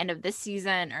that's at the end of this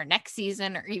season or next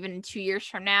season or even 2 years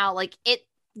from now, like it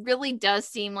really does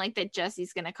seem like that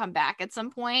Jesse's going to come back at some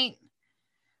point.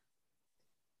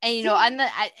 And,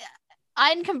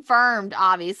 unconfirmed,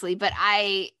 obviously, but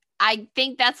I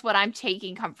think that's what I'm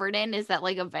taking comfort in, is that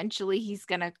like eventually he's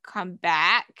going to come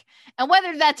back. And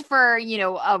whether that's for,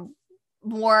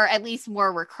 at least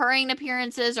more recurring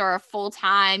appearances or a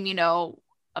full-time,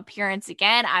 appearance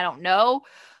again, I don't know.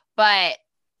 But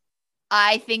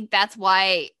I think that's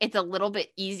why it's a little bit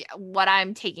easier. What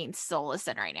I'm taking solace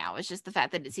in right now is just the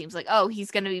fact that it seems like, oh,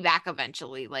 he's going to be back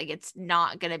eventually. Like it's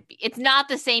not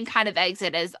the same kind of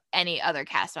exit as any other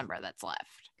cast member that's left.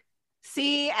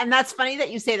 See, and that's funny that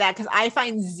you say that, because I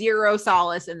find zero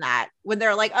solace in that when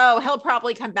they're like, oh, he'll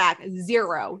probably come back.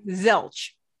 Zero, zilch.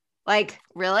 Like,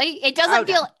 really? It doesn't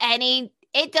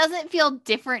it doesn't feel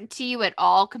different to you at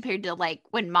all compared to like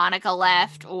when Monica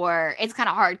left, or it's kind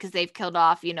of hard because they've killed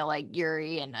off, like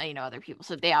Yuri and, other people.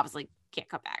 So they obviously can't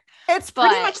come back. It's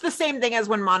pretty much the same thing as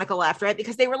when Monica left, right?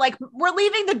 Because they were like, we're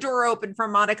leaving the door open for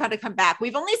Monica to come back.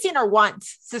 We've only seen her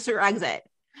once since her exit.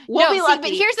 We'll be lucky.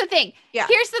 But here's the thing. Yeah.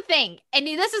 Here's the thing. And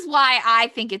this is why I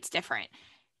think it's different.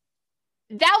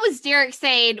 That was Derek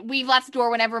saying, we've left the door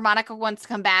whenever Monica wants to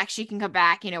come back. She can come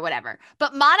back, whatever.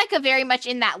 But Monica very much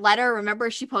in that letter,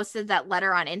 remember she posted that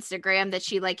letter on Instagram that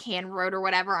she like hand wrote or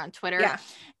whatever on Twitter. Yeah.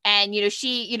 And,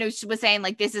 she was saying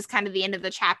like, this is kind of the end of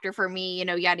the chapter for me,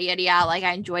 yada, yada, yada. Like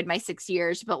I enjoyed my 6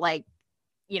 years, but like,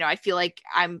 I feel like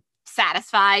I'm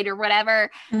satisfied or whatever.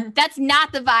 Mm-hmm. That's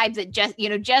not the vibe that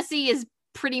Jesse is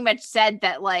pretty much said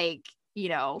that like,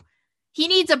 he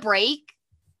needs a break,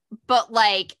 but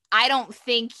like, I don't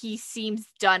think he seems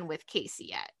done with Casey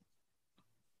yet.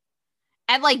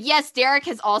 And like, yes, Derek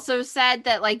has also said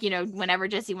that like, whenever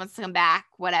Jesse wants to come back,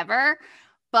 whatever,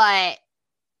 but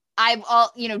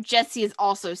Jesse has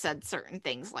also said certain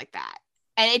things like that.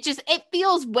 And it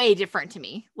feels way different to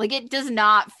me. Like, it does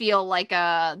not feel like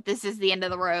this is the end of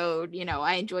the road. You know,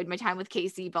 I enjoyed my time with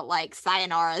Casey, but like,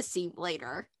 sayonara, see you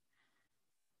later.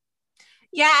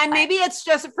 Yeah, and maybe it's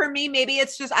just, for me, maybe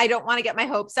it's just I don't want to get my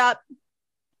hopes up.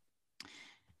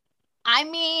 I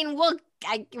mean,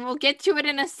 we'll get to it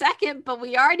in a second, but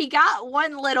we already got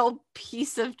one little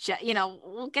piece of,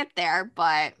 we'll get there,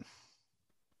 but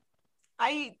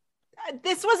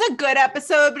this was a good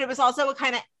episode, but it was also a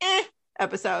kind of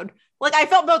episode. Like, I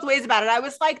felt both ways about it. I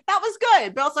was like, that was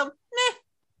good, but also,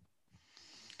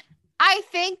 I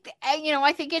think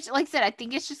it's, like I said, I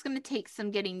think it's just going to take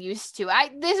some getting used to.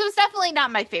 This was definitely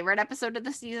not my favorite episode of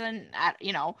the season,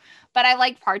 but I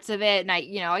liked parts of it.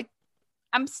 And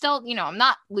I'm still, I'm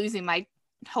not losing my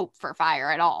hope for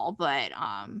Fire at all, but,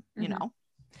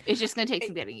 it's just going to take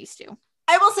some getting used to.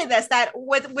 I will say this, that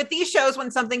with these shows,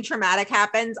 when something traumatic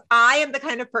happens, I am the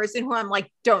kind of person who I'm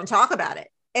like, don't talk about it.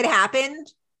 It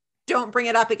happened. Don't bring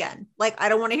it up again. Like, I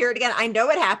don't want to hear it again. I know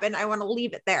it happened. I want to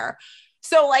leave it there.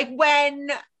 So like when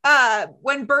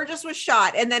Burgess was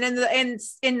shot, and then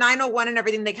in 901 and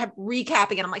everything, they kept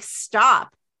recapping it. I'm like,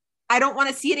 stop. I don't want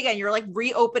to see it again. You're like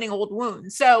reopening old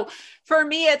wounds. So for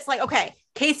me, it's like, okay,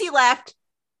 Casey left.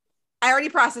 I already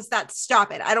processed that.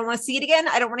 Stop it. I don't want to see it again.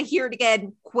 I don't want to hear it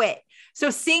again. Quit. So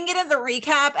seeing it in the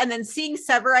recap, and then seeing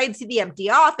Severide see the empty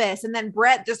office, and then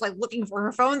Brett just like looking for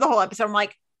her phone the whole episode, I'm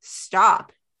like,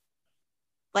 stop.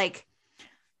 Like,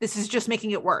 this is just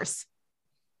making it worse.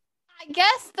 I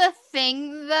guess the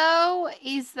thing, though,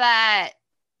 is that,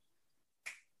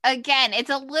 again, it's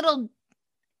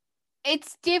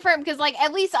different because, like,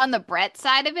 at least on the Brett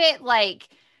side of it, like,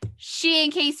 she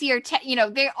and Casey are,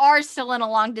 they are still in a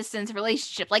long distance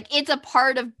relationship. Like, it's a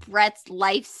part of Brett's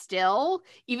life still,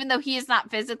 even though he is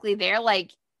not physically there.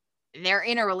 Like, they're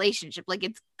in a relationship. Like,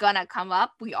 it's gonna come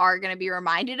up. We are gonna be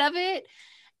reminded of it.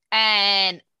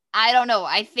 And I don't know.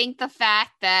 I think the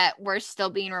fact that we're still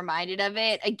being reminded of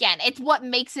it, again, it's what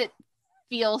makes it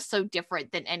feel so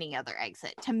different than any other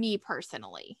exit to me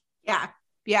personally.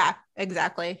 Yeah,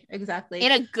 exactly.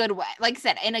 In a good way. Like I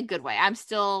said, in a good way. I'm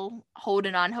still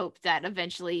holding on hope that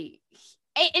eventually,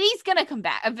 and he's going to come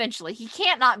back eventually. He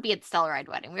can't not be at the Stellaride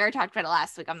wedding. We already talked about it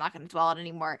last week. I'm not going to dwell on it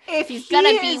anymore. If he's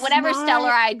going to be, whenever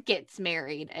Stellaride gets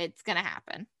married, it's going to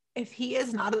happen. If he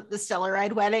is not at the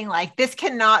Stellaride wedding, like, this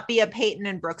cannot be a Peyton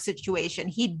and Brooke situation.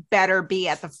 He'd better be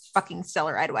at the fucking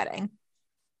Stellaride wedding.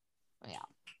 Yeah.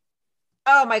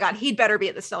 Oh my God, he'd better be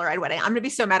at the Stellaride wedding. I'm gonna be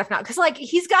so mad if not, because like,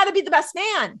 he's got to be the best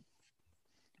man.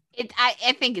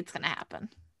 I think it's gonna happen.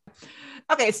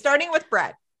 Okay, starting with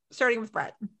Brett.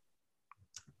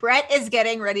 Brett is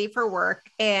getting ready for work,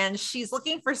 and she's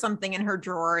looking for something in her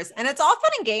drawers, and it's all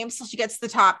fun and games till she gets to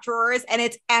the top drawers, and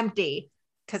it's empty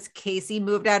because Casey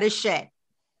moved out his shit.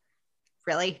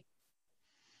 Really?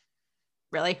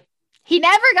 He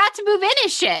never got to move in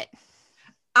his shit.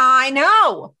 I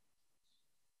know.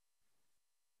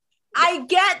 I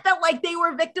get that, like, they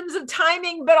were victims of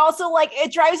timing, but also, like,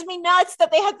 it drives me nuts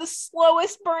that they had the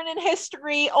slowest burn in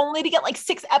history only to get like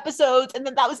 6 episodes, and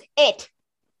then that was it.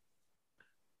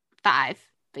 5,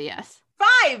 but yes.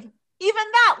 5. Even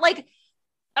that, like,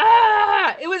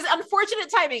 it was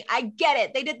unfortunate timing. I get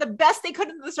it. They did the best they could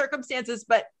in the circumstances,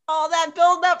 but all that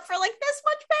build up for like this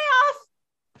much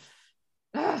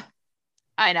payoff.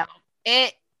 I know.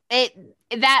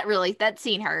 That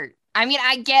scene hurt. I mean,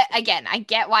 I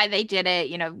get why they did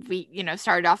it. We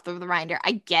started off the reminder.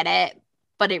 I get it,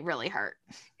 but it really hurt.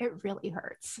 It really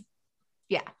hurts.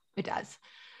 Yeah, it does.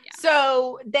 Yeah.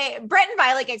 So Brett and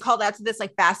Violet get called out to this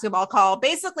like basketball call.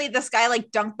 Basically, this guy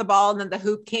like dunked the ball and then the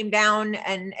hoop came down,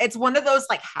 and it's one of those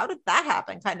like, how did that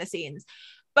happen kind of scenes.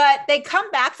 But they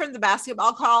come back from the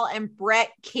basketball call, and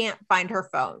Brett can't find her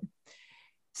phone.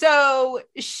 So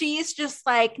she's just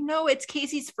like, no, it's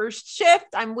Casey's first shift.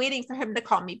 I'm waiting for him to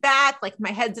call me back. Like,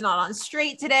 my head's not on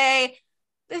straight today.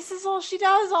 This is all she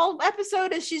does all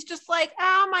episode, is she's just like,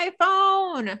 my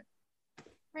phone.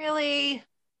 Really?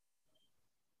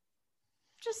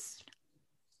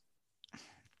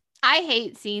 I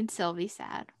hate seeing Sylvie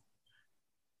sad.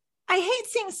 I hate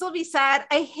seeing Sylvie sad.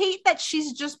 I hate that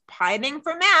she's just pining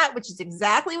for Matt, which is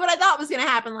exactly what I thought was going to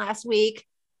happen last week.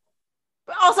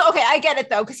 But also, okay, I get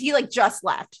it though, because he like just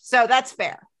left. So that's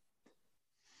fair.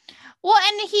 Well,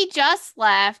 and he just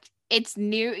left. It's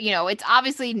new, it's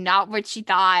obviously not what she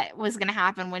thought was going to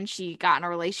happen when she got in a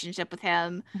relationship with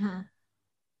him. Mm-hmm.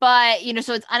 But,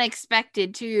 so it's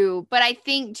unexpected too. But I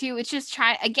think too, it's just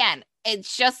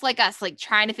it's just like us, like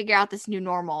trying to figure out this new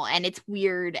normal, and it's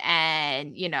weird.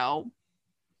 And,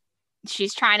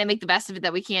 she's trying to make the best of it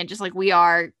that we can, just like we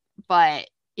are. But,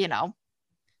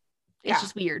 it's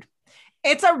just weird.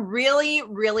 It's a really,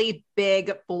 really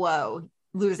big blow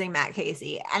losing Matt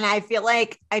Casey. And I feel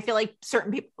like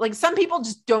certain people, like some people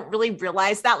just don't really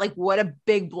realize that, like what a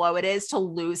big blow it is to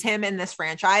lose him in this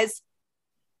franchise.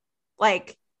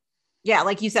 Like, yeah,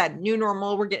 like you said, new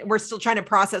normal. We're still trying to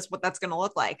process what that's going to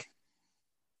look like.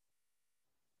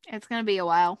 It's going to be a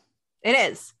while. It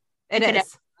is. It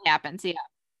happens. Yeah.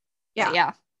 Yeah.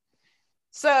 Yeah.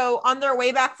 So on their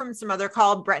way back from some other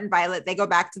call, Brett and Violet, they go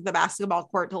back to the basketball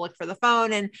court to look for the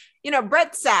phone. And, you know,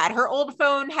 Brett's sad. Her old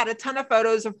phone had a ton of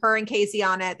photos of her and Casey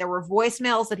on it. There were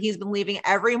voicemails that he's been leaving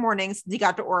every morning since he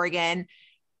got to Oregon.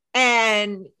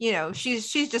 And, you know,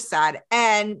 she's just sad.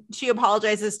 And she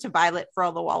apologizes to Violet for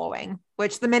all the wallowing,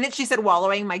 which the minute she said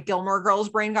wallowing, my Gilmore Girls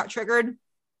brain got triggered.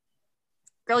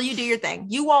 Girl, you do your thing.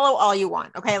 You wallow all you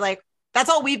want. Okay. Like that's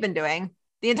all we've been doing.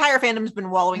 The entire fandom's been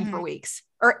wallowing for weeks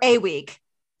or a week.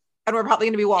 And we're probably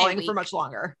going to be wallowing for much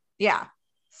longer. Yeah.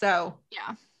 So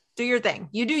yeah, do your thing.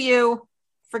 You do you.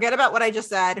 Forget about what I just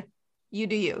said. You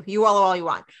do you. You wallow all you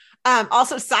want.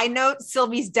 Also, side note,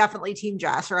 Sylvie's definitely Team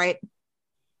Jess, right?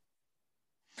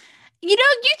 You know,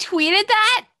 you tweeted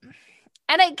that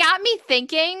and it got me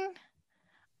thinking,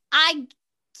 I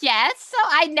guess. So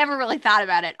I never really thought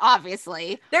about it,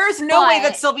 obviously. There is no way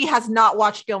that Sylvie has not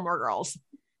watched Gilmore Girls.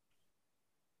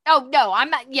 Oh, no,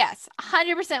 I'm not. Yes,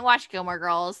 100% watch Gilmore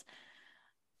Girls.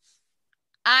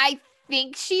 I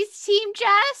think she's Team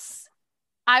Jess.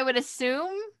 I would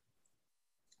assume.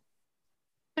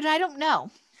 But I don't know.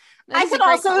 I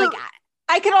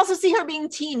could also see her being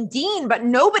Team Dean, but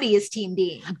nobody is Team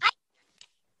Dean.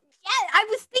 I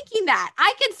was thinking that.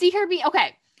 I could see her be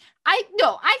okay. I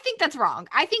think that's wrong.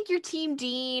 I think you're Team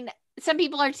Dean. Some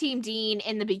people are Team Dean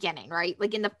in the beginning, right?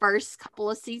 Like in the first couple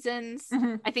of seasons.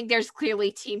 Mm-hmm. I think there's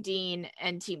clearly Team Dean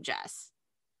and Team Jess.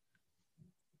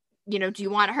 You know, do you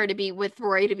want her to be with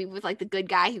Rory, to be with like the good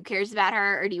guy who cares about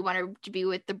her? Or do you want her to be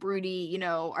with the broody, you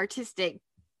know, artistic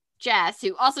Jess,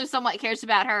 who also somewhat cares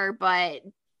about her, but,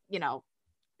 you know,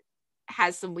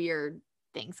 has some weird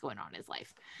things going on in his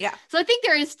life. Yeah. So I think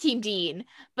there is Team Dean,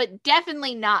 but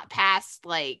definitely not past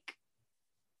like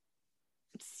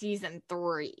season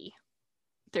 3.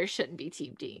 There shouldn't be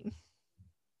Team Dean.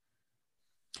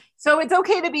 So it's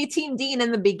okay to be Team Dean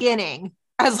in the beginning,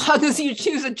 as long as you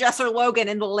choose a Jess or Logan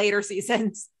in the later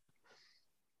seasons.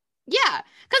 Yeah,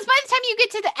 because by the time you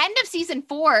get to the end of season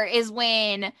 4 is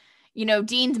when, you know,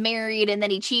 Dean's married and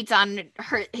then he cheats on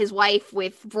his wife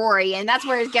with Rory, and that's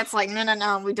where it gets like,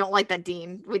 no, we don't like that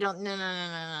Dean. We don't, no. So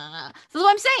that's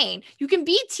what I'm saying. You can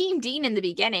be Team Dean in the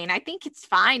beginning. I think it's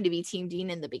fine to be Team Dean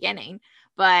in the beginning,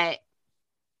 but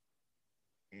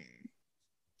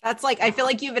that's like, I feel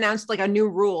like you've announced like a new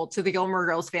rule to the Gilmore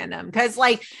Girls fandom. Because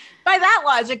like by that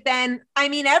logic, then, I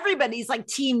mean, everybody's like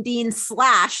Team Dean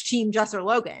 / Team Jess or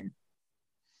Logan.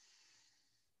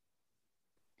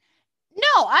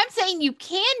 No, I'm saying you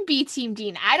can be Team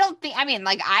Dean.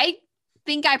 I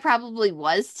think I probably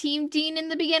was Team Dean in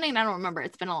the beginning. I don't remember.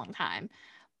 It's been a long time.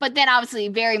 But then obviously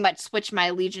very much switched my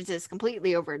allegiances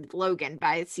completely over to Logan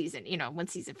by season, you know, when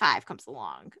season 5 comes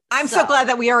along. I'm so glad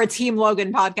that we are a Team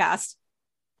Logan podcast.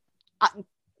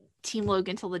 Team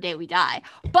Logan till the day we die.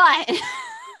 But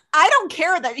I don't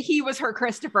care that he was her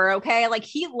Christopher, okay? Like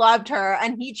he loved her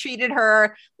and he treated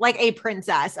her like a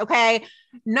princess, okay?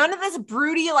 None of this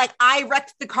broody, like I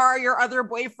wrecked the car your other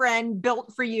boyfriend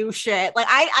built for you shit. Like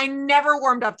I never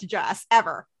warmed up to Jess,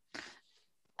 ever.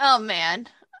 Oh man.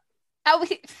 Are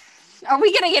we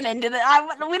gonna get into this?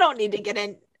 We don't need to get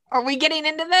in. Are we getting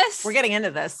into this? We're getting into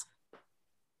this.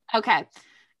 Okay.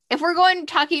 If we're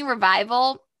talking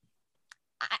revival,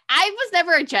 I was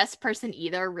never a Jess person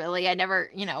either, really. I never,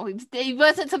 you know, he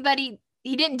wasn't somebody,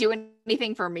 he didn't do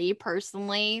anything for me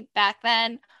personally back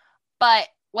then. But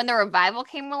when the revival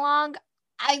came along,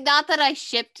 not that I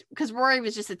shipped, because Rory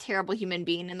was just a terrible human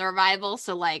being in the revival.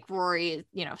 So like Rory,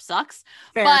 you know, sucks.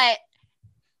 Fair. But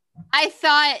I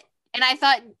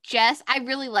thought Jess, I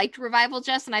really liked Revival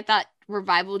Jess, and I thought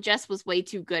Revival Jess was way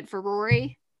too good for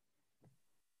Rory.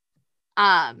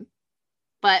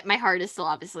 But my heart is still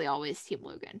obviously always Team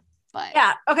Logan. But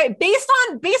yeah, okay. Based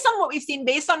on what we've seen,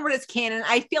 based on what is canon,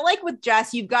 I feel like with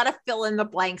Jess, you've got to fill in the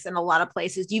blanks in a lot of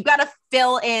places. You've got to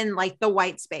fill in like the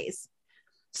white space.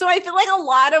 So I feel like a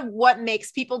lot of what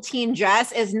makes people Team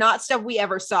Jess is not stuff we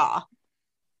ever saw.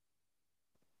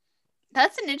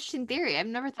 That's an interesting theory. I've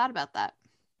never thought about that.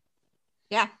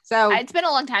 Yeah. So it's been a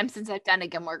long time since I've done a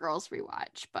Gilmore Girls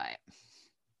rewatch, but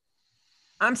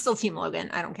I'm still Team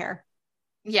Logan. I don't care.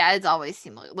 Yeah, it's always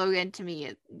Team Logan. Logan to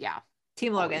me, yeah.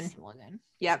 Team Logan. Team Logan.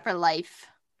 Yeah. For life.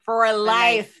 For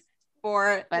life.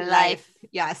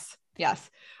 Yes. But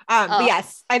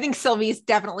yes, I think Sylvie's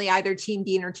definitely either Team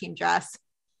Dean or Team Jess.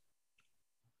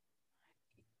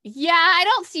 Yeah, I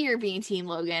don't see her being Team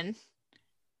Logan.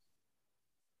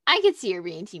 I could see her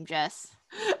being Team Jess.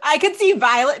 I could see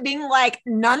Violet being like,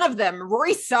 none of them.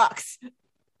 Rory sucks.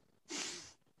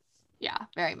 Yeah,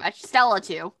 very much. Stella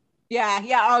too. Yeah.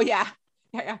 Oh yeah.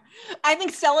 Yeah. I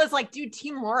think Stella's like, dude,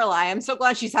 Team Lorelai. I'm so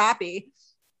glad she's happy.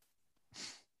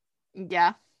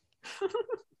 Yeah.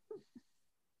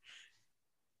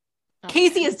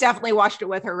 Casey has definitely watched it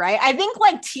with her, right? I think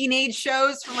like teenage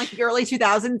shows from like the early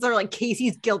 2000s are like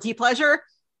Casey's guilty pleasure.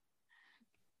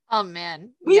 Oh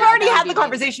man. We've already had the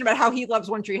conversation about how he loves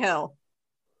One Tree Hill.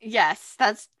 Yes,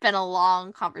 that's been a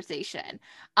long conversation.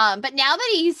 But now that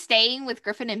he's staying with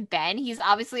Griffin and Ben, he's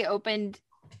obviously being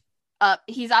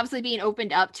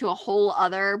opened up to a whole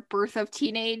other birth of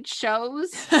teenage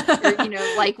shows, or,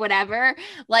 like whatever,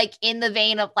 like in the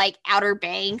vein of like Outer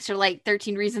Banks or like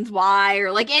 13 Reasons Why,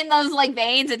 or like in those like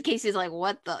veins. And Casey's like,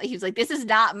 what the? He was like, this is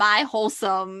not my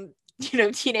wholesome,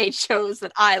 teenage shows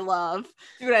that I love.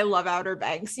 Dude, I love Outer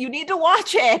Banks. You need to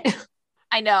watch it.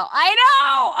 I know. I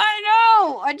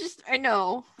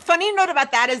know. Funny note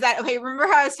about that is that, okay, remember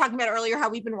how I was talking about earlier, how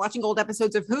we've been watching old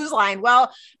episodes of Whose Line?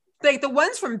 Well, like the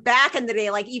ones from back in the day,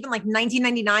 like even like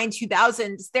 1999,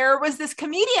 2000s, there was this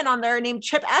comedian on there named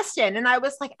Chip Eston. And I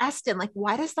was like, Eston, like,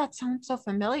 why does that sound so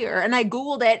familiar? And I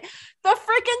Googled it. The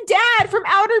freaking dad from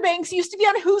Outer Banks used to be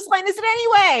on Whose Line Is It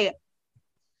Anyway?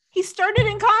 He started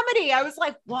in comedy. I was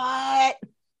like, what?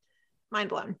 Mind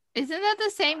blown. Isn't that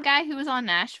the same guy who was on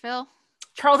Nashville?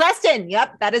 Charles Eston.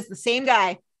 Yep, that is the same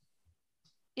guy.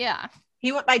 Yeah.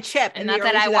 He went by Chip. And not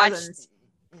that I watched,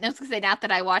 I was gonna say not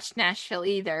that I watched Nashville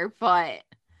either, but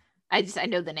I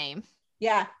know the name.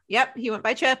 Yeah. Yep. He went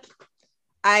by Chip.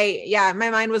 My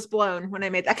mind was blown when I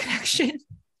made that connection.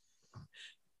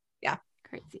 Yeah.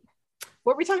 Crazy.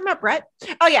 What were we talking about, Brett?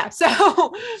 Oh yeah.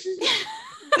 So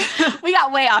we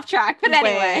got way off track, but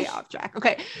anyway. Way off track.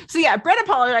 Okay. So yeah, Brett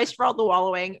apologized for all the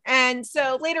wallowing. And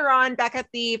so later on, back at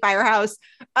the firehouse,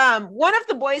 one of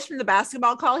the boys from the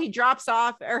basketball call, he drops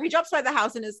by the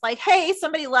house and is like, hey,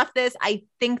 somebody left this. I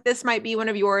think this might be one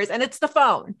of yours. And it's the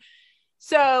phone.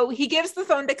 So he gives the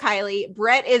phone to Kylie.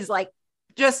 Brett is like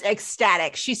just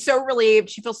ecstatic. She's so relieved.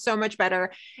 She feels so much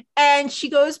better. And she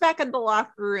goes back in the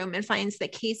locker room and finds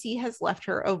that Casey has left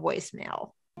her a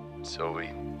voicemail.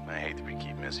 Sylvie, I hate that we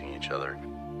keep missing each other.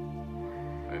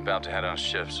 I'm about to head on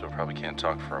shift, so I probably can't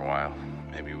talk for a while.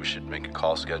 Maybe we should make a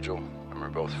call schedule when we're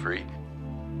both free.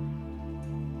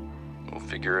 We'll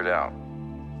figure it out.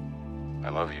 I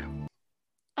love you.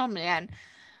 Oh, man.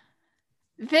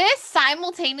 This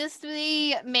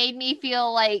simultaneously made me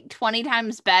feel like 20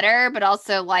 times better, but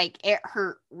also like it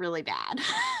hurt really bad.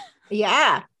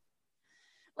 Yeah.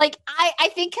 Like, I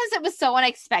think because it was so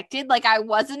unexpected, like I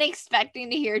wasn't expecting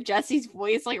to hear Jesse's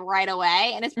voice like right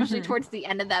away. And especially towards the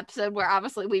end of the episode where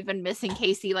obviously we've been missing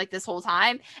Casey like this whole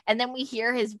time. And then we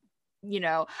hear his,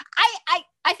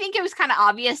 I think it was kind of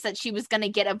obvious that she was going to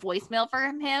get a voicemail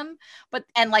from him,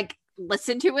 and like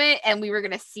listen to it and we were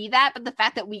going to see that. But the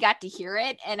fact that we got to hear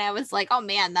it and I was like, oh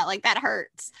man, that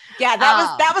hurts. Yeah,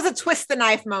 that was a twist the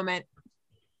knife moment.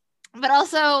 But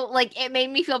also, like, it made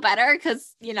me feel better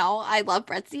because, I love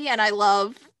Brettsy and I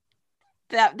love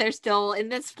that they're still in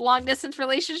this long distance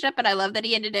relationship. And I love that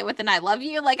he ended it with an I love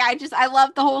you. Like, I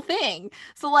love the whole thing.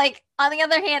 So, like, on the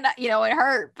other hand, it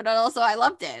hurt, but also I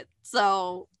loved it.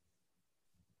 So,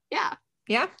 yeah.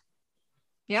 Yeah.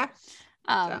 Yeah.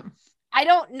 I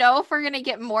don't know if we're going to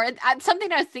get more.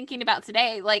 Something I was thinking about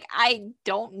today, like, I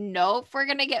don't know if we're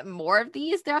going to get more of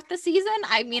these throughout the season.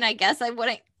 I mean, I guess I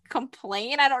wouldn't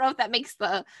complain. I don't know if that makes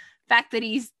the fact that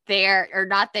he's there or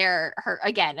not there hurt.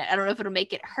 Again, I don't know if it'll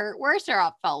make it hurt worse or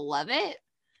if I'll love it.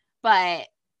 But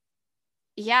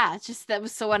yeah, it's just that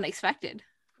was so unexpected.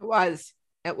 It was.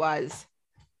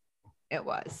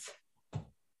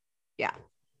 Yeah.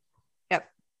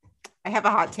 Yep. I have a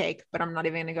hot take, but I'm not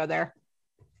even gonna go there.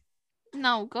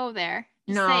 No, go there.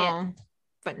 Just say it.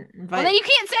 But well, then you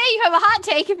can't say you have a hot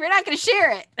take if you're not gonna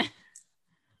share it.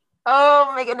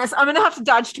 Oh my goodness. I'm going to have to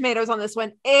dodge tomatoes on this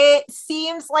one. It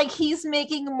seems like he's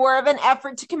making more of an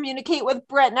effort to communicate with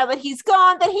Brett now that he's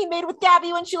gone than he made with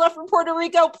Gabby when she left from Puerto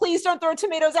Rico. Please don't throw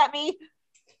tomatoes at me.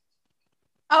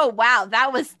 Oh, wow.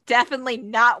 That was definitely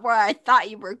not where I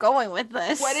thought you were going with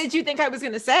this. What did you think I was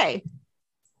going to say?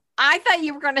 I thought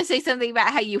you were going to say something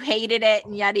about how you hated it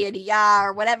and yada, yada, yada,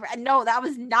 or whatever. No, that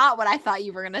was not what I thought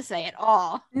you were going to say at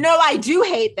all. No, I do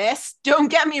hate this. Don't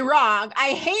get me wrong. I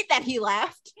hate that he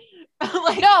left. No,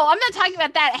 I'm not talking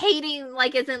about that. Hating,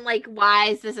 like, isn't like, why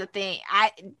is this a thing?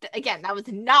 Again, that was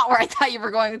not where I thought you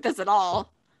were going with this at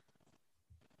all.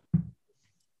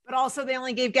 But also, they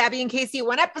only gave Gabby and Casey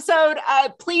one episode.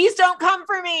 Please don't come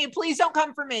for me. Please don't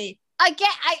come for me. Again,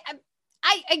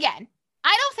 I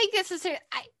don't think this is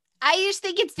I just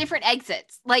think it's different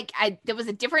exits. Like there was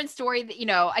a different story that,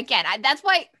 again, that's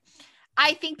why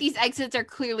I think these exits are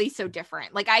clearly so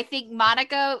different. Like I think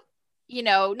Monica,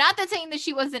 not that saying that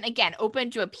she wasn't, again,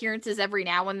 open to appearances every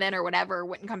now and then or whatever,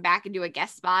 wouldn't come back and do a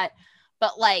guest spot,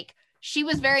 but like she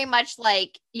was very much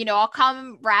like, I'll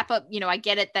come wrap up, I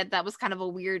get it that was kind of a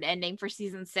weird ending for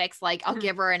season 6. Like I'll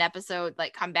give her an episode,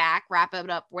 like come back, wrap it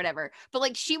up, whatever. But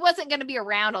like she wasn't going to be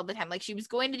around all the time. Like she was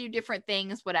going to do different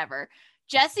things, whatever.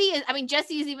 Jesse's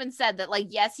even said that like,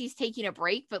 yes, he's taking a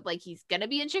break, but like he's going to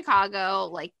be in Chicago.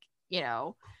 Like,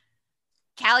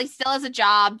 Callie still has a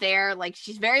job there. Like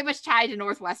she's very much tied to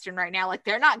Northwestern right now. Like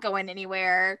they're not going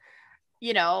anywhere,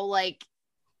 like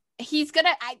he's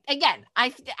gonna,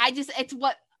 it's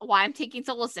why I'm taking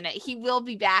solace in it. He will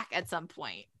be back at some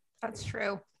point. That's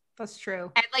true.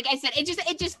 And like I said,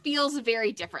 it just feels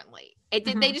very differently.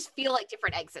 They just feel like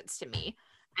different exits to me.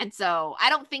 And so I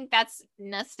don't think that's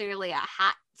necessarily a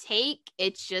hot take.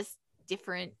 It's just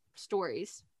different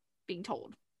stories being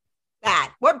told.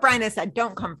 That what Brian has said,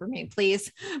 don't come for me,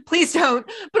 please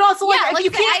don't. But also like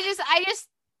you can't, I just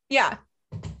yeah.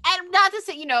 And not to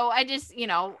say,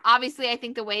 obviously I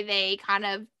think the way they kind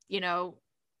of,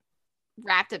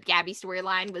 wrapped up Gabby's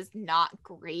storyline was not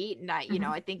great. And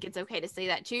I think it's okay to say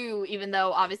that too, even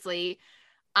though obviously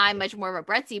I'm much more of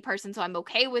a Brettsy person, so I'm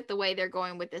okay with the way they're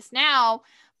going with this now.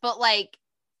 But like,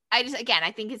 I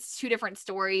think it's two different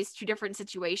stories, two different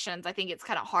situations. I think it's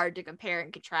kind of hard to compare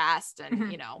and contrast,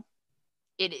 and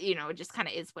it just kind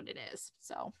of is what it is.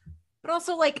 So, but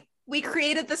also like we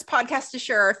created this podcast to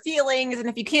share our feelings, and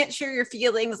if you can't share your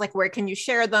feelings, like where can you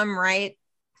share them, right?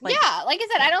 Like I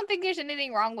said, I don't think there's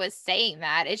anything wrong with saying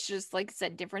that. It's just like I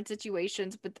said, different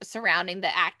situations with surrounding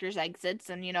the actors'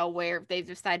 exits, and where they've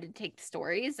decided to take the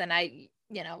stories, and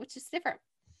it's just different.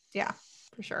 Yeah,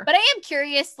 for sure. But I am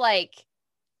curious, like,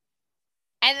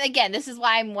 and again, this is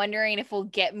why I'm wondering if we'll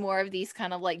get more of these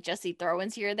kind of like Jesse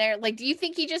throw-ins here or there. Like, do you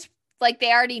think he just like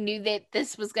they already knew that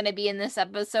this was going to be in this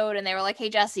episode, and they were like, "Hey,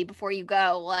 Jesse, before you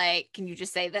go, like, can you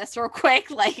just say this real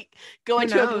quick? Like, go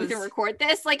into a booth and record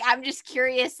this." Like, I'm just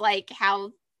curious, like,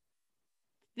 how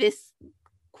this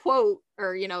quote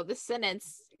or this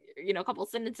sentence, a couple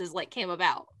sentences like came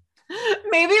about.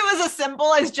 Maybe it was as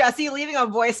simple as Jesse leaving a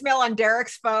voicemail on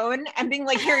Derek's phone and being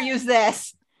like, "Here, use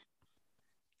this."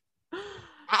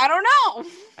 I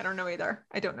don't know either.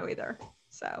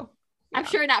 So. Yeah. I'm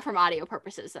sure not from audio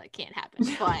purposes that can't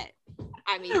happen, but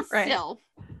I mean, still.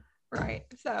 Right.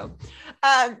 So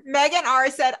Megan R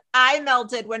said, I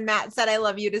melted when Matt said, "I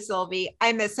love you" to Sylvie.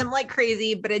 I miss him like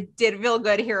crazy, but it did feel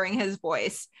good hearing his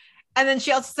voice. And then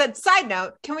she also said, side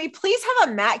note, can we please have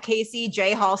a Matt Casey,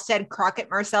 Jay Halstead, Crockett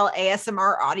Marcel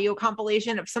ASMR audio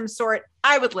compilation of some sort?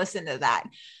 I would listen to that.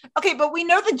 Okay, but we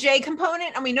know the Jay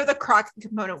component and we know the Crockett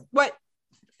component. What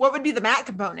would be the Matt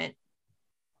component?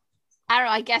 I don't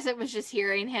know. I guess it was just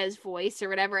hearing his voice or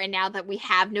whatever. And now that we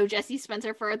have no Jesse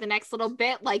Spencer for the next little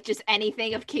bit, like just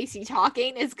anything of Casey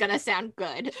talking is going to sound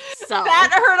good. So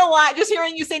that hurt a lot. Just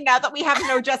hearing you say now that we have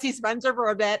no Jesse Spencer for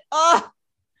a bit. Oh,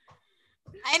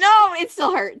 I know it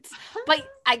still hurts, but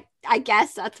I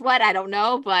guess that's what, I don't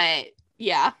know. But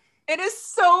yeah, it is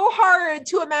so hard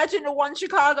to imagine a One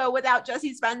Chicago without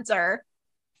Jesse Spencer.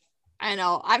 I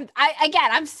know.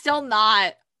 I'm still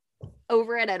not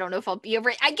over it. I don't know if I'll be over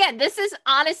it. Again, this is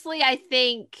honestly, I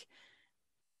think,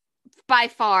 by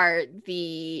far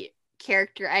the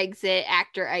character exit,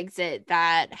 actor exit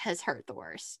that has hurt the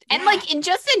worst. And like in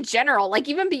general, like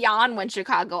even beyond One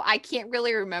Chicago, I can't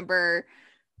really remember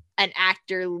an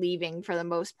actor leaving for the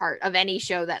most part of any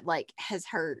show that like has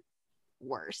hurt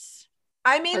worse.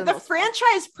 I mean, the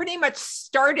franchise pretty much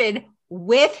started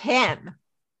with him.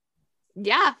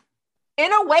 Yeah.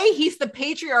 In a way, he's the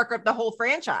patriarch of the whole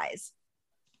franchise.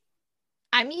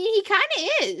 I mean, he kind of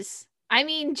is. I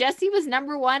mean, Jesse was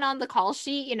number one on the call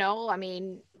sheet, I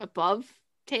mean, above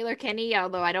Taylor Kinney,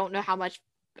 although I don't know how much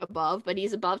above, but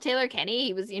he's above Taylor Kinney.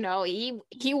 He was,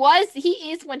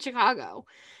 he is One Chicago.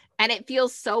 And it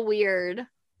feels so weird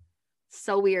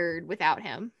without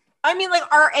him. I mean,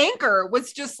 like our anchor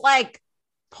was just like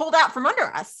pulled out from under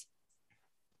us.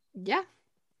 Yeah.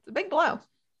 It's a big blow.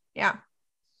 Yeah.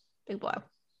 Big blow.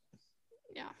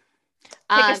 Yeah.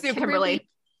 Take us through, Kimberly.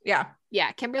 Yeah.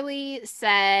 Yeah. Kimberly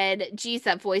said, geez,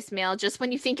 that voicemail, just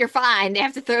when you think you're fine, they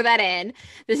have to throw that in.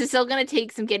 This is still going to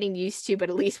take some getting used to, but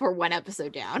at least we're one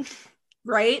episode down.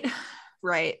 Right.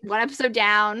 One episode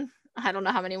down. I don't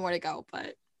know how many more to go,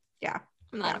 but yeah,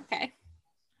 I'm not okay.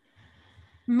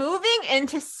 Moving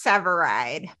into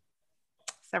Severide.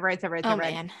 Oh,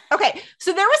 man. Okay,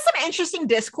 so there was some interesting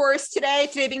discourse today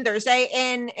being Thursday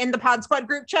in the Pod Squad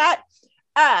group chat.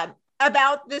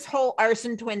 about this whole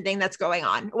arson twin thing that's going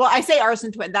on. Well, I say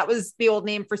arson twin. That was the old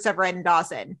name for Severide and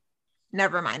Dawson.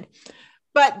 Never mind.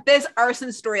 But this arson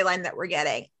storyline that we're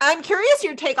getting, I'm curious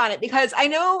your take on it, because I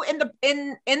know in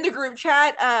the group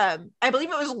chat, I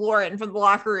believe it was Lauren from the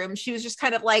locker room. She was just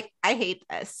kind of like, I hate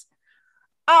this.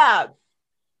 That's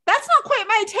not quite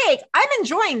my take. I'm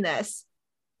enjoying this.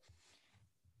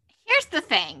 Here's the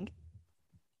thing.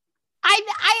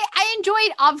 I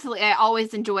enjoyed, obviously, I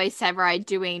always enjoy Severide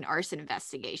doing arson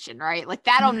investigation, right? Like,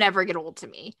 that'll never get old to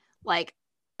me. Like,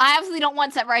 I obviously don't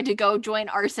want Severide to go join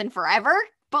arson forever,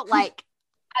 but like,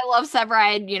 I love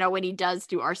Severide, you know, when he does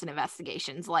do arson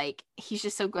investigations. Like, he's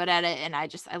just so good at it, and I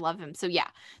love him. So yeah,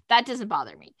 that doesn't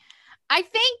bother me. I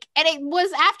think, and it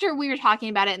was after we were talking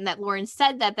about it and that Lauren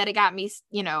said that it got me,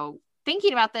 you know,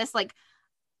 thinking about this. Like,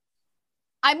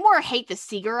 I more hate the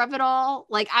Seeger of it all.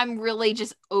 Like, I'm really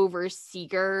just over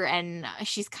Seeger, and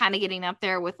she's kind of getting up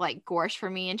there with like Gorsh for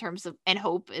me in terms of, and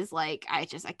Hope is like, I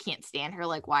can't stand her.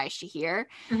 Like, why is she here?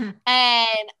 Mm-hmm.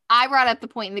 And I brought up the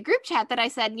point in the group chat that I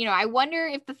said, you know, I wonder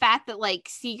if the fact that like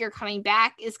Seeger coming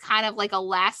back is kind of like a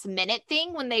last minute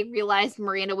thing when they realized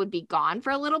Miranda would be gone for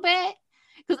a little bit.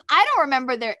 Because I don't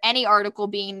remember there any article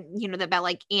being, you know, about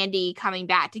like Andy coming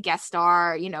back to guest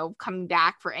star, you know, coming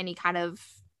back for any kind of,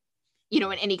 you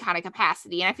know, in any kind of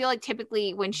capacity. And I feel like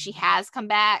typically when she has come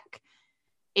back,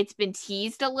 it's been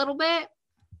teased a little bit.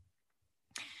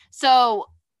 So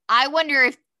I wonder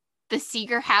if the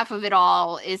Seeger half of it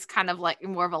all is kind of like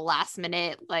more of a last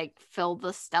minute, like fill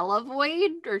the Stella void,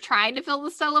 or trying to fill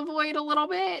the Stella void a little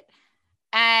bit.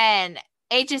 And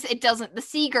it doesn't, the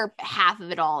Seeger half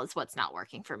of it all is what's not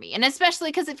working for me. And especially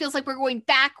because it feels like we're going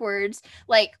backwards.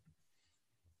 Like,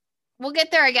 we'll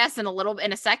get there, I guess, in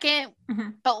a second. Mm-hmm.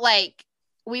 But like,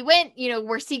 we went, you know,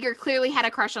 where Seeger clearly had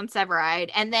a crush on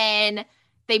Severide, and then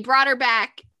they brought her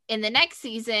back in the next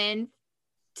season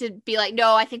to be like,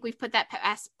 no, I think we've put that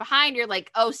past behind. You're like,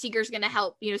 oh, Seeger's gonna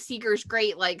help, you know, Seeger's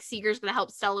great, like Seeger's gonna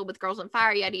help Stella with Girls on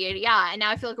Fire, yada yada yada. And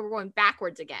now I feel like we're going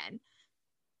backwards again,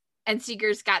 and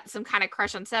Seeger's got some kind of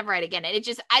crush on Severide again.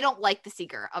 And I don't like the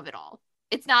Seeger of it all.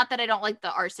 It's not that I don't like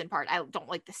the arson part, I don't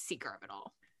like the Seeger of it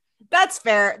all. That's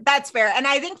fair. And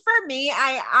I think for me,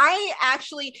 I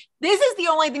actually, this is the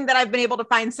only thing that I've been able to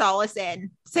find solace in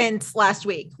since last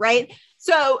week, right?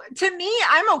 So to me,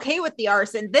 I'm okay with the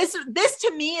arson. This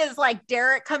to me is like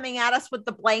Derek coming at us with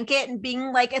the blanket and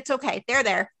being like, it's okay. They're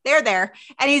there.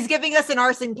 And he's giving us an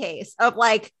arson case of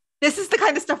like, this is the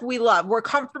kind of stuff we love. We're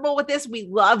comfortable with this. We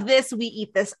love this. We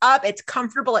eat this up. It's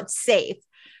comfortable. It's safe.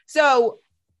 So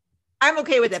I'm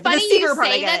okay with it. Funny you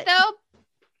say that though.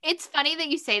 It's funny that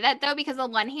you say that though, because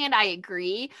on one hand I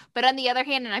agree, but on the other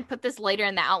hand, and I put this later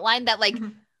in the outline, that like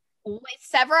with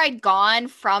Severide gone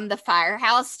from the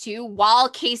firehouse too, while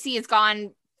Casey is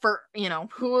gone for, you know,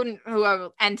 who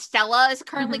and Stella is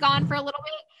currently gone for a little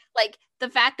bit, like the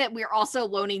fact that we're also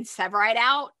loaning Severide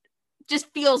out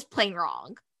just feels plain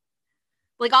wrong.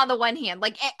 Like, on the one hand,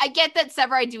 like, I get that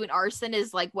Severide doing arson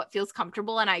is like what feels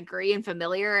comfortable, and I agree, and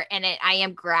familiar, and I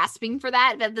am grasping for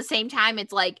that, but at the same time,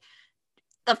 it's like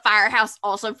the firehouse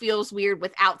also feels weird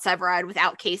without Severide,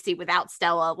 without Casey, without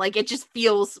Stella. Like, it just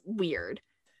feels weird.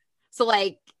 So,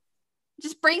 like,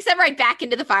 just bring Severide back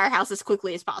into the firehouse as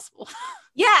quickly as possible.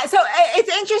 Yeah, so it's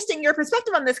interesting your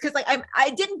perspective on this, because like I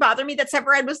didn't bother me that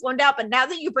Severide was loaned out, but now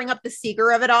that you bring up the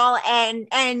Seeger of it all,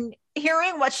 and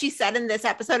hearing what she said in this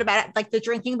episode about it, like the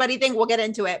drinking buddy thing, we'll get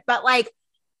into it. But like,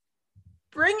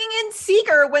 bringing in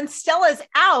Seeger when Stella's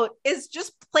out is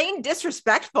just plain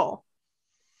disrespectful.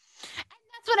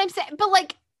 That's what I'm saying. But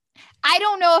like, I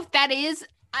don't know if that is,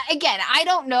 again, I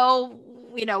don't know,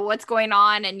 you know, what's going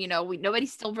on, and you know, nobody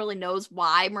still really knows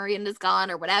why Miranda's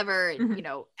gone or whatever. And, you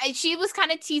know, and she was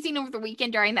kind of teasing over the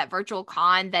weekend during that virtual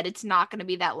con that it's not going to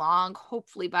be that long.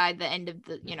 Hopefully by the end of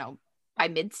the, you know, by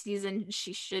mid-season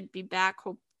she should be back,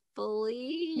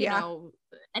 hopefully. You know,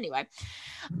 anyway,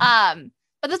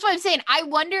 but that's what I'm saying. I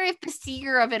wonder if the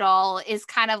Seeger of it all is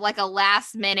kind of like a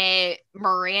last minute,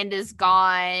 Miranda's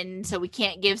gone, so we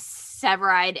can't give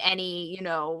Severide any, you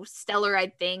know,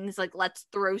 Stellaride things. Like, let's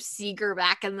throw Seeger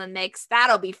back in the mix.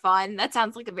 That'll be fun. That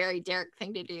sounds like a very Derek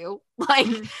thing to do. Like,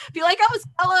 be like, oh,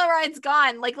 Stellaride's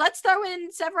gone. Like, let's throw in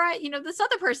Severide, you know, this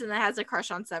other person that has a crush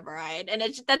on Severide. And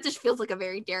that just feels like a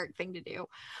very Derek thing to do.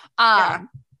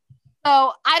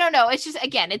 So I don't know. It's just,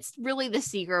 again, it's really the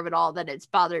Seeger of it all that it's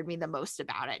bothered me the most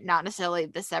about it, not necessarily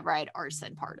the Severide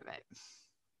arson part of it.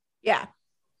 Yeah.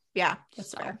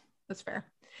 That's fair.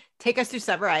 Take us through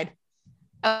Severide.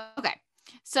 Okay.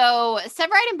 So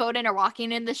Severide and Bowden are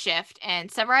walking in the shift,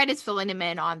 and Severide is filling him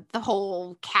in on the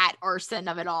whole cat arson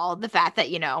of it all. The fact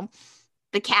that, you know,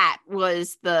 the cat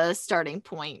was the starting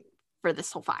point for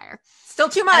this whole fire. Still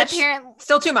too much.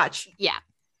 Still too much. Yeah.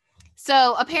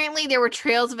 So apparently there were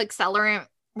trails of accelerant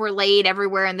were laid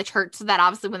everywhere in the church, so that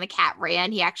obviously when the cat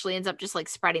ran, he actually ends up just like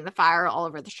spreading the fire all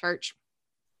over the church.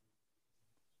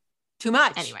 Too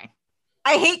much. Anyway.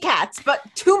 I hate cats, but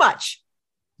too much.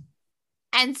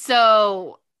 And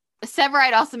so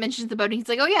Severide also mentions the Bowden. He's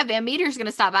like, oh yeah, Van Meter's going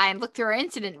to stop by and look through our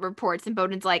incident reports. And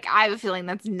Bowden's like, I have a feeling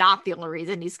that's not the only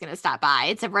reason he's going to stop by.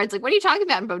 And Severide's like, what are you talking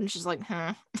about? And Bowden's just like,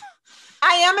 I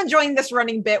am enjoying this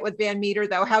running bit with Van Meter,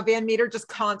 though, how Van Meter just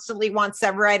constantly wants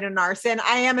Severide and Arson.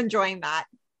 I am enjoying that.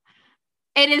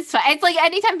 It is fun. It's like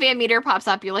anytime Van Meter pops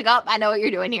up, you're like, oh, I know what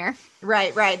you're doing here.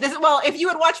 Right. This, well, if you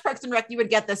would watch Parks and Rec, you would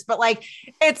get this. But like,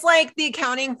 it's like the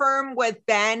accounting firm with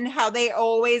Ben, how they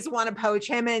always want to poach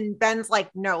him. And Ben's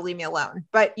like, no, leave me alone.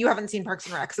 But you haven't seen Parks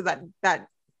and Rec, so that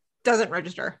doesn't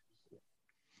register.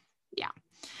 Yeah.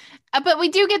 But we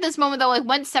do get this moment, though, like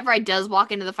once Severide does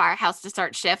walk into the firehouse to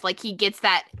start shift, like he gets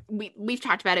that, we've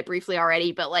talked about it briefly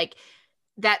already, but like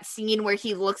that scene where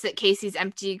he looks at Casey's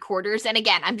empty quarters. And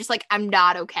again, I'm just like, I'm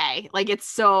not okay. Like, it's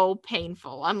so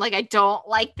painful. I'm like, I don't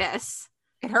like this.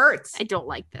 It hurts. I don't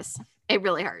like this. It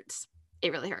really hurts.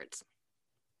 It really hurts.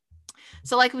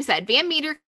 So like we said, Van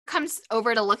Meter comes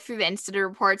over to look through the incident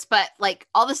reports, but like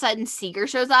all of a sudden Seeger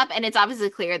shows up, and it's obviously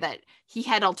clear that he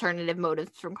had alternative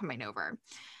motives from coming over.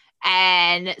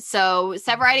 And so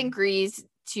Severide agrees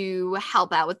to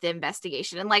help out with the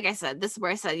investigation. And like I said, this is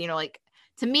where I said, you know, like,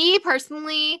 to me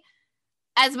personally,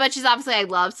 as much as obviously I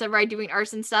love Severide doing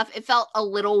arson stuff, it felt a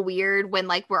little weird when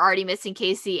like we're already missing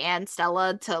Casey and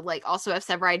Stella to like also have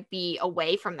Severide be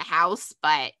away from the house,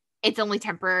 but it's only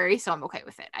temporary, so I'm okay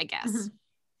with it, I guess.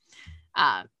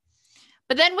 Mm-hmm.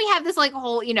 But then we have this like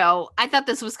whole, you know, I thought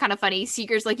this was kind of funny.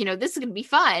 Seeger's like, you know, this is going to be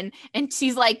fun. And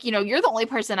she's like, you know, you're the only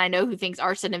person I know who thinks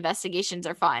arson investigations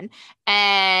are fun.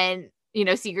 And you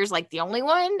know, Seeger's like the only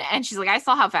one. And she's like, I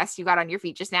saw how fast you got on your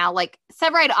feet just now. Like,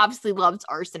 Severide obviously loves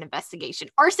arson investigation.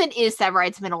 Arson is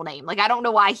Severide's middle name. Like, I don't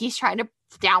know why he's trying to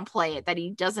downplay it that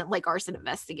he doesn't like arson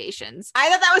investigations. I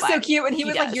thought that was so cute. And he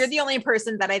was like, you're the only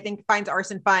person that I think finds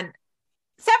arson fun.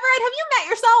 Severide, have you met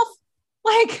yourself?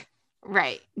 Like,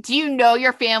 right. Do you know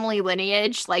your family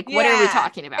lineage? Like, what are we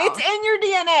talking about? It's in your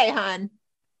DNA, hon.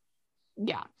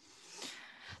 Yeah.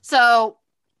 So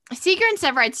Seeger and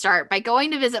Severide start by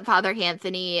going to visit Father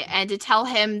Anthony and to tell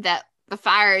him that the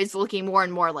fire is looking more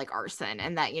and more like arson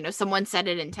and that, you know, someone set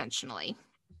it intentionally.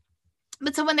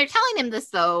 But so when they're telling him this,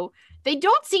 though, they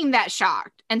don't seem that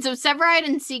shocked. And so Severide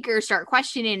and Seeger start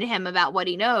questioning him about what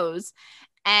he knows.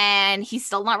 And he's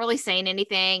still not really saying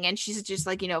anything. And she's just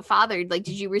like, you know, Father, like,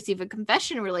 did you receive a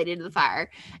confession related to the fire?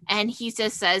 And he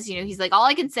just says, you know, he's like, all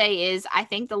I can say is I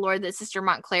thank the Lord that Sister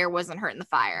Montclair wasn't hurt in the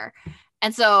fire.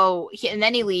 And so, and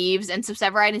then he leaves. And so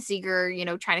Severide and Seeger, you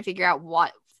know, trying to figure out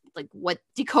what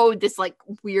decode this like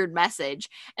weird message.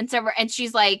 And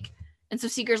she's like, and so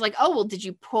Seeger's like, oh, well, did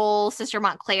you pull Sister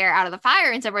Montclair out of the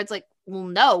fire? And Severide's like, well,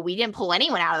 no, we didn't pull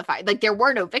anyone out of the fire. Like, there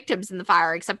were no victims in the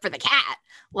fire except for the cat.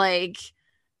 Like,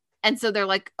 and so they're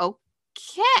like,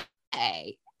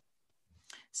 okay.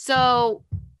 So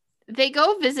they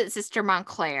go visit Sister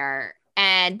Montclair.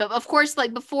 But of course,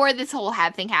 like before this whole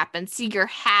thing happens, Seeger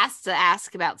has to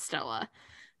ask about Stella.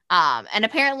 And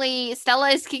apparently Stella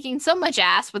is kicking so much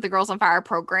ass with the Girls on Fire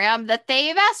program that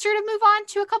they've asked her to move on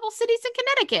to a couple cities in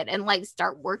Connecticut and like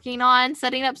start working on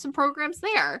setting up some programs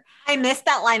there. I missed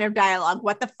that line of dialogue.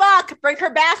 What the fuck? Bring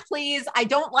her back, please. I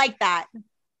don't like that.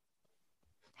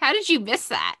 How did you miss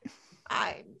that?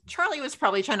 Charlie was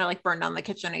probably trying to like burn down the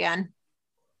kitchen again.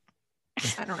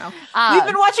 I don't know. We've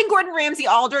been watching Gordon Ramsay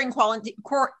all during quarantine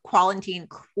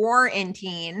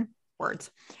words.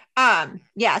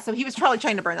 Yeah, so he was probably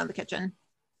trying to burn down the kitchen.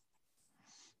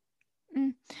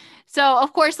 So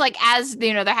of course, like as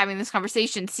you know, they're having this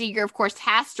conversation, Seeger of course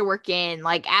has to work in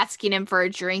like asking him for a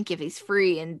drink if he's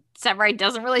free, and Severide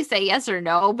doesn't really say yes or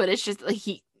no, but it's just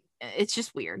like it's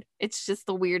just weird. It's just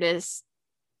the weirdest.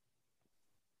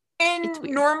 In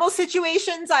normal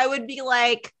situations, I would be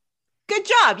like, good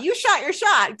job. You shot your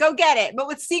shot. Go get it. But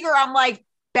with Seeger, I'm like,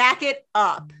 back it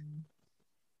up.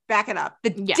 Back it up.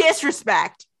 The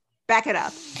disrespect. Back it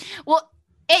up. Well,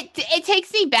 it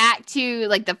takes me back to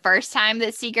like the first time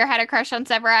that Seeger had a crush on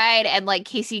Severide and like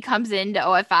Casey comes into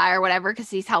OFI or whatever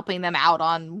because he's helping them out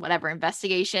on whatever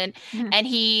investigation. Mm-hmm. And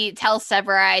he tells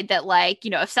Severide that like,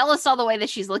 you know, if Stella saw the way that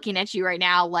she's looking at you right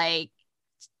now, like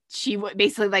she would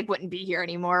basically like wouldn't be here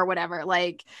anymore or whatever.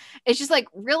 Like, it's just like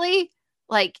really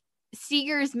like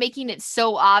Seeger's making it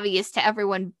so obvious to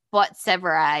everyone but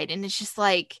Severide. And it's just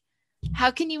like, how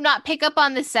can you not pick up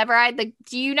on this, Severide? Like,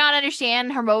 do you not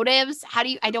understand her motives?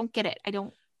 I don't get it.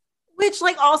 Which,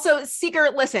 like, also, Seeger,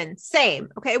 listen, same.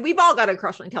 Okay, we've all got a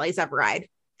crush on Kelly Severide.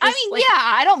 I mean, yeah,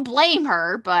 I don't blame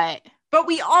her, but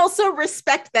we also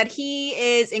respect that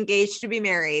he is engaged to be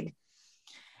married.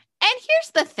 And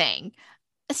here's the thing.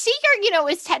 Seeger,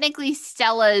 is technically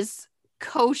Stella's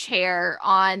co-chair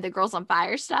on the Girls on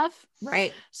Fire stuff.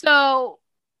 Right. So,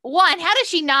 one, how does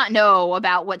she not know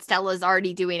about what Stella's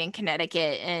already doing in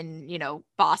Connecticut and,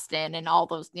 Boston and all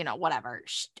those, whatever.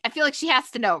 I feel like she has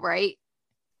to know, right?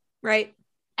 Right.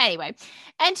 Anyway.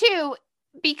 And two,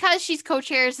 because she's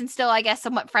co-chairs and still, I guess,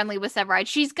 somewhat friendly with Severide,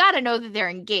 she's got to know that they're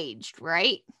engaged,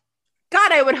 right?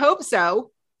 God, I would hope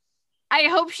so. I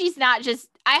hope she's not just,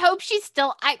 I hope she's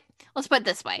still, let's put it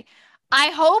this way. I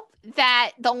hope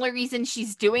that the only reason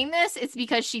she's doing this is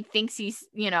because she thinks he's,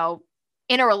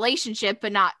 in a relationship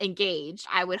but not engaged.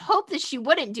 I would hope that she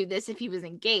wouldn't do this if he was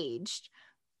engaged.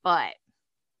 But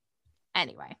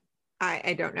anyway.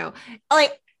 I don't know.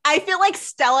 Like, I feel like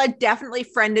Stella definitely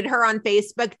friended her on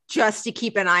Facebook just to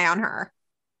keep an eye on her.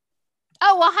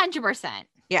 Oh, 100%.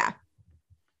 Yeah.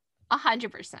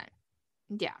 100%.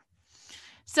 Yeah.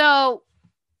 So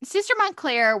Sister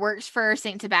Montclair works for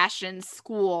St. Sebastian's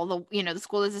school, the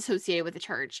school is associated with the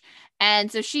church.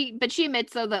 And so she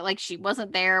admits though that like she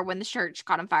wasn't there when the church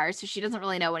caught on fire, so she doesn't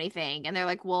really know anything. And they're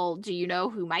like, well, do you know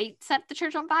who might set the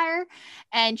church on fire?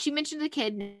 And she mentioned a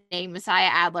kid named Messiah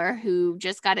Adler who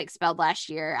just got expelled last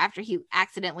year after he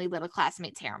accidentally lit a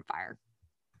classmate's hair on fire.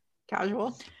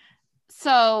 Casual.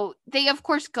 So they, of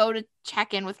course, go to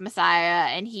check in with Messiah,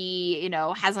 and he,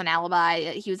 has an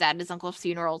alibi. He was at his uncle's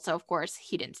funeral, so, of course,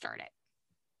 he didn't start it.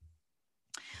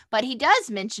 But he does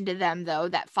mention to them, though,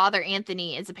 that Father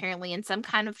Anthony is apparently in some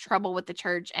kind of trouble with the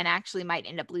church and actually might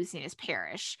end up losing his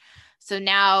parish. So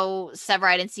now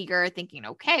Severide and Seeger are thinking,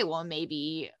 okay, well,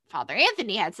 maybe Father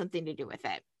Anthony had something to do with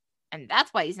it. And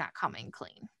that's why he's not coming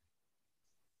clean.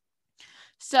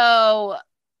 So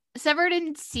Severide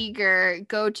and Seeger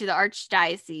go to the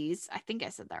archdiocese. I think I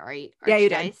said that right. Yeah, you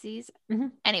did. Archdiocese. Mm-hmm.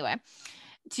 Anyway,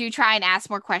 to try and ask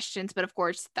more questions. But of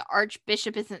course, the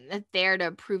archbishop isn't there to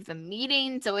approve the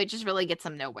meeting. So it just really gets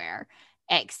them nowhere.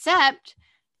 Except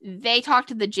they talk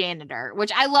to the janitor,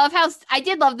 which I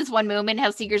did love this one moment,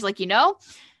 how Seeger's like,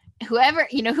 whoever,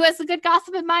 who has the good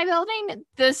gossip in my building?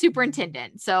 The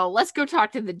superintendent. So let's go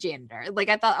talk to the janitor. Like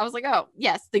I was like, oh,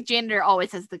 yes, the janitor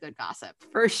always has the good gossip.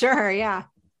 For sure. Yeah.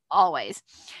 Always.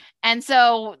 And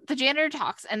so the janitor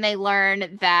talks and they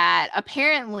learn that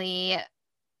apparently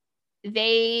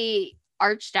archdiocese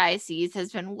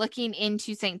has been looking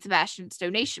into St. Sebastian's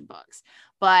donation books,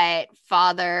 but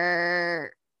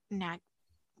Father Anthony,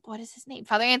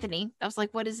 I was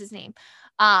like, what is his name?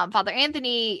 Father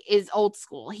Anthony is old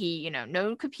school. He,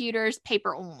 no computers,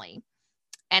 paper only.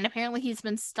 And apparently he's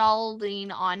been stalling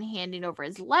on handing over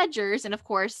his ledgers. And of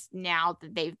course, now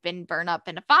that they've been burned up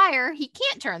in a fire, he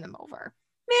can't turn them over.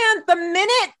 Man, the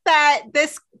minute that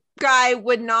this guy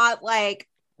would not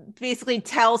basically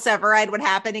tell Severide what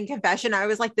happened in confession, I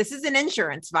was like, this is an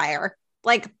insurance buyer.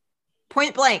 Like,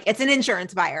 point blank, it's an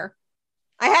insurance buyer.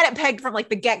 I had it pegged from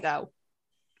the get-go.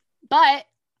 But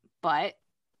the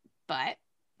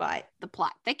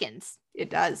plot thickens. It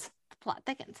does. The plot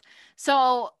thickens.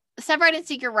 So Severide and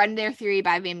Seeger run their theory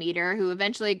by Van Meter, who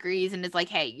eventually agrees and is like,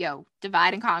 hey,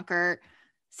 divide and conquer.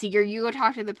 Seeger, you go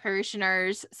talk to the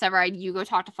parishioners. Severide, you go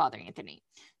talk to Father Anthony.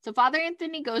 So Father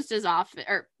Anthony goes to his office,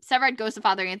 or Severide goes to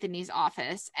Father Anthony's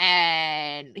office,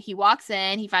 and he walks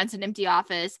in, he finds an empty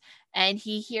office, and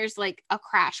he hears a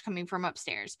crash coming from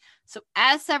upstairs. So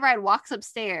as Severide walks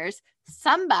upstairs,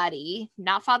 somebody,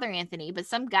 not Father Anthony, but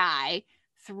some guy,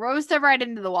 throws Severide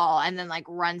into the wall and then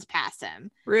runs past him.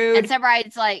 Rude. And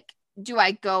Severide's like, do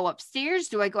I go upstairs?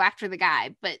 Do I go after the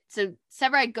guy? But so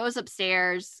Severide goes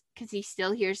upstairs because he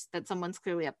still hears that someone's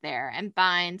clearly up there and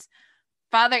finds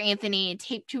Father Anthony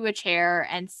taped to a chair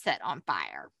and set on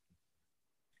fire.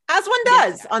 As one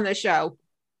does on the show.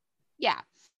 Yeah.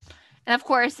 And of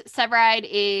course, Severide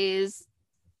is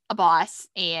a boss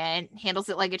and handles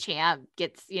it like a champ,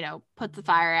 gets, puts the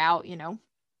fire out, yada,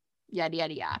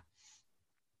 yada, yada.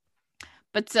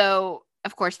 But so,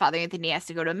 of course, Father Anthony has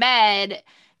to go to med.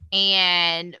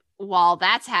 And while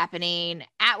that's happening,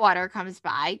 Atwater comes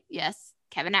by. Yes,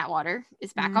 Kevin Atwater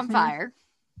is back on fire.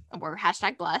 We're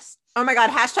 #blessed. Oh my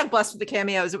God, #blessed with the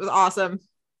cameos. It was awesome.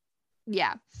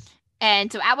 Yeah.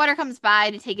 And so Atwater comes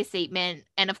by to take a statement.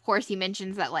 And of course, he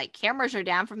mentions that cameras are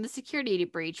down from the security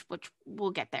breach, which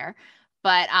we'll get there.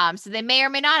 But so they may or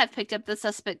may not have picked up the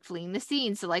suspect fleeing the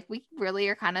scene. So we really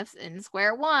are kind of in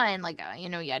square one,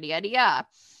 yada, yada, yada.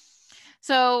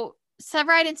 So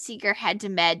Severide and Seeger head to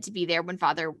med to be there when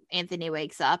Father Anthony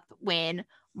wakes up, when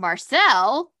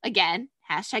Marcel, again,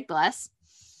 #bless,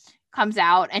 comes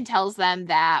out and tells them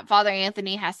that Father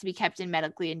Anthony has to be kept in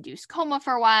medically induced coma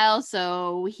for a while,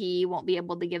 so he won't be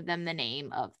able to give them the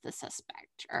name of the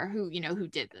suspect or who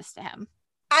did this to him.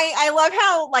 I love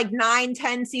how like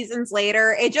 9-10 seasons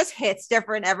later, it just hits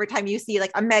different every time you see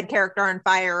like a med character on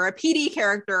fire or a PD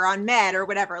character on med or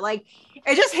whatever. Like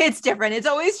it just hits different. It's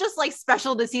always just like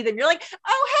special to see them. You're like,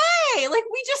 oh, hey, like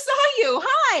we just saw you.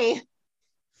 Hi.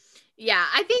 Yeah,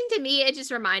 I think to me, it just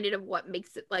reminded of what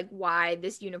makes it like why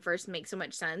this universe makes so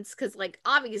much sense. Because like,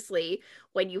 obviously,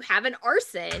 when you have an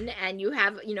arson and you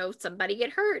have, somebody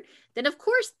get hurt, then of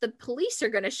course the police are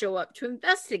going to show up to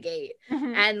investigate.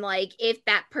 Mhm. And like, if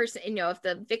that person, if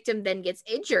the victim then gets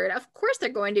injured, of course they're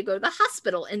going to go to the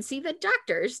hospital and see the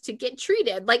doctors to get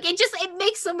treated. Like, it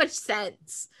makes so much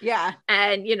sense. Yeah.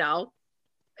 And,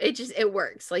 it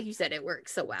works. Like you said, it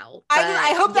works so well.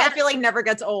 I hope that feeling never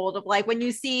gets old of like when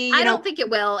you see, I don't think it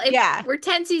will. We're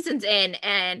 10 seasons in,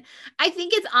 and I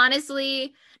think it's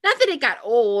honestly not that it got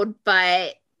old,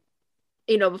 but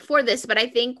before this, but I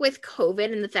think with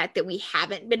COVID and the fact that we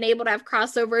haven't been able to have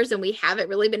crossovers and we haven't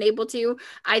really been able to,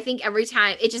 I think every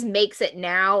time it just makes it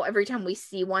now, every time we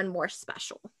see one, more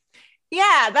special.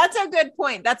 Yeah, that's a good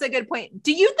point.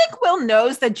 Do you think Will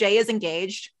knows that Jay is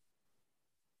engaged?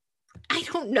 I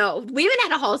don't know. We haven't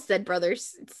had a Halstead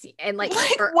brothers and like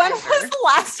when was the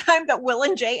last time that Will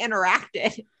and Jay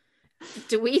interacted?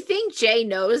 Do we think Jay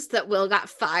knows that Will got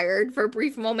fired for a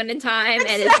brief moment in time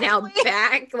and is now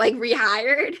back, like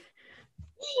rehired?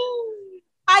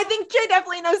 I think Jay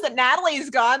definitely knows that Natalie's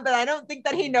gone, but I don't think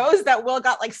that he knows that Will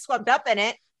got like swept up in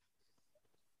it.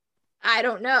 I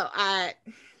don't know.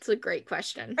 It's a great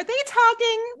question. Are they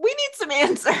talking? We need some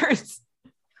answers.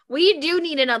 We do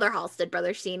need another Halstead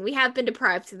Brothers scene. We have been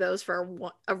deprived of those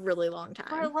for a really long time.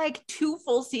 For like 2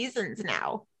 full seasons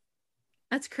now.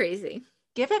 That's crazy.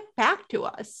 Give it back to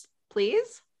us,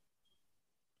 please.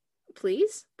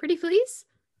 Please? Pretty please?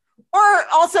 Or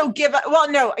also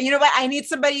no, you know what? I need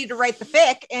somebody to write the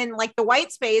fic in like the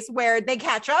white space where they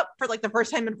catch up for like the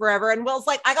first time in forever. And Will's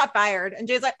like, I got fired. And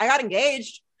Jay's like, I got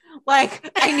engaged. Like,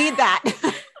 I need that.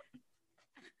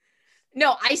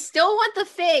 No, I still want the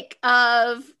fic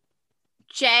of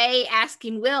Jay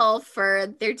asking Will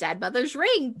for their dead mother's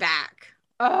ring back.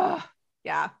 Oh,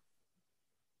 yeah.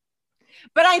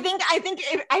 But I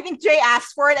think Jay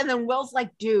asks for it, and then Will's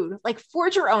like, "Dude, like,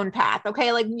 forge your own path,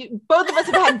 okay? Like, both of us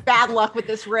have had bad luck with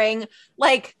this ring.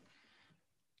 Like,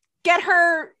 get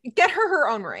her her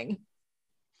own ring."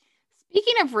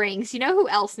 Speaking of rings, you know who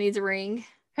else needs a ring?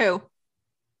 Who?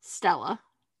 Stella.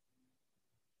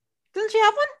 Doesn't she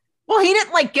have one? Well, he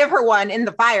didn't like give her one in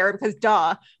the fire because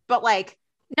duh. But like.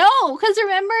 No, because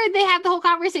remember they have the whole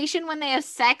conversation when they have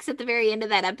sex at the very end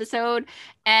of that episode.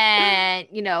 And,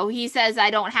 he says, I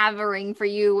don't have a ring for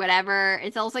you, whatever.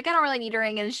 And Stella's like, I don't really need a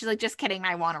ring. And she's like, just kidding,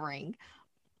 I want a ring.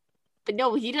 But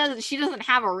no, she doesn't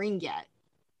have a ring yet.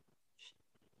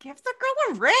 Give the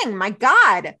girl a ring, my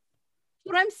God. That's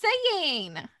what I'm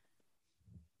saying.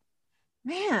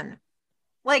 Man.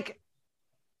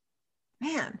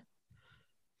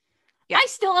 Yeah. I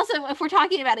still also, if we're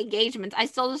talking about engagements, I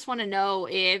still just want to know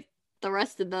if the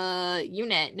rest of the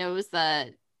unit knows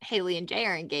that Haley and Jay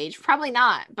are engaged. Probably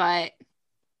not, but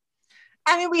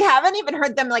I mean, we haven't even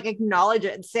heard them like acknowledge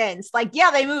it since. Like,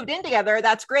 yeah, they moved in together.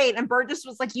 That's great. And Burgess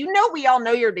was like, we all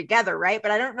know you're together, right?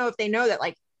 But I don't know if they know that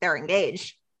like they're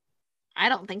engaged. I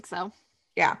don't think so.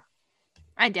 Yeah.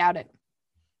 I doubt it.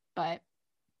 But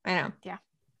I know. Yeah.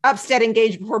 Upstead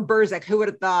engaged before Burzek. Who would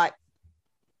have thought?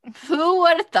 Who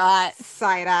would have thought?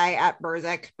 Side eye at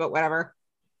Burzek, but whatever.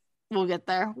 We'll get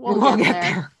there. We'll get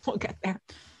there. We'll get there.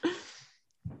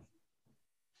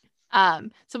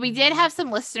 So we did have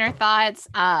some listener thoughts.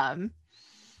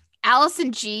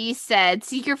 Allison G said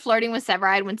Seeker flirting with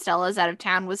Severide when Stella's out of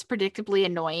town was predictably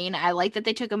annoying. I like that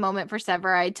they took a moment for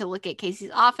Severide to look at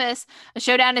Casey's office. A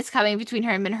showdown is coming between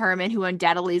him and Herman, who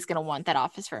undoubtedly is going to want that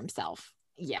office for himself.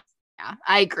 Yeah,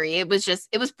 I agree. It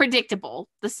was predictable.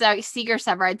 The Seeker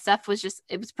Severide stuff was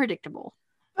predictable.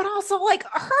 But also, like,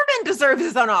 Herman deserves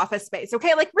his own office space,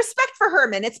 okay? Like, respect for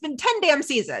Herman. It's been 10 damn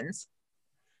seasons.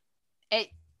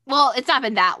 Well, it's not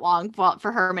been that long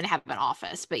for Herman to have an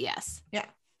office, but yes. Yeah.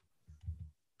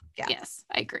 Yes,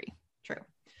 I agree. True.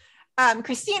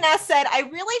 Christina said, I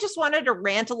really just wanted to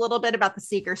rant a little bit about the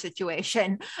Seeker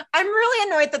situation. I'm really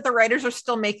annoyed that the writers are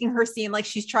still making her seem like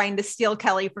she's trying to steal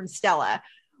Kelly from Stella.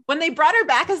 When they brought her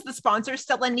back as the sponsor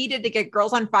Stella needed to get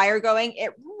Girls on Fire going,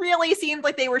 it really seemed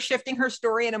like they were shifting her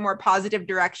story in a more positive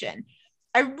direction.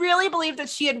 I really believe that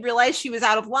she had realized she was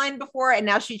out of line before, and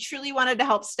now she truly wanted to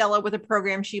help Stella with a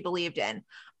program she believed in.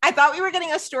 I thought we were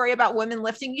getting a story about women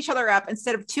lifting each other up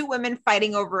instead of two women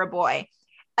fighting over a boy.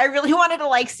 I really wanted to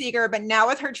like Seeger, but now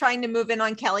with her trying to move in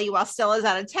on Kelly while Stella's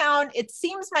out of town, it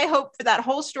seems my hope for that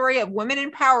whole story of women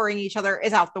empowering each other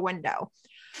is out the window.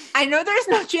 I know there's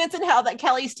no chance in hell that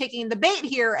Kelly's taking the bait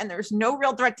here and there's no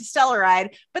real threat to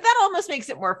Stellaride, but that almost makes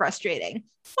it more frustrating.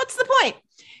 What's the point?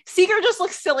 Seeger just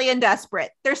looks silly and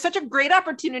desperate. There's such a great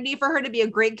opportunity for her to be a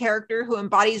great character who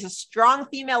embodies a strong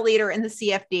female leader in the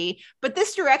CFD, but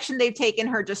this direction they've taken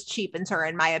her just cheapens her,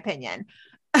 in my opinion.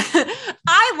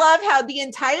 I love how the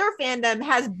entire fandom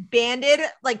has banded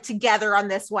like together on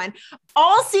this one.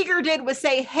 All Seeger did was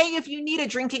say, hey, if you need a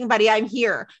drinking buddy, I'm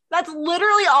here. That's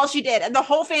literally all she did. And the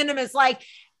whole fandom is like,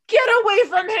 get away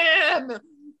from him.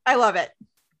 I love it.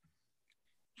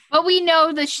 But we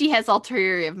know that she has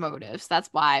ulterior motives. That's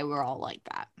why we're all like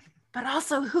that. But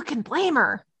also, who can blame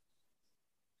her?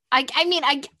 I mean,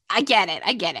 I get it.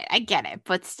 I get it.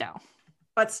 But still.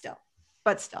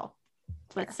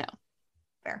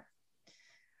 Fair.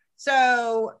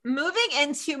 So moving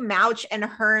into Mouch and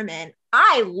Herman,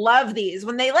 I love these.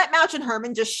 When they let Mouch and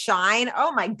Herman just shine,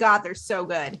 oh my God, they're so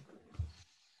good.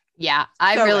 Yeah,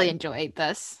 I really enjoyed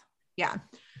this. Yeah.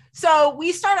 So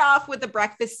we start off with the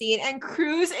breakfast scene and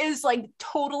Cruz is like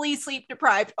totally sleep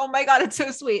deprived. Oh my God, it's so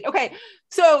sweet. Okay.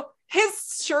 So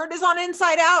his shirt is on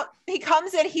inside out. He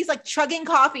comes in, he's like chugging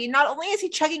coffee. Not only is he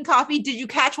chugging coffee, did you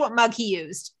catch what mug he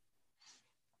used?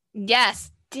 Yes.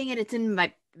 Dang it, it's in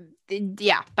my,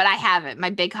 yeah, but I have it. My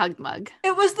big hug mug.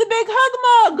 It was the big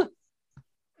hug mug.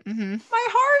 Mm-hmm. My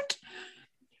heart.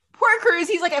 Poor Cruz.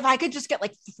 He's like, if I could just get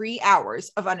like 3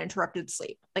 hours of uninterrupted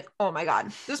sleep. Like, oh my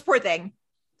God, this poor thing.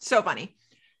 So funny.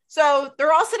 So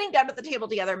they're all sitting down at the table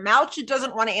together. Mouch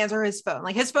doesn't want to answer his phone.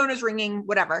 Like his phone is ringing,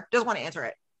 whatever. Doesn't want to answer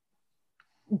it.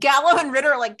 Gallo and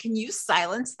Ritter are like, can you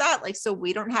silence that? Like, so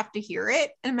we don't have to hear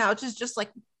it. And Mouch is just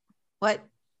like, what?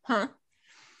 Huh?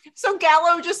 So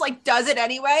Gallo just like does it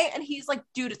anyway. And he's like,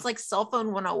 dude, it's like cell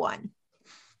phone 101.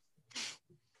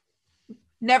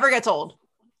 Never gets old.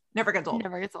 Never gets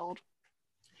old.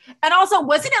 And also,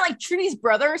 wasn't it like Trudy's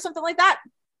brother or something like that?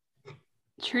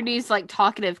 Trudy's like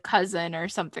talkative cousin or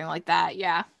something like that.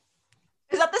 Yeah.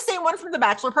 Is that the same one from the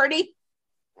bachelor party?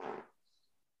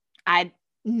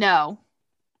 No.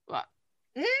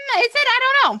 Is it? I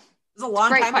don't know. It was a long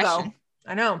time question. ago.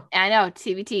 I know.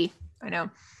 TBT. I know.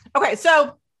 Okay.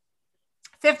 So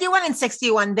 51 and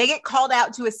 61, they get called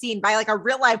out to a scene by like a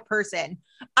real life person.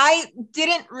 I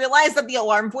didn't realize that the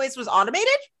alarm voice was automated.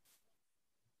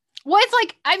 Well, it's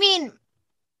like, I mean,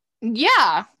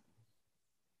 yeah.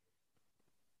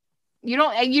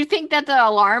 You think that the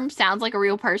alarm sounds like a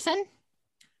real person?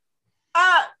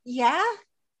 Yeah.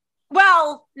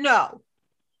 Well, no.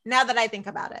 Now that I think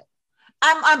about it,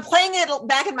 I'm playing it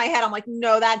back in my head. I'm like,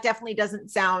 no, that definitely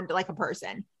doesn't sound like a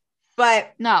person.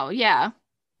 But no, yeah.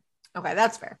 Okay,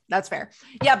 that's fair. That's fair.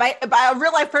 Yeah, by a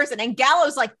real life person. And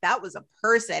Gallo's like, that was a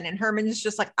person. And Herman's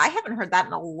just like, I haven't heard that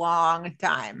in a long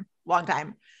time.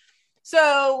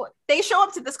 So they show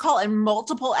up to this call and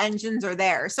multiple engines are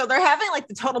there. So they're having like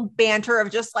the total banter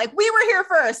of just like, we were here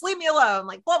first, leave me alone,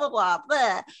 like blah, blah,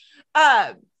 blah,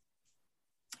 blah.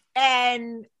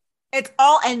 And it's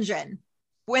all engine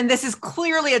when this is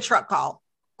clearly a truck call.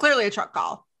 Go ahead.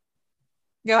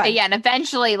 Yeah, and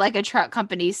eventually like a truck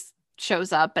company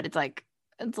shows up, but it's like,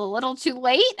 it's a little too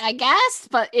late, I guess.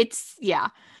 But it's, yeah.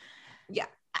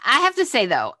 I have to say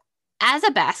though, as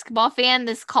a basketball fan,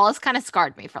 this call has kind of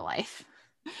scarred me for life.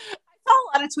 I saw a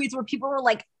lot of tweets where people were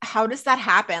like, how does that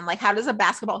happen? Like, how does a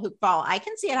basketball hoop fall? I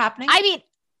can see it happening. I mean,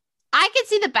 I can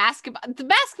see the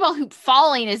basketball hoop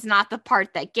falling is not the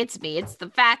part that gets me. It's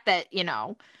the fact that,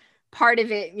 part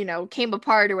of it, came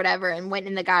apart or whatever and went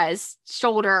in the guy's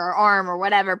shoulder or arm or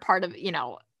whatever part of,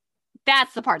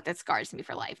 that's the part that scars me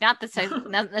for life. Not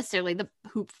necessarily the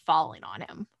hoop falling on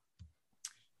him.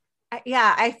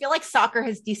 Yeah, I feel like soccer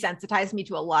has desensitized me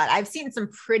to a lot. I've seen some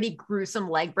pretty gruesome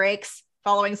leg breaks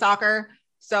following soccer.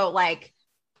 So like,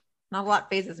 not a lot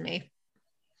phases me.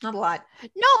 Not a lot.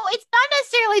 No, it's not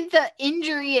necessarily the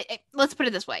injury. Let's put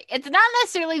it this way. It's not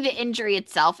necessarily the injury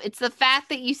itself. It's the fact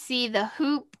that you see the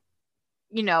hoop,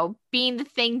 being the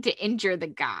thing to injure the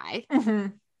guy. Mm-hmm.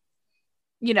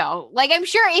 Like I'm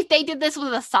sure if they did this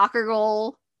with a soccer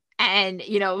goal and,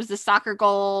 it was the soccer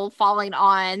goal falling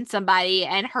on somebody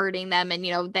and hurting them.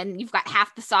 And, then you've got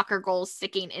half the soccer goal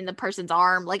sticking in the person's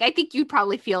arm. Like, I think you'd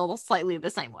probably feel slightly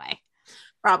the same way.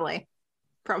 Probably.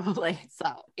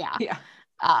 So, yeah. Yeah.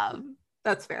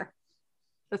 That's fair.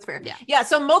 Yeah. Yeah.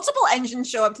 So multiple engines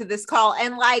show up to this call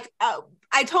and like,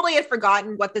 I totally had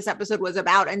forgotten what this episode was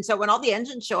about. And so when all the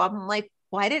engines show up, I'm like,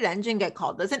 why did engine get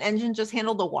called? Doesn't engine just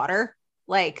handle the water?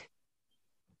 Like,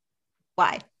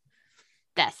 why?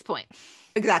 That's the point.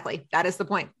 Exactly. That is the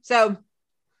point. So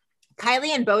Kylie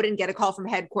and Bowden get a call from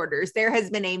headquarters. There has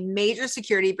been a major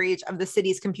security breach of the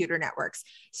city's computer networks.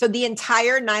 So the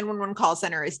entire 911 call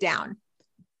center is down.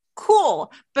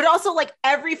 Cool. But also, like,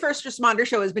 every first responder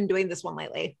show has been doing this one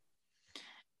lately.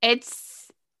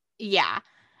 Yeah.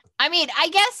 I mean, I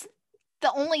guess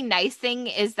the only nice thing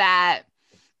is that,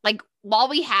 like, while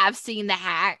we have seen the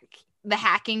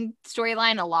hacking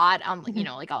storyline a lot on, you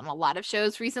know, like on a lot of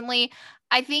shows recently,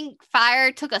 I think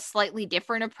Fire took a slightly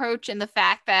different approach in the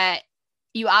fact that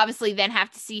you obviously then have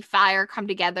to see Fire come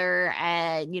together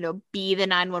and, you know, be the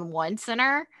 911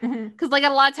 center. Because like a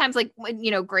lot of times, like when,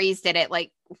 you know, Grey's did it,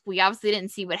 like we obviously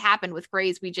didn't see what happened with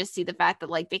Grey's. We just see the fact that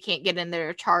like they can't get in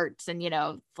their charts and, you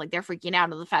know, like they're freaking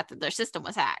out of the fact that their system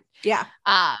was hacked. Yeah.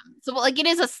 So like it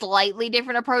is a slightly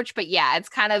different approach, but yeah, it's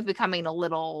kind of becoming a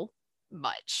little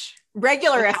much.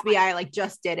 Regular FBI like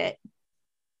just did it.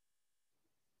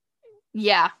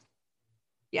 Yeah.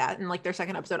 Yeah, in like their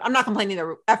second episode. I'm not complaining.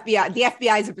 The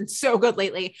FBI's have been so good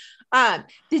lately.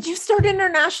 Did you start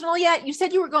International yet? You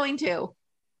said you were going to.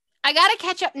 I gotta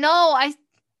catch up. No, I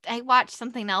watched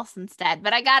something else instead,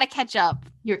 but I gotta catch up.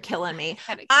 You're killing me.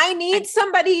 I need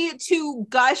somebody to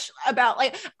gush about,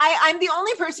 like, I'm the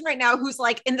only person right now who's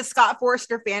like in the Scott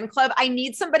Forrester fan club. I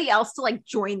need somebody else to like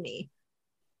join me.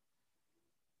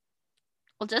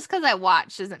 Well, just because I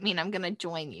watch doesn't mean I'm going to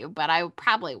join you, but I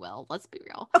probably will. Let's be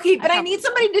real. Okay, but I need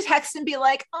somebody to text and be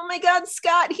like, oh my God,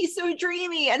 Scott, he's so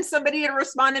dreamy. And somebody to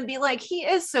respond and be like, he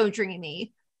is so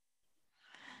dreamy.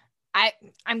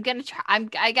 I'm going to try.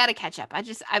 I got to catch up. I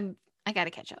got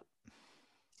to catch up.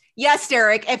 Yes,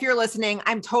 Derek, if you're listening,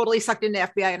 I'm totally sucked into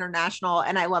FBI International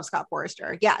and I love Scott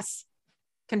Forrester. Yes,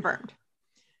 confirmed.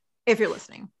 If you're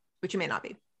listening, which you may not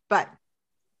be, but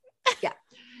yeah.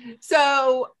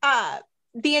 So,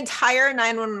 the entire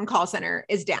 911 call center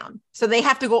is down. So they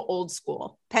have to go old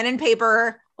school, pen and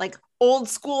paper, like old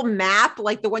school map,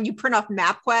 like the one you print off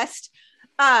MapQuest.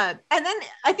 And then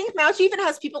I think Mouch even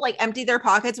has people like empty their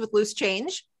pockets with loose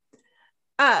change.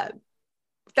 That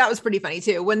was pretty funny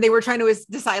too, when they were trying to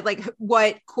decide like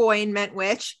what coin meant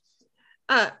which.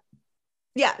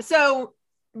 Yeah. So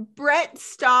Brett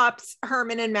stops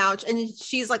Herman and Mouch and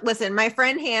she's like, listen, my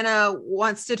friend Hannah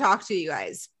wants to talk to you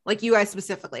guys. Like you guys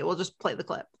specifically. We'll just play the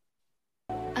clip.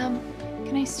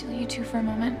 Can I steal you two for a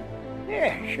moment?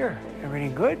 Yeah, sure.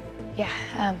 Everything good?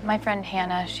 Yeah, my friend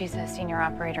Hannah, she's a senior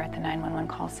operator at the 911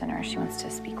 call center. She wants to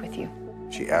speak with you.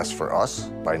 She asked for us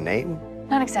by name?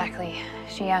 Not exactly.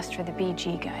 She asked for the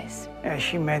BG guys. Yeah,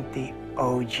 she meant the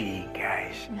OG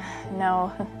guys.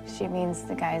 No, she means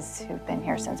the guys who've been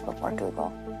here since before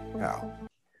Google. No.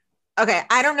 Okay,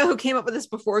 I don't know who came up with this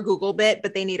before Google bit,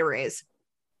 but they need a raise.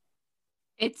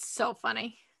 It's so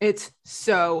funny. It's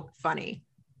so funny.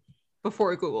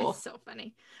 Before Google. It's so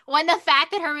funny. When the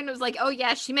fact that Herman was like, oh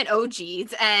yeah, she meant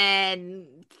OGs,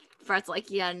 and Brett's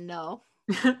like, yeah, no.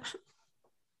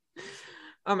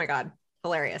 Oh my God.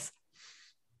 Hilarious.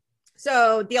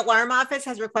 So the alarm office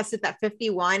has requested that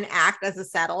 51 act as a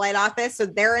satellite office. So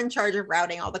they're in charge of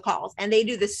routing all the calls and they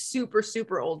do this super,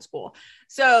 super old school.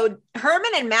 So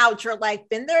Herman and Mouch are like,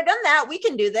 been there, done that. We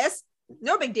can do this.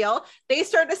 No big deal. They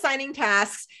start assigning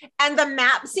tasks and the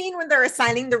map scene when they're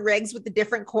assigning the rigs with the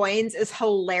different coins is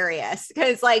hilarious.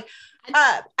 Because like,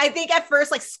 I think at first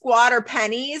like squad or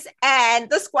pennies and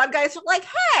the squad guys are like,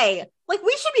 hey, like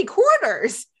we should be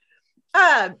quarters.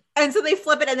 And so they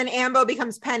flip it and then Ambo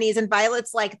becomes pennies and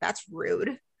Violet's like, that's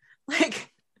rude.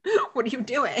 Like, what are you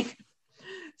doing?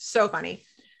 So funny.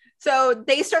 So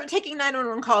they start taking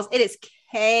 911 calls. It is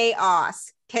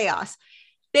chaos.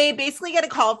 They basically get a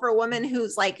call for a woman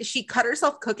who's like, she cut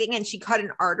herself cooking and she cut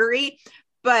an artery,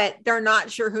 but they're not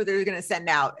sure who they're going to send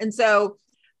out. And so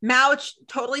Mouch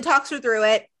totally talks her through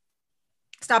it,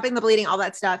 stopping the bleeding, all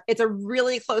that stuff. It's a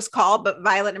really close call, but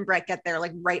Violet and Brett get there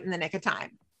like right in the nick of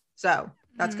time. So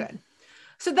that's good.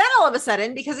 So then all of a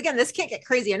sudden, because again, this can't get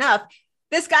crazy enough,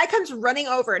 this guy comes running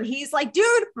over and he's like,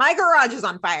 dude, my garage is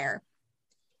on fire.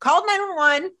 Called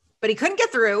 911, but he couldn't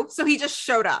get through. So he just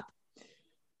showed up.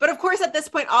 But of course, at this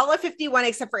point, all of 51,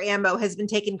 except for Ambo, has been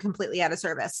taken completely out of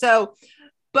service. So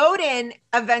Bowden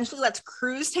eventually lets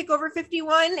Cruz take over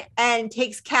 51 and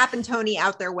takes Cap and Tony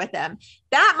out there with him.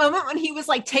 That moment when he was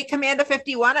like, take command of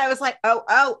 51, I was like,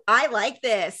 oh, I like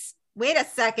this. Wait a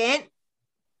second.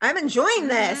 I'm enjoying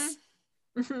this.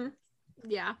 Mm-hmm.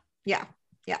 Yeah.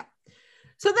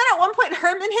 So then at one point,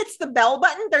 Herman hits the bell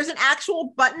button. There's an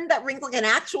actual button that rings like an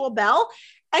actual bell.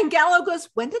 And Gallo goes,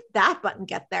 when did that button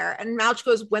get there? And Mouch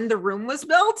goes, when the room was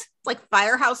built. It's like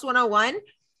Firehouse 101.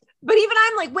 But even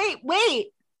I'm like, wait,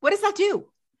 what does that do?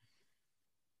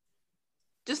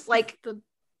 Just like the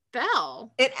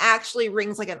bell. It actually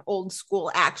rings like an old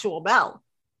school actual bell.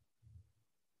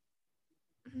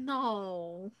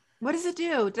 No. What does it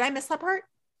do? Did I miss that part?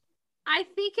 I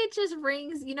think it just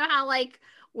rings. You know how like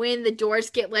when the doors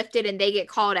get lifted and they get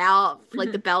called out,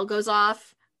 like the bell goes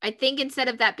off? I think instead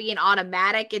of that being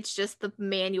automatic, it's just the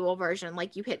manual version.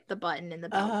 Like you hit the button and the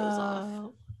bell goes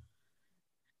off.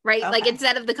 Right? Okay. Like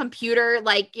instead of the computer,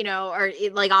 like, you know, or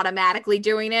it, like automatically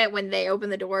doing it when they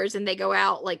open the doors and they go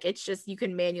out, like it's just you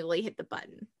can manually hit the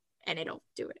button and it'll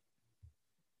do it.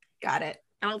 Got it.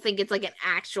 I don't think it's like an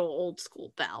actual old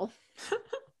school bell.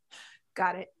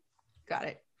 Got it.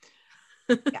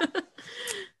 Yeah.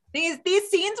 These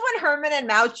scenes when Herman and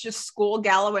Mouch just school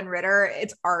Gallo and Ritter,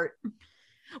 it's art.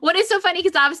 What is so funny,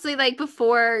 because obviously like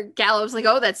before Gallo was like,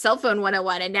 oh, that's cell phone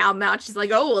 101, and now Mouch is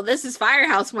like, oh, well, this is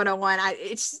Firehouse 101.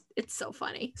 It's so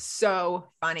funny. So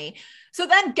funny. So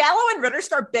then Gallo and Ritter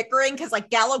start bickering because like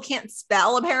Gallo can't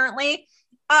spell apparently.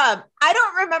 I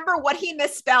don't remember what he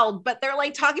misspelled, but they're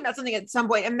like talking about something at some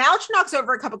point, and Mouch knocks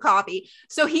over a cup of coffee.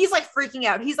 So he's like freaking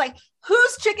out. He's like,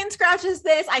 whose chicken scratch is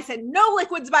this? I said, no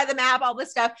liquids by the map, all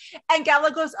this stuff. And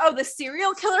Gallo goes, oh, the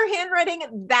serial killer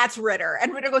handwriting? That's Ritter.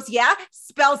 And Ritter goes, yeah,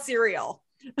 spell cereal.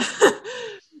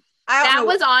 That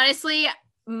was honestly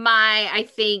my, I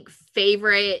think,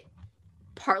 favorite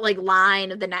part, like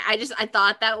line of the night. I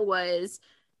thought that was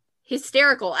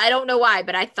hysterical. I don't know why,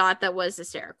 but I thought that was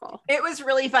hysterical. It was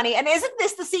really funny. And isn't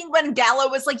this the scene when Gallo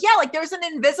was like, yeah, like there's an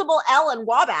invisible L in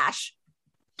Wabash?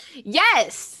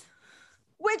 Yes.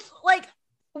 Which, like,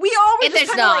 we always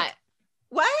there's not. Like,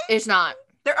 what? There's not.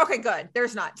 There. Okay, good.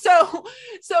 There's not. So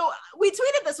we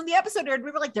tweeted this when the episode aired.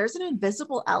 We were like, there's an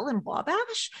invisible L in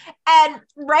Wabash. And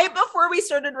right before we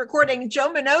started recording,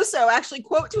 Joe Minoso actually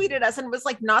quote tweeted us and was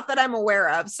like, not that I'm aware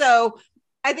of. So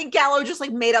I think Gallo just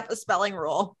like made up a spelling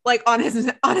rule like on his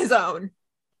own.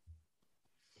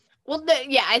 Well,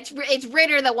 it's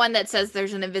Ritter, the one that says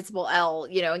there's an invisible L,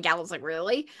 you know, and Gallo's like,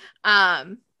 really?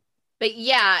 But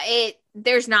yeah,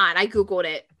 there's not. I Googled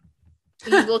it.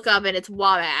 You look up and it's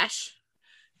Wabash.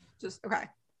 Just okay.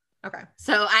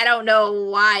 So I don't know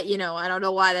why, I don't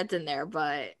know why that's in there,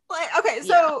 but okay.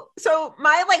 So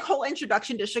my like whole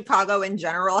introduction to Chicago in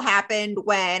general happened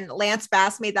when Lance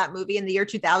Bass made that movie in the year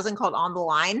 2000 called On the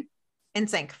Line. In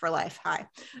Sync for Life. Hi.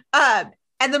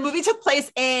 And the movie took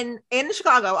place in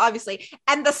Chicago, obviously,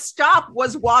 and the stop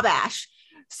was Wabash.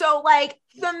 So like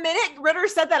the minute Ritter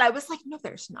said that, I was like, no,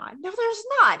 there's not.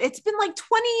 It's been like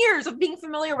 20 years of being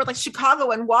familiar with like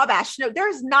Chicago and Wabash. No,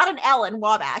 there's not an L in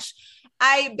Wabash.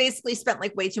 I basically spent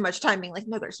like way too much time being like,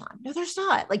 no, there's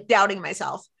not, like doubting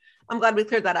myself. I'm glad we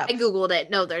cleared that up. I Googled it.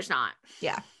 No, there's not.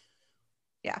 Yeah.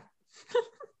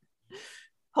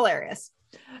 Hilarious.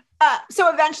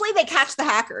 So eventually they catch the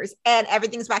hackers and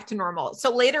everything's back to normal.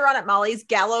 So later on at Molly's,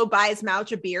 Gallo buys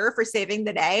Mouch a beer for saving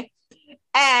the day.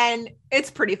 And it's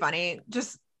pretty funny.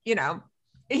 Just,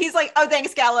 he's like, oh,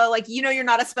 thanks, Gallo. Like, you're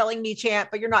not a spelling bee champ,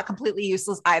 but you're not completely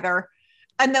useless either.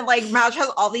 And then like Mouch has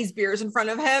all these beers in front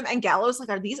of him and Gallo's like,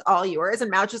 are these all yours?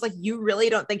 And Mouch is like, you really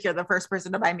don't think you're the first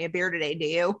person to buy me a beer today, do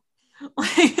you?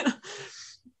 Like,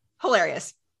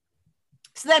 hilarious.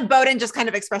 So then Bowden just kind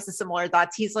of expresses similar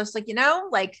thoughts. He's just like,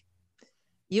 like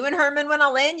you and Herman went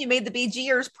all in, you made the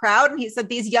BGers proud. And he said,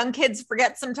 these young kids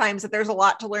forget sometimes that there's a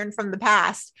lot to learn from the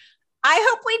past. I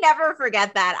hope we never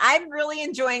forget that. I'm really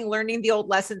enjoying learning the old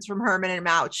lessons from Herman and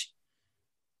Mouch.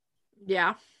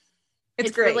 Yeah. It's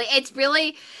great.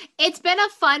 It's been a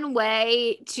fun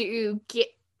way to get,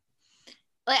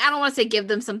 like, I don't want to say give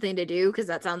them something to do because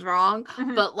that sounds wrong,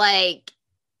 but like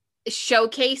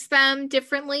showcase them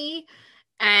differently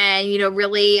and,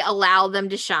 really allow them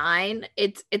to shine.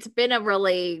 It's been a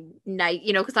really nice,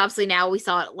 because obviously now we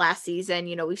saw it last season,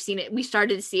 we've seen it. We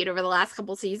started to see it over the last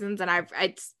couple seasons and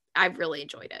I've really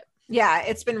enjoyed it. Yeah,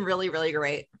 it's been really, really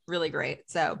great. Really great.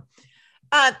 So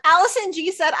Allison G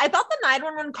said, I thought the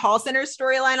 911 call center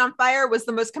storyline on Fire was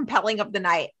the most compelling of the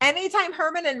night. Anytime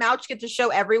Herman and Mouch get to show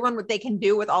everyone what they can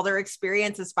do with all their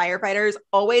experience as firefighters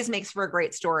always makes for a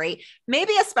great story,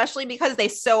 maybe especially because they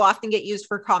so often get used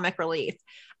for comic relief.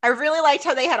 I really liked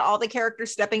how they had all the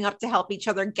characters stepping up to help each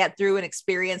other get through an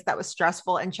experience that was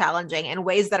stressful and challenging in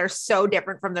ways that are so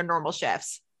different from their normal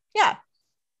shifts. Yeah.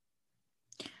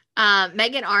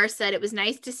 Megan R said it was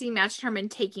nice to see Mouch and Herman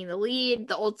taking the lead.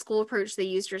 The old school approach they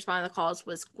used to respond to the calls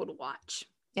was cool to watch.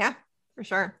 Yeah, for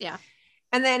sure. Yeah.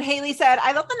 And then Haley said,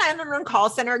 I thought the 911 call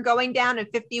center going down and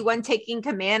 51 taking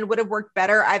command would have worked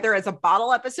better either as a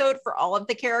bottle episode for all of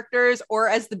the characters or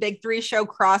as the Big Three show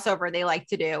crossover they like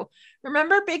to do.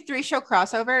 Remember Big Three show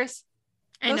crossovers?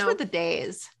 Those were the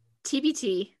days.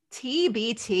 TBT.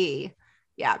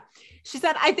 Yeah. She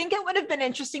said, I think it would have been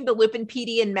interesting to loop in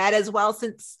PD and Med as well,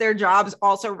 since their jobs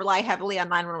also rely heavily on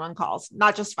 911 calls,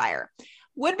 not just fire.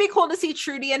 Would be cool to see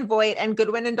Trudy and Voight and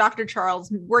Goodwin and Dr. Charles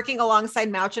working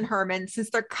alongside Mouch and Herman, since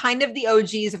they're kind of the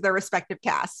OGs of their respective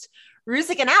cast.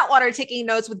 Ruzick and Atwater taking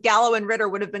notes with Gallo and Ritter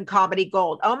would have been comedy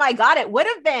gold. Oh my God, it would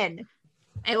have been.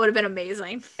 It would have been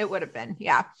amazing. It would have been,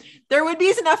 yeah. There would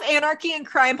be enough anarchy and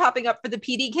crime popping up for the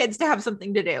PD kids to have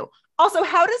something to do. Also,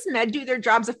 how does Med do their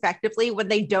jobs effectively when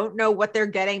they don't know what they're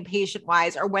getting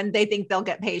patient-wise or when they think they'll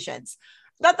get patients?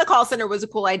 Thought the call center was a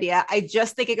cool idea. I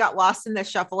just think it got lost in the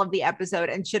shuffle of the episode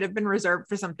and should have been reserved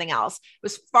for something else. It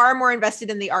was far more invested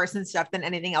in the arson stuff than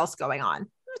anything else going on.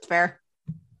 That's fair.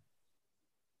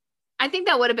 I think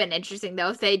that would have been interesting, though,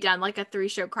 if they'd done like a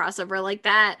 3-show crossover like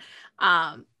that.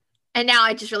 And now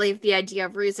I just really have the idea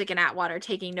of Ruzick and Atwater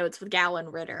taking notes with Gallo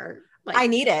and Ritter. Like, I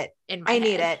need it. I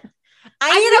need it.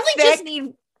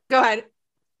 Go ahead.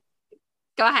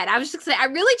 Go ahead. I was just saying, I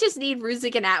really just need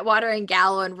Ruzick and Atwater and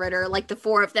Gallo and Ritter, like the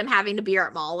 4 of them having to be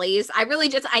at Molly's. I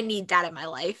need that in my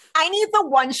life. I need the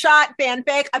one-shot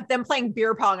fanfic of them playing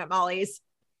beer pong at Molly's.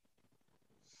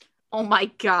 Oh my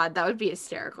God, that would be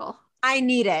hysterical. I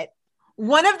need it.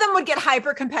 One of them would get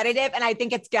hyper competitive, and I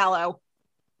think it's Gallo.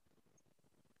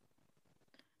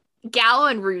 Gallo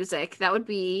and Ruzick. That would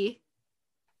be,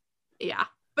 yeah.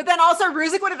 But then also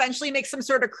Ruzick would eventually make some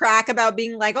sort of crack about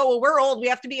being like, oh, well, we're old. We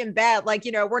have to be in bed. Like,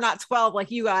 you know, we're not 12 like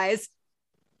you guys.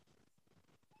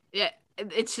 Yeah.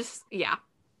 It's just, yeah.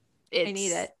 I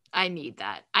need it. I need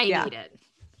that. I need it.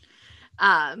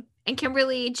 And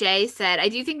Kimberly J said, I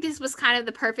do think this was kind of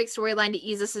the perfect storyline to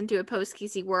ease us into a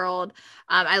post-Casey world.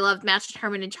 I loved Mouch and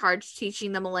Herman in charge,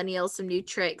 teaching the millennials some new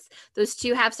tricks. Those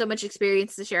two have so much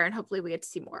experience to share, and hopefully we get to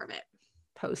see more of it.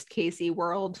 Post-Casey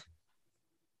world.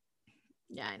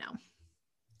 Yeah, I know.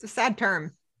 It's a sad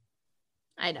term.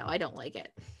 I know. I don't like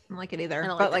it. I don't like it either.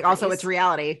 But like like also it's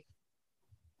reality.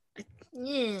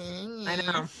 Yeah.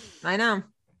 I know.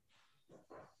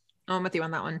 Oh, I'm with you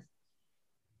on that one.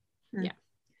 Yeah.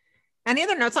 Any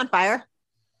other notes on Fire?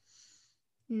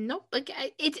 Nope. Like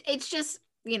it's just,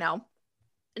 you know,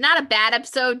 not a bad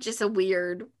episode, just a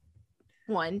weird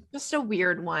one. Just a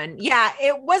weird one. Yeah,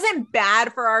 it wasn't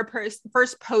bad for our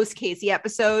first post Casey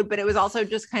episode, but it was also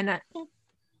just kind of.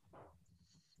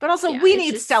 But also, we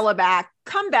need Stella back.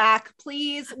 Come back,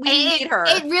 please. We need her.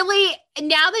 It really,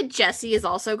 now that Jesse is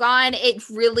also gone,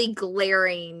 it's really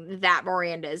glaring that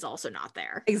Miranda is also not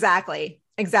there. Exactly.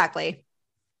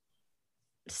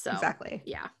 So, exactly.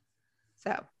 Yeah.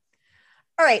 So,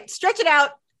 all right, stretch it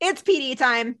out. It's PD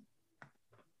time.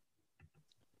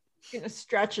 Gonna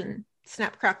stretch and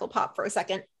snap, crackle, pop for a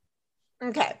second.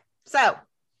 Okay, so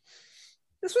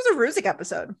this was a Ruzick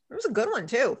episode. It was a good one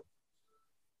too.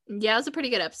 Yeah, it was a pretty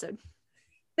good episode.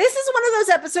 This is one of those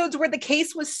episodes where the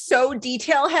case was so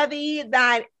detail heavy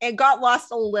that it got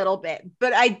lost a little bit,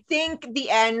 but I think the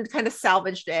end kind of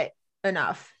salvaged it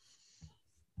enough.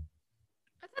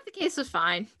 I thought the case was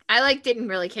fine. I didn't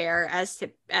really care as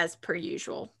per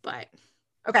usual, but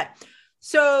okay.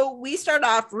 So we start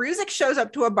off. Ruzick shows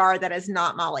up to a bar that is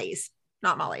not Molly's.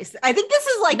 Not Molly's. I think this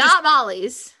is not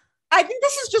Molly's. I think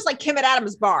this is just like Kim and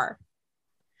Adam's bar.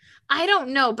 I don't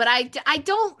know, but I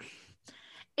don't.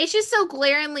 It's just so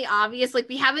glaringly obvious. Like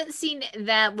we haven't seen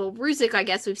that. Well, Ruzick, I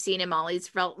guess we've seen in Molly's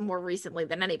more recently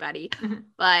than anybody,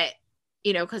 but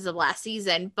you know, because of last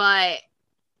season. But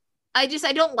I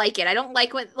don't like it. I don't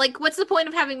like what's the point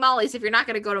of having Molly's if you're not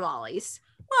going to go to Molly's?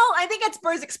 Well, I think it's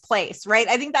Burzek's place, right?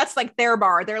 I think that's like their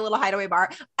bar, their little hideaway bar.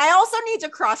 I also need to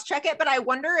cross check it, but I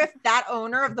wonder if that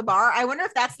owner of the bar, I wonder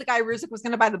if that's the guy Ruzick was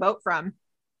going to buy the boat from.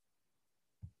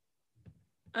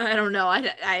 I don't know.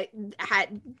 I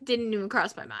didn't even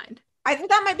cross my mind. I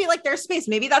think that might be like their space.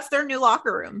 Maybe that's their new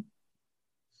locker room.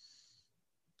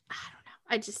 I don't know.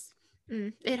 I just,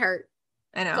 it hurt.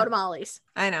 I know. Go to Molly's.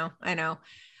 I know.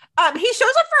 He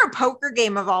shows up for a poker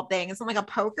game of all things. I'm like, a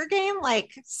poker game?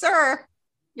 Like, sir,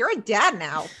 you're a dad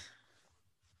now.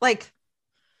 Like,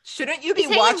 shouldn't you be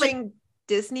watching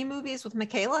Disney movies with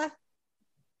Michaela?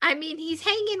 I mean, he's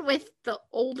hanging with the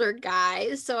older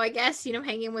guys. So I guess,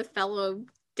 hanging with fellow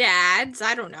dads.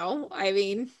 I don't know. I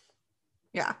mean,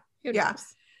 yeah.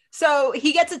 So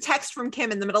he gets a text from Kim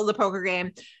in the middle of the poker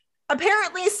game.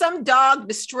 Apparently some dog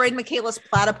destroyed Michaela's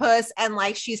platypus and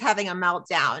she's having a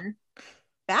meltdown.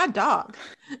 Bad dog.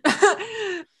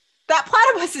 That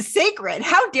platypus is sacred.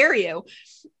 How dare you?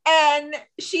 And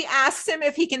she asks him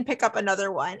if he can pick up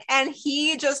another one. And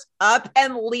he just up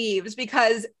and leaves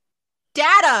because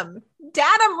Dadum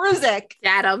Ruzick.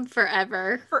 Dadum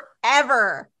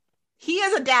forever. He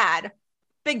is a dad.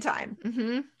 Big time.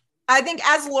 Mm-hmm. I think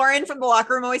as Lauren from the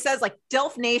locker room always says,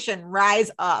 DILF Nation,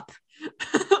 rise up.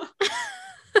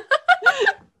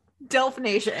 DILF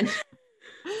Nation.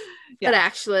 Yeah. But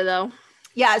actually though.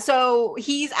 Yeah, so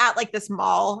he's at like this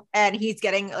mall and he's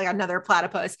getting like another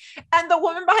platypus. And the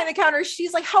woman behind the counter,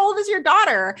 she's like, "How old is your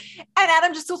daughter?" And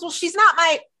Adam just goes, "Well, she's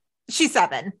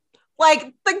 7."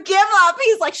 Like the give up.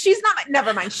 He's like, "She's not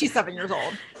never mind. She's 7 years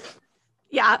old."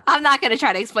 Yeah, I'm not going to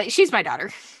try to explain. She's my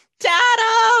daughter. Datum.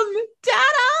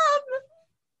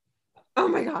 Oh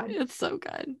my God. It's so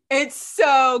good. It's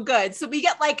so good. So we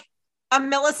get like a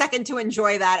millisecond to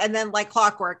enjoy that. And then like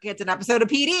clockwork, it's an episode of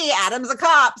PD. Adam's a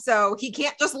cop, so he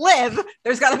can't just live.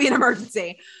 There's got to be an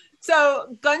emergency.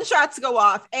 So gunshots go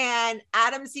off and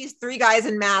Adam sees 3 guys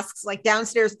in masks like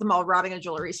downstairs at the mall robbing a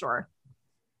jewelry store.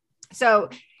 So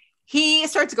he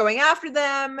starts going after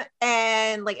them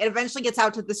and like it eventually gets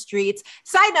out to the streets.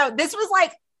 Side note, this was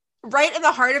like right in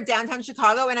the heart of downtown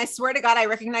Chicago. And I swear to God, I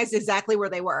recognized exactly where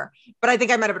they were, but I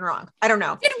think I might've been wrong. I don't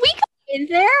know. Did we go in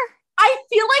there? I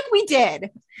feel like we did.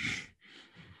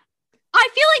 I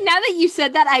feel like now that you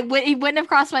said that, it wouldn't have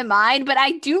crossed my mind, but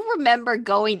I do remember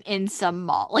going in some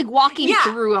mall, like walking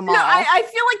through a mall. No, I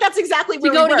feel like that's exactly where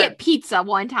we go to get pizza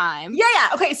one time.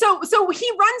 Yeah. Okay. So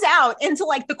he runs out into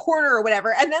like the corner or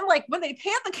whatever. And then like when they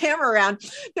pan the camera around,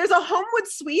 there's a Homewood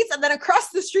Suites and then across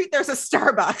the street, there's a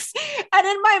Starbucks. And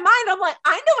in my mind, I'm like,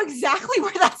 I know exactly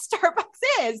where that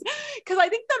Starbucks is. Cause I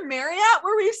think the Marriott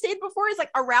where we've stayed before is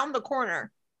like around the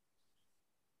corner.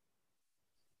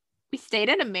 We stayed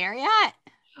at a Marriott?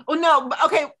 Oh no.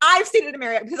 Okay. I've stayed at a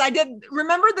Marriott because I did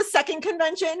remember the second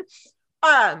convention.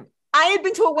 I had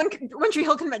been to a One Tree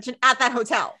Hill convention at that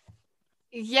hotel.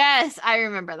 Yes, I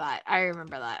remember that.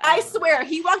 I swear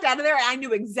he walked out of there and I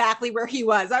knew exactly where he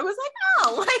was. I was like,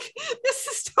 oh, like this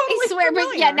is totally I swear, familiar.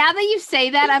 but yeah, now that you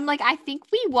say that, I'm like, I think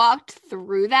we walked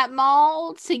through that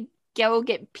mall to go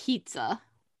get pizza.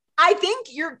 I think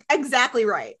you're exactly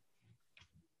right.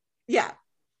 Yeah.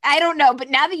 I don't know,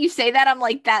 but now that you say that, I'm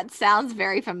like, that sounds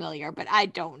very familiar, but I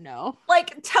don't know.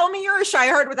 Like, tell me you're a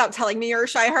Shyhard without telling me you're a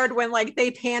Shyhard when like they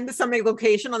pan to some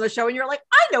location on the show and you're like,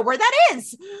 I know where that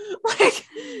is. Like,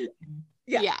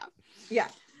 yeah.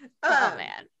 Oh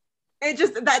man. It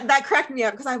just that cracked me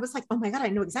up because I was like, oh my God, I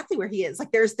know exactly where he is.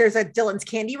 Like there's a Dylan's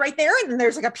Candy right there, and then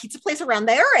there's like a pizza place around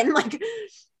there, and like,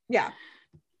 yeah.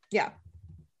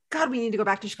 God, we need to go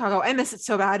back to Chicago. I miss it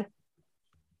so bad.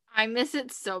 I miss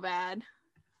it so bad.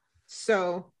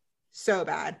 So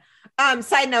bad.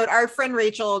 Side note, our friend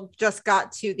Rachel just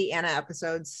got to the Anna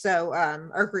episodes. So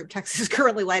our group text is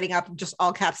currently lighting up, just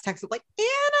all caps text like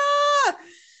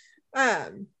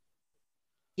Anna.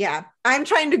 Yeah, I'm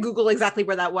trying to Google exactly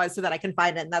where that was so that I can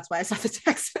find it. And that's why I saw the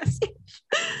text message.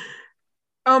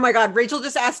 Oh my God. Rachel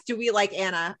just asked, do we like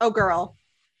Anna? Oh girl.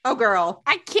 I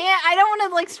don't want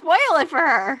to like spoil it for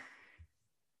her.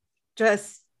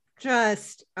 Just,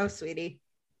 oh sweetie.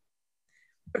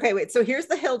 Okay, wait. So here's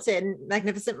the Hilton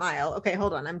Magnificent Mile. Okay,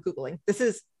 hold on. I'm Googling. This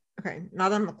is okay.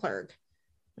 Not on the clerk.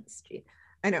 Let's see.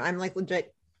 I know. I'm like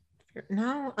legit.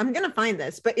 No, I'm going to find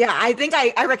this. But yeah, I think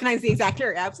I recognize the exact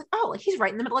area. I was like, oh, he's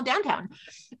right in the middle of downtown.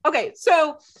 Okay,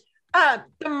 so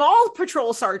the mall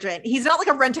patrol sergeant, he's not like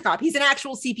a rent-a-cop. He's an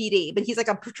actual CPD, but he's like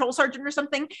a patrol sergeant or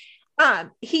something.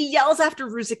 He yells after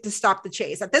Ruzek to stop the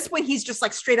chase. At this point, he's just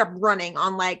like straight up running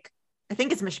on like, I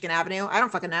think it's Michigan Avenue. I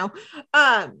don't fucking know.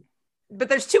 But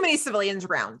there's too many civilians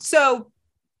around. So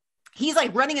he's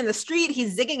like running in the street.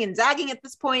 He's zigging and zagging at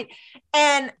this point.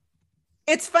 And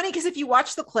it's funny because if you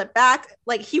watch the clip back,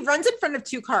 like he runs in front of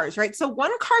 2 cars, right? So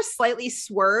one car slightly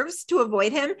swerves to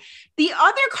avoid him. The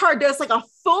other car does like a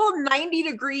full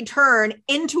 90-degree turn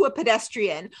into a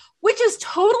pedestrian, which is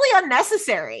totally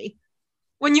unnecessary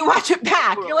when you watch it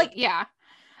back. You're like, yeah.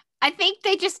 I think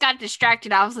they just got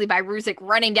distracted, obviously, by Ruzek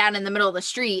running down in the middle of the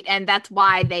street, and that's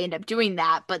why they end up doing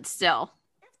that, but still.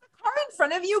 If the car in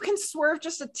front of you can swerve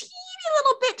just a teeny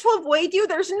little bit to avoid you,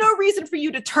 there's no reason for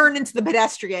you to turn into the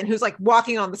pedestrian who's, like,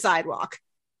 walking on the sidewalk.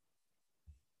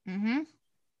 Mm-hmm.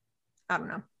 I don't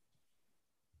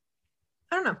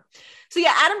know. So,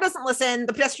 yeah, Adam doesn't listen.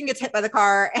 The pedestrian gets hit by the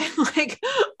car, and, like,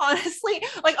 honestly,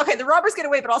 like, okay, the robbers get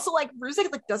away, but also, like,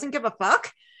 Ruzek, like, doesn't give a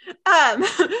fuck.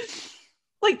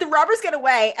 Like the robbers get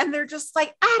away and they're just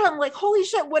like, Adam, like, holy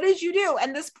shit, what did you do?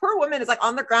 And this poor woman is like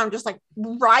on the ground, just like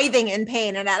writhing in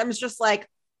pain. And Adam's just like,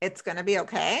 it's going to be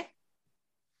okay.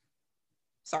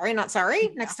 Sorry, not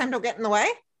sorry. Next time, don't get in the way.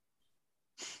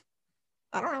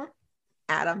 I don't know.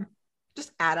 Adam,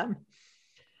 just Adam.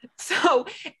 So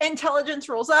intelligence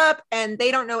rolls up and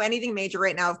they don't know anything major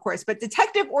right now, of course, but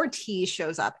Detective Ortiz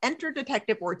shows up. Enter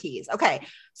Detective Ortiz. Okay.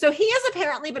 So he has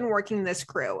apparently been working this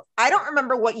crew. I don't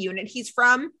remember what unit he's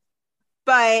from,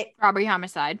 but Robbery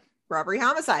homicide. What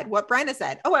Bryna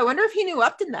said. Oh, I wonder if he knew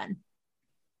Upton then.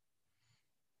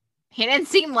 He didn't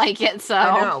seem like it, so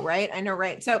I know,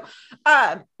 right? So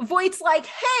Voight's like,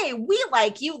 hey, we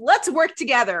like you. Let's work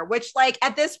together. Which, like,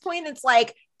 at this point, it's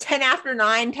like 10 after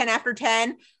 9, 10 after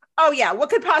 10. Oh, yeah. What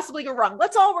could possibly go wrong?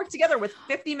 Let's all work together with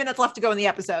 50 minutes left to go in the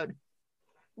episode.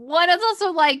 One is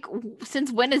also like, since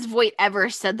when has Voight ever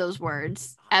said those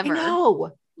words? Ever?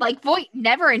 No. Like, Voight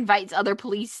never invites other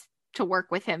police to work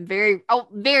with him.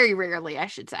 Very rarely, I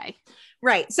should say.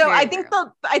 Right. So I think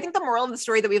the moral of the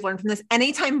story that we've learned from this,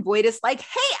 anytime Voight is like,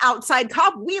 hey, outside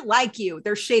cop, we like you,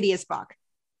 they're shady as fuck.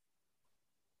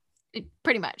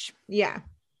 Pretty much. Yeah,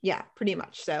 pretty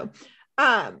much. So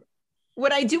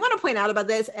what I do want to point out about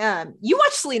this, you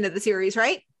watched Selena the series,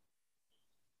 right?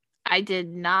 I did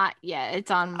not yet.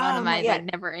 It's on one of my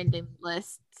never ending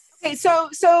lists. Okay,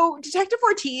 so Detective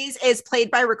Ortiz is played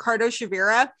by Ricardo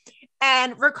Chavira,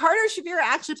 and Ricardo Chavira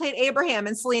actually played Abraham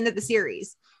in Selena the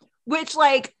series. Which,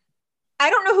 like,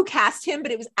 I don't know who cast him,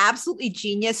 but it was absolutely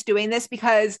genius doing this,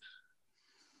 because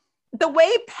the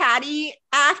way Patty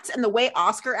acts and the way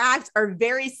Oscar acts are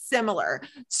very similar,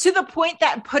 to the point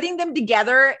that putting them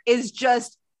together is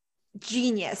just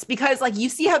genius, because, like, you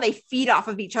see how they feed off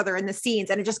of each other in the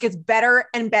scenes, and it just gets better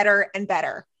and better and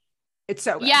better. It's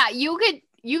so good. Yeah, you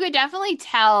could definitely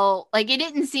tell, like, it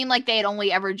didn't seem like they had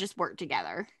only ever just worked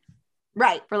together.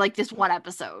 Right. For like this one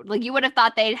episode. Like, you would have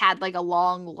thought they'd had like a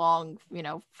long,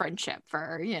 friendship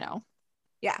for,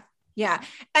 Yeah. Yeah.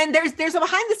 And there's a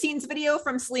behind the scenes video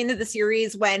from Selena the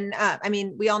series when,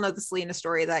 we all know the Selena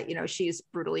story that, she's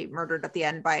brutally murdered at the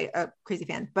end by a crazy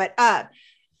fan. But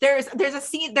there's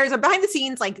a behind the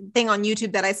scenes like thing on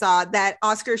YouTube that I saw that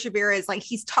Oscar Chavira is like,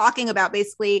 he's talking about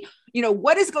basically,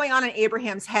 what is going on in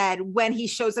Abraham's head when he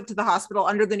shows up to the hospital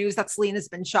under the news that Selena's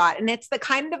been shot. And it's the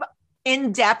kind of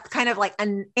in-depth kind of like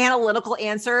an analytical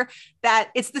answer that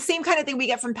it's the same kind of thing we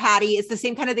get from Patty. It's the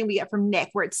same kind of thing we get from Nick,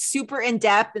 where it's super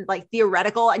in-depth and like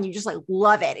theoretical, and you just like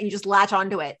love it and you just latch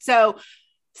onto it. So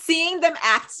seeing them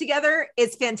act together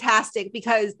is fantastic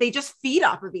because they just feed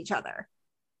off of each other.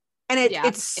 And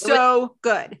it's so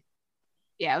good.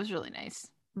 Yeah, it was really nice.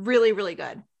 Really, really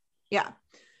good. Yeah.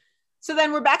 So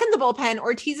then we're back in the bullpen.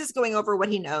 Ortiz is going over what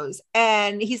he knows.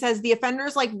 And he says the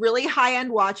offenders like really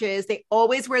high-end watches. They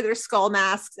always wear their skull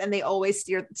masks and they always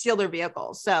steal their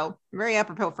vehicles. So very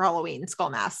apropos for Halloween, skull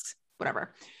masks,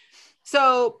 whatever.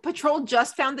 So patrol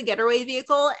just found the getaway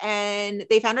vehicle and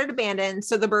they found it abandoned.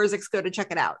 So the Burzicks go to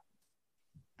check it out.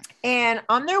 And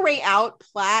on their way out,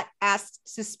 Platt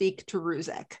asks to speak to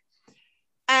Ruzek.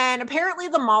 And apparently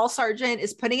the mall sergeant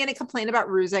is putting in a complaint about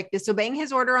Ruzek disobeying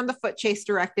his order on the foot chase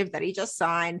directive that he just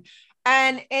signed.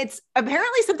 And it's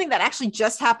apparently something that actually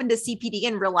just happened to CPD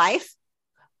in real life,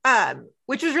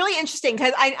 which was really interesting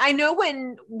because I know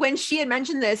when she had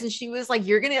mentioned this and she was like,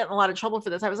 you're going to get in a lot of trouble for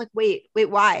this. I was like, wait,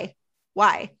 why?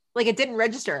 Like it didn't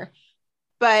register.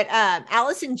 But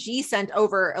Allison G sent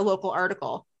over a local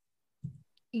article.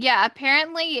 Yeah,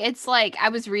 apparently it's like, I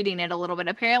was reading it a little bit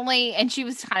apparently, and she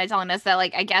was kind of telling us that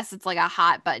like, I guess it's like a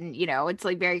hot button, it's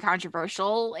like very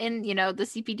controversial in, the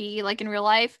CPD, like in real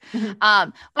life. Mm-hmm.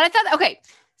 But I thought, okay,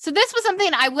 so this was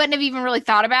something I wouldn't have even really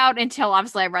thought about until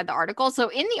obviously I read the article. So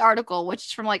in the article, which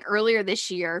is from like earlier this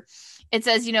year, it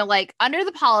says, like under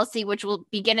the policy, which will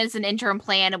begin as an interim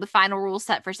plan and with final rules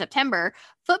set for September,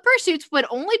 foot pursuits would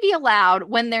only be allowed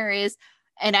when there is,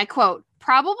 and I quote,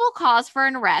 probable cause for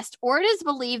an arrest, or it is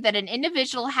believed that an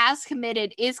individual has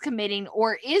committed, is committing,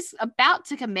 or is about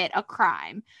to commit a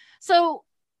crime. So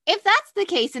if that's the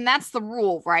case, and that's the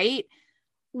rule, right?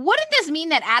 Wouldn't this mean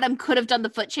that Adam could have done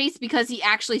the foot chase because he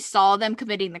actually saw them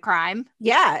committing the crime?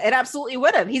 Yeah, it absolutely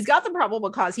would have. He's got the probable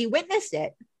cause. He witnessed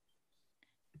it.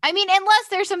 I mean, unless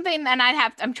there's something, and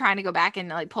I'm trying to go back and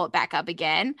like pull it back up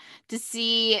again to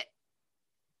see,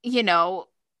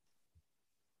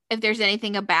 if there's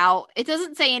anything about, it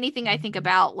doesn't say anything, I think,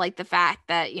 about like the fact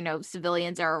that,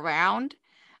 civilians are around.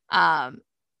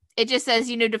 It just says,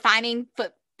 defining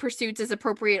foot pursuits as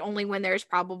appropriate only when there's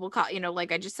probable cause,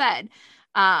 like I just said.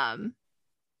 I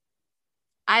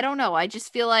don't know. I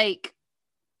just feel like,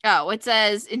 it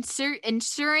says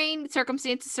ensuring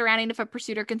circumstances surrounding a foot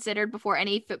pursuit are considered before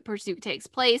any foot pursuit takes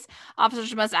place.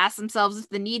 Officers must ask themselves if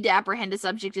the need to apprehend a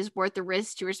subject is worth the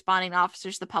risk to responding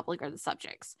officers, the public, or the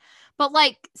subjects. But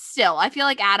like, still, I feel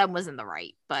like Adam was in the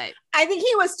right. But I think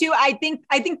he was too. I think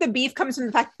the beef comes from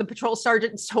the fact that the patrol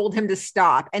sergeant told him to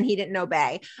stop and he didn't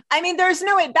obey. I mean, there's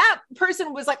no way that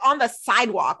person was like on the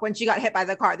sidewalk when she got hit by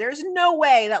the car. There's no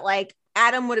way that like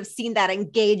Adam would have seen that,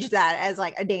 engaged that as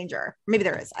like a danger. Maybe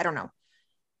there is. I don't know.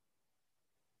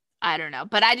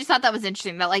 But I just thought that was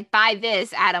interesting that like by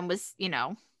this, Adam was,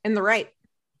 in the right.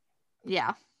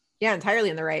 Yeah. Yeah, entirely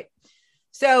in the right.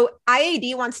 So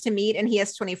IAD wants to meet and he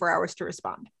has 24 hours to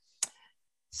respond.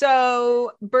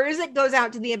 So Burzek goes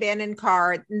out to the abandoned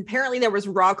car. And apparently there was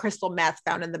raw crystal meth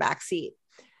found in the back seat.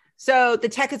 So the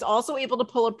tech is also able to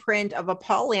pull a print of a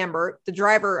Paul Lambert, the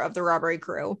driver of the robbery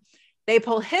crew. They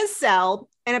pull his cell,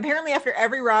 and apparently after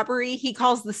every robbery, he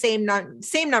calls the same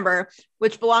number,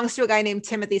 which belongs to a guy named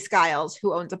Timothy Skiles,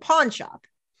 who owns a pawn shop.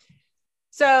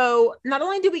 So not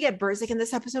only do we get Burzek in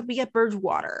this episode, we get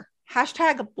Bridgewater.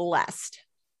 #blessed.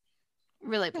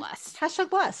 Really blessed.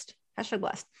 #blessed.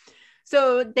 #blessed.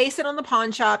 So they sit on the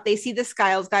pawn shop. They see the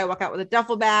Skiles guy walk out with a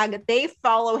duffel bag. They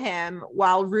follow him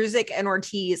while Ruzek and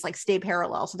Ortiz like stay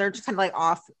parallel. So they're just kind of like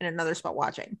off in another spot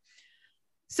watching.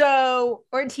 So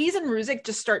Ortiz and Ruzek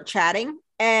just start chatting,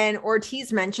 and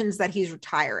Ortiz mentions that he's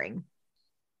retiring.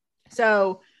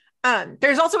 So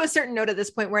there's also a certain note at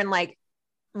this point where like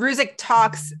Ruzek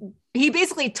he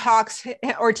basically talks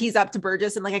Ortiz up to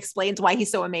Burgess and like explains why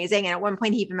he's so amazing. And at one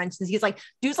point he even mentions he's like,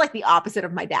 dude's like the opposite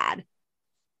of my dad.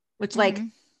 Which, like,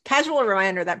 casual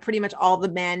reminder that pretty much all the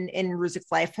men in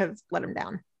Ruzek's life have let him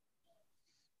down.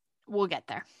 We'll get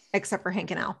there. Except for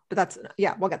Hank and Al. But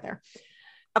we'll get there.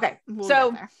 Okay,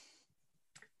 so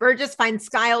Burgess finds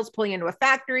Skiles pulling into a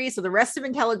factory, so the rest of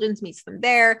intelligence meets them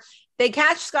there. They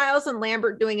catch Skiles and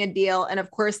Lambert doing a deal, and of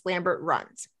course, Lambert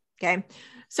runs. Okay,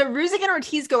 so Ruzek and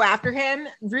Ortiz go after him.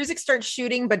 Ruzek starts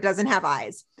shooting, but doesn't have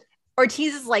eyes.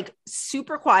 Ortiz is, like,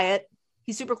 super quiet.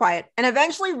 He's super quiet. And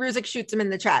eventually Ruzek shoots him in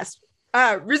the chest.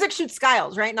 Ruzek shoots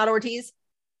Skiles, right? Not Ortiz?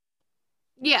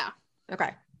 Yeah.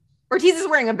 Okay. Ortiz is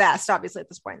wearing a vest, obviously, at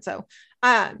this point. So,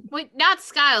 wait, not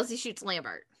Skiles. He shoots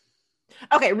Lambert.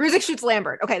 Okay. Ruzek shoots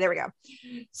Lambert. Okay. There we go.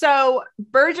 So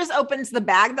Burgess opens the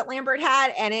bag that Lambert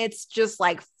had, and it's just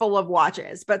like full of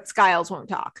watches, but Skiles won't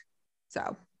talk.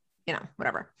 So,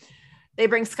 whatever. They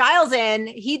bring Skiles in.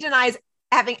 He denies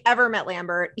having ever met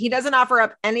Lambert. He doesn't offer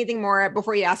up anything more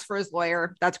before he asks for his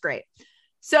lawyer. That's great.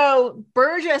 So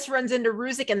Burgess runs into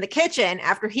Ruzek in the kitchen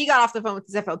after he got off the phone with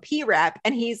his FOP rep.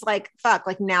 And he's like, fuck,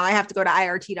 like now I have to go to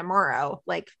IRT tomorrow.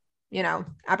 Like,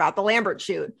 about the Lambert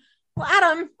shoot. Well,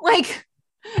 Adam,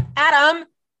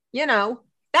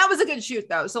 that was a good shoot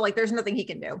though. So like, there's nothing he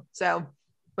can do. So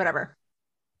whatever.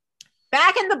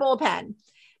 Back in the bullpen,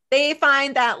 they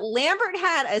find that Lambert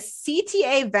had a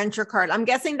CTA venture card. I'm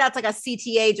guessing that's like a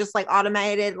CTA, just like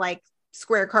automated, like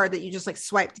square card that you just like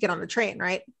swipe to get on the train,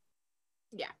 right?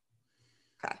 Yeah.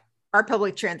 Okay. Our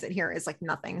public transit here is like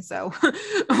nothing. So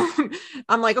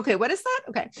I'm like, okay, what is that?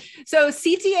 Okay. So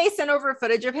CTA sent over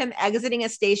footage of him exiting a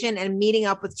station and meeting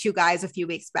up with two guys a few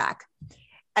weeks back.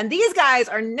 And these guys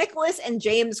are Nicholas and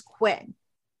James Quinn.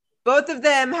 Both of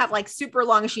them have like super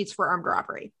long sheets for armed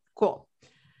robbery. Cool.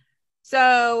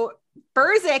 So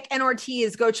Burzek and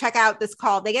Ortiz go check out this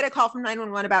call. They get a call from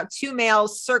 911 about two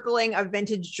males circling a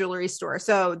vintage jewelry store.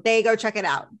 So they go check it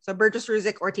out. So Burgess,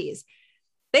 Ruzek, Ortiz.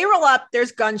 They roll up.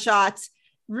 There's gunshots.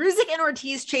 Ruzek and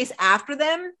Ortiz chase after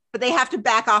them, but they have to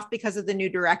back off because of the new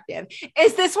directive.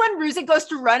 Is this when Ruzek goes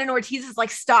to run and Ortiz is like,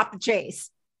 stop the chase?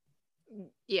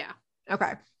 Yeah.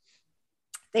 Okay.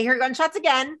 They hear gunshots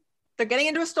again. They're getting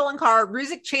into a stolen car.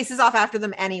 Ruzek chases off after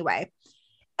them anyway.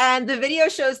 And the video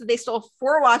shows that they stole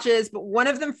 4 watches, but one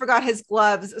of them forgot his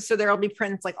gloves. So there'll be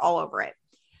prints like all over it.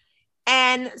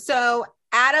 And so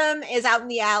Adam is out in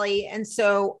the alley. And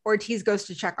so Ortiz goes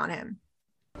to check on him.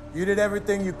 You did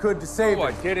everything you could to save him.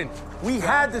 I didn't. We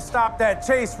had to stop that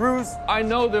chase, Ruse. I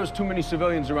know there's too many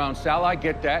civilians around, Sal. I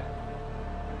get that.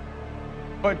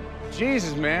 But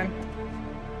Jesus, man.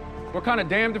 We're kind of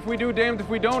damned if we do, damned if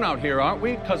we don't out here, aren't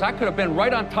we? Because I could have been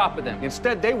right on top of them.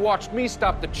 Instead, they watched me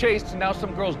stop the chase, and now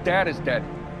some girl's dad is dead.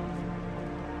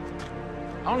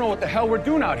 I don't know what the hell we're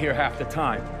doing out here half the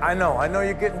time. I know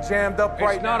you're getting jammed up right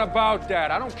now. It's not about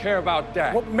that. I don't care about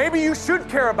that. Well, maybe you should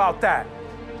care about that.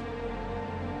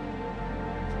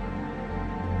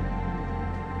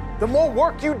 The more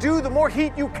work you do, the more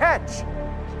heat you catch.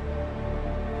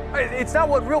 It's not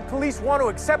what real police want to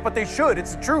accept, but they should.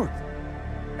 It's the truth.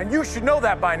 And you should know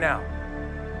that by now.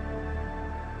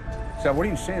 So what are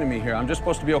you saying to me here? I'm just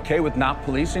supposed to be okay with not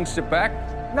policing? Sit back?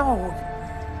 No.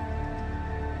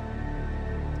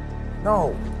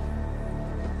 No.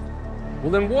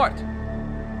 Well, then what?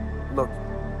 Look,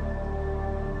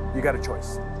 you got a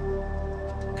choice.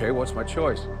 Okay, what's my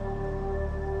choice?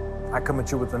 I come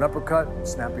at you with an uppercut,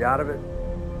 snap you out of it,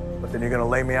 but then you're gonna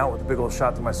lay me out with a big old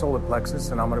shot to my solar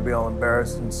plexus, and I'm gonna be all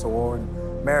embarrassed and sore,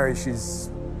 and Mary, she's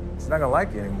not gonna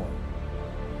like you anymore.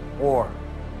 Or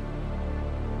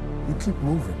you keep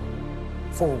moving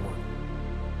forward.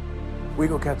 We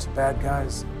go catch the bad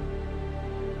guys,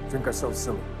 drink ourselves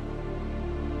silly.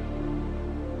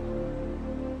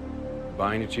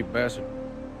 Buying, you cheap bastard?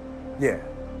 Yeah,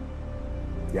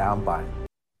 I'm buying.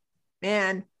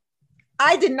 Man,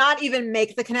 I did not even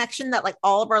make the connection that like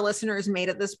all of our listeners made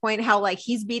at this point, how like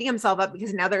he's beating himself up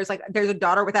because now there's a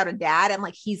daughter without a dad and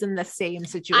like he's in the same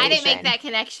situation. I didn't make that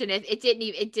connection. It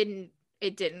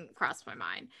didn't cross my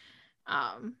mind.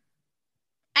 And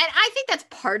I think that's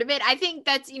part of it. I think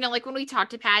that's, like when we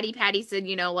talked to Patty said,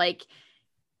 like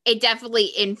it definitely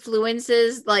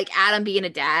influences like Adam being a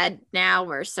dad now,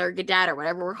 or surrogate dad, or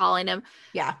whatever we're calling him.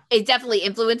 Yeah. It definitely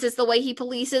influences the way he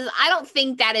polices. I don't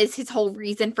think that is his whole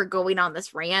reason for going on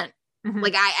this rant. Mhm.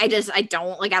 Like, I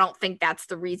don't think that's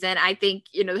the reason. I think,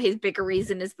 his bigger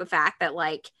reason is the fact that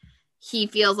like he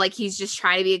feels like he's just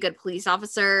trying to be a good police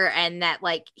officer and that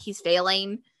like he's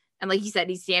failing. And like he said,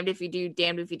 he's damned if you do,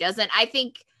 damned if he doesn't. I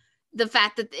think the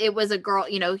fact that it was a girl,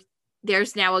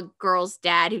 there's now a girl's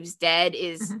dad who's dead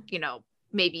is,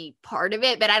 maybe part of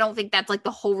it, but I don't think that's like the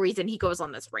whole reason he goes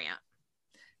on this rant.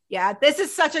 Yeah, this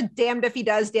is such a damned if he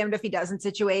does, damned if he doesn't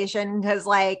situation, because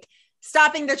like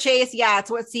stopping the chase, yeah, it's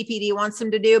what CPD wants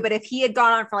him to do. But if he had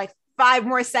gone on for like 5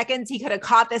 more seconds, he could have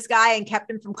caught this guy and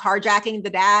kept him from carjacking the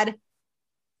dad.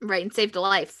 Right, and saved a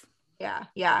life.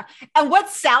 Yeah. And what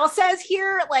Sal says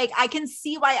here, like, I can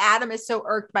see why Adam is so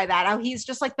irked by that. How he's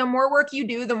just like, the more work you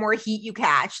do, the more heat you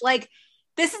catch. Like,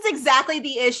 this is exactly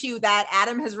the issue that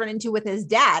Adam has run into with his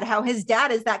dad, how his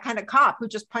dad is that kind of cop who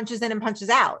just punches in and punches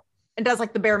out and does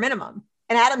like the bare minimum.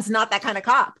 And Adam's not that kind of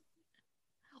cop.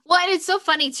 Well, and it's so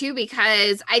funny too,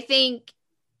 because I think,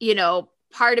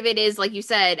 part of it is, like you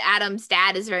said, Adam's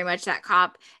dad is very much that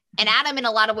cop. And Adam, in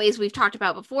a lot of ways we've talked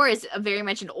about before, is very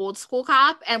much an old school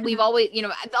cop. And we've always,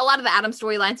 a lot of the Adam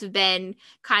storylines have been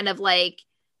kind of like,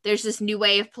 there's this new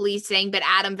way of policing, but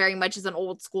Adam very much is an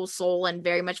old school soul and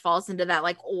very much falls into that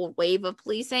like old wave of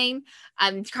policing.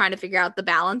 I'm trying to figure out the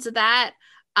balance of that.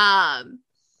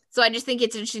 So I just think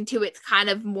it's interesting too. It's kind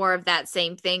of more of that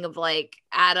same thing of like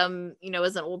Adam,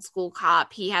 is an old school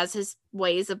cop. He has his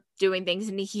ways of doing things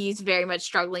and he's very much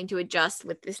struggling to adjust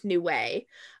with this new way.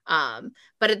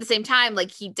 But at the same time,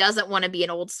 like he doesn't want to be an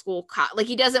old school cop. Like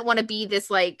he doesn't want to be this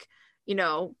like,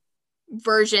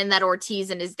 version that Ortiz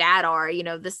and his dad are,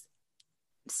 this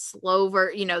slow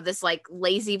this like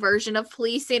lazy version of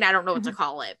policing. I don't know what to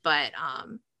call it, but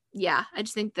yeah, I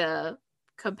just think the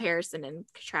comparison and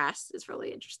contrast is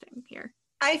really interesting here.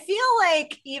 I feel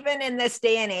like even in this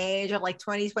day and age of like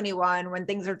 2021, when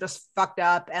things are just fucked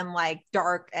up and like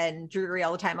dark and dreary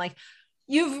all the time, like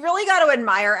you've really got to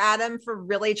admire Adam for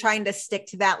really trying to stick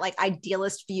to that like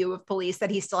idealist view of police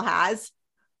that he still has.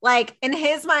 Like in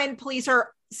his mind, police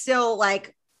are still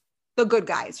like the good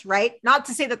guys, right? Not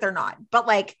to say that they're not, but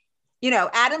like,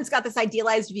 Adam's got this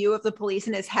idealized view of the police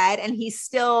in his head and he's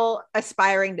still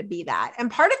aspiring to be that. And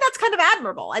part of that's kind of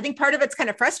admirable. I think part of it's kind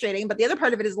of frustrating, but the other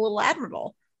part of it is a little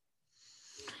admirable.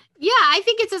 Yeah, I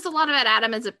think it says a lot about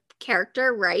Adam as a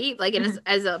character, right? Like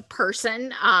as a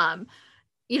person.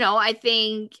 I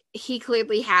think he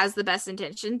clearly has the best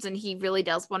intentions and he really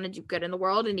does want to do good in the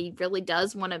world and he really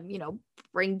does want to,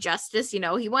 bring justice.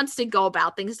 He wants to go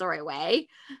about things the right way.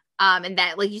 And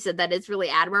that, like you said, that is really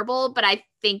admirable. But I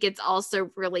think it's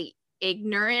also really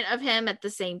ignorant of him at the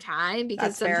same time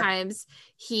because sometimes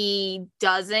he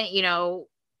doesn't,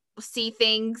 see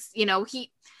things,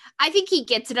 I think he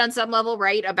gets it on some level,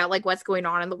 right? About like what's going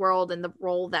on in the world and the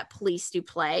role that police do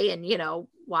play and,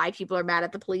 why people are mad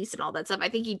at the police and all that stuff. I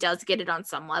think he does get it on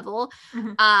some level.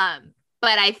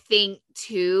 But I think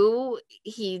too,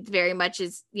 he very much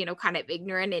is, kind of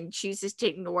ignorant and chooses to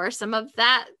ignore some of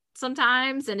that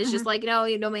sometimes. And it's just like,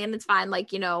 man, it's fine.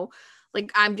 Like,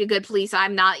 like I'm a good police.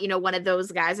 I'm not, one of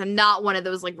those guys. I'm not one of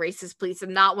those like racist police.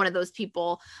 I'm not one of those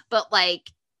people, but like,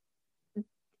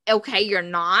 okay, you're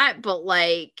not, but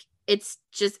like, it's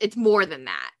more than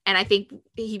that. And I think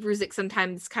Hebrews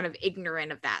sometimes kind of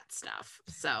ignorant of that stuff.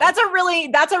 So that's a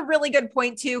really good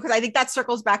point too. Cause I think that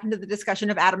circles back into the discussion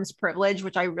of Adam's privilege,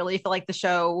 which I really feel like the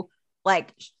show,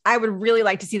 like I would really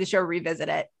like to see the show revisit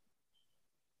it.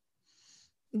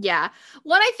 Yeah.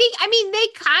 What I think,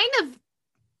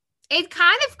 it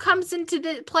kind of comes into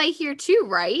the play here too,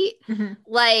 right?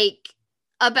 Like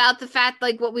about the fact,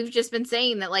 like what we've just been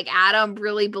saying, that like Adam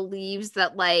really believes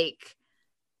that like,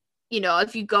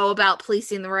 if you go about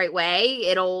policing the right way,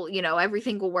 it'll,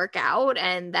 everything will work out.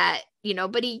 And that,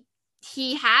 but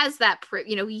he has that,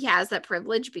 he has that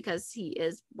privilege because he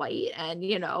is white and,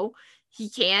 he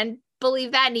can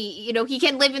believe that. And he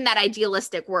can live in that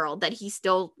idealistic world that he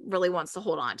still really wants to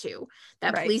hold on to,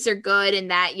 that police are good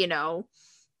and that,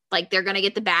 like they're going to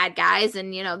get the bad guys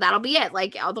and, that'll be it.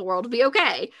 Like the world will be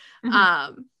okay.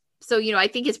 So, I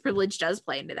think his privilege does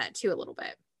play into that too, a little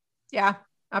bit. Yeah,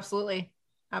 absolutely.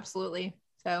 Absolutely.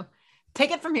 So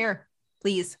take it from here,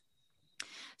 please.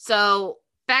 So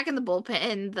back in the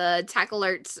bullpen, the tech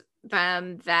alerts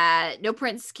them that no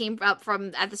prints came up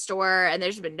from at the store, and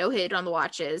there's been no hit on the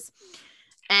watches.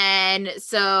 And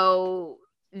so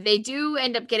they do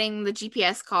end up getting the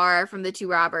GPS car from the two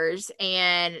robbers,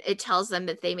 and it tells them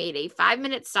that they made a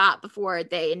 5-minute stop before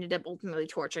they ended up ultimately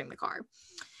torturing the car.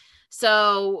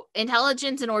 So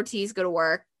Intelligence and Ortiz go to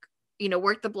work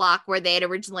the block where they had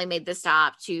originally made the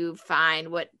stop to find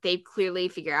what they clearly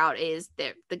figure out is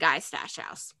the guy's stash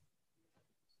house.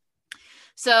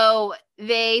 So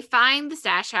they find the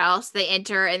stash house, they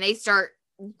enter, and they start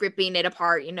ripping it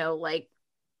apart, like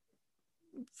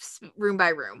room by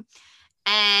room.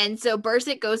 And so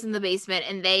Burzek goes in the basement,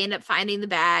 and they end up finding the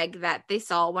bag that they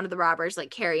saw one of the robbers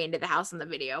like carry into the house in the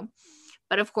video.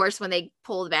 But of course, when they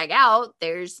pull the bag out,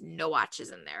 there's no watches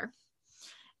in there.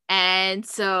 And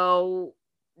so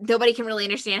nobody can really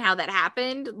understand how that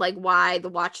happened, like why the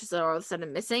watches are all of a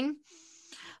sudden missing.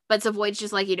 But so Voight's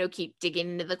just like, keep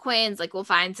digging into the Quinns, like we'll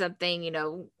find something,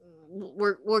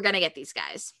 we're gonna get these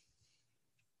guys.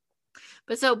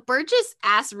 But so Burgess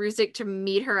asked Ruzek to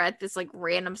meet her at this like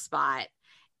random spot.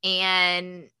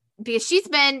 And because you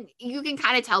can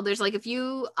kind of tell there's like a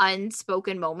few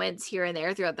unspoken moments here and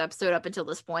there throughout the episode up until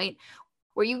this point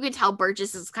where you can tell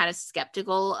Burgess is kind of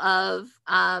skeptical of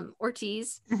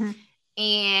Ortiz. Mm-hmm.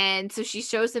 And so she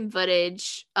shows him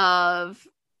footage of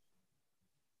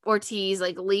Ortiz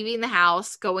like leaving the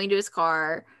house, going to his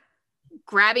car,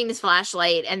 grabbing his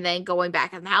flashlight, and then going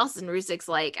back in the house. And Ruzek's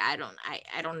like, I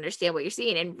don't understand what you're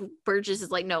seeing. And Burgess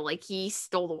is like, no, like he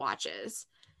stole the watches.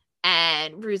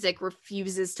 And Ruzek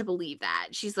refuses to believe that.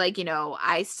 She's like,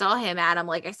 I saw him, Adam.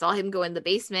 Like, I saw him go in the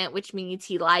basement, which means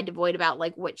he lied to Voight about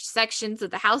like which sections of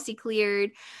the house he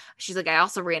cleared. She's like, I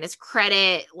also ran his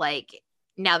credit. Like,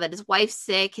 now that his wife's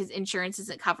sick, his insurance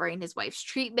isn't covering his wife's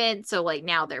treatment. So like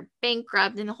now they're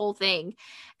bankrupt and the whole thing.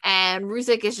 And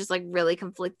Ruzek is just like really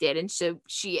conflicted. And so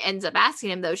she ends up asking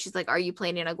him though, she's like, are you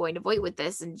planning on going to Voight with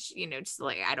this? And just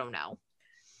like, I don't know.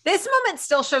 This moment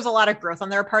still shows a lot of growth on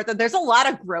their part, though. There's a lot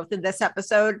of growth in this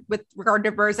episode with regard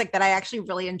to Burzek that I actually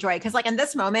really enjoy. Because like in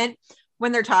this moment,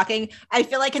 when they're talking, I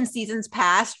feel like in seasons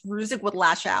past, Ruzek would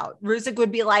lash out. Ruzek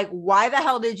would be like, why the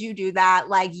hell did you do that?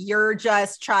 Like, you're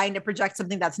just trying to project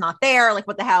something that's not there. Like,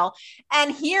 what the hell?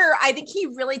 And here, I think he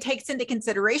really takes into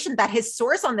consideration that his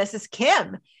source on this is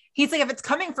Kim. He's like, if it's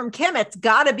coming from Kim, it's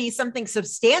got to be something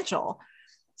substantial.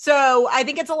 So I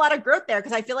think it's a lot of growth there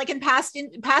because I feel like in past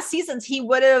seasons, he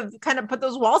would have kind of put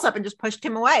those walls up and just pushed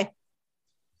him away.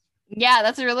 Yeah,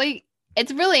 it's a really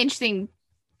interesting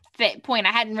point.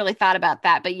 I hadn't really thought about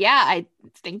that, but yeah, I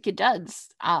think it does.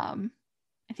 I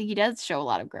think he does show a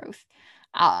lot of growth.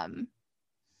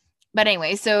 But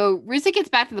anyway, so Ruzek gets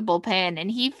back to the bullpen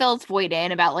and he fills Voight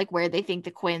in about like where they think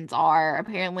the Quinns are.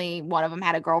 Apparently one of them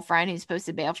had a girlfriend who's supposed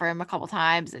to bail for him a couple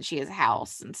times and she has a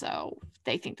house. And so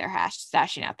they think they're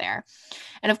stashing out there.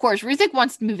 And of course, Ruzek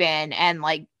wants to move in and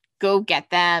like go get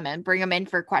them and bring them in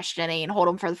for questioning and hold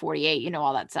them for the 48,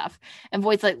 all that stuff. And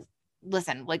Voight's like,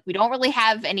 listen, like we don't really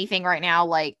have anything right now.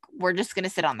 Like we're just going to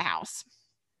sit on the house.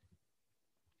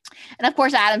 And of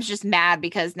course, Adam's just mad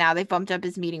because now they bumped up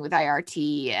his meeting with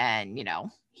IRT and,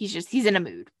 he's in a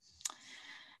mood.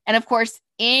 And of course,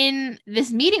 in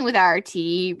this meeting with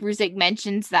IRT, Ruzek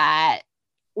mentions that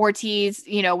Ortiz,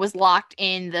 was locked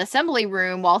in the assembly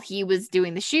room while he was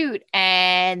doing the shoot.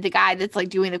 And the guy that's like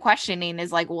doing the questioning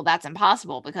is like, well, that's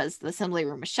impossible because the assembly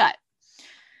room is shut.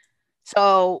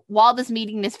 So while this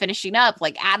meeting is finishing up,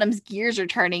 like Adam's gears are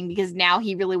turning because now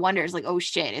he really wonders like, oh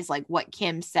shit, is like what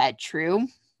Kim said true?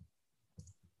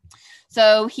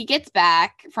 So he gets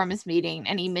back from his meeting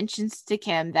and he mentions to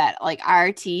Kim that like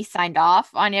IRT signed off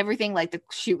on everything, like the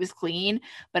shoot was clean,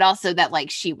 but also that like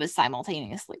she was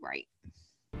simultaneously right.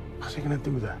 How's he gonna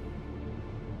do that?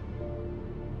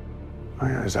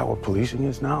 Is that what policing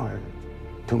is now?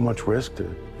 Too much risk to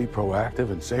be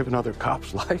proactive and save another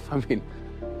cop's life? I mean,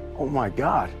 oh my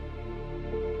God.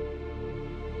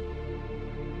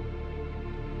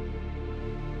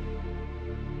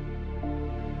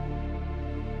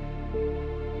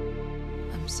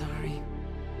 I'm sorry.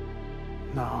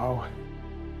 No.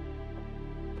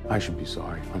 I should be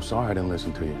sorry. I'm sorry I didn't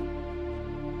listen to you.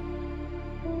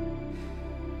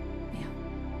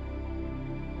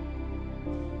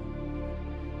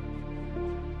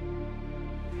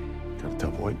 Gotta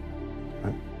tell Voight,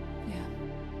 right? Yeah.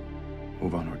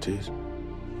 Move on, Ortiz.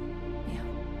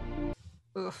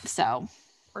 Oof. So.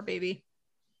 Poor baby.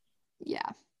 Yeah.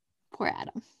 Poor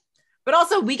Adam. But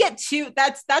also we get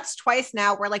that's twice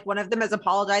now where like one of them has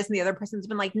apologized and the other person's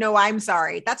been like, no, I'm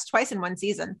sorry. That's twice in one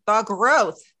season. The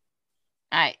growth.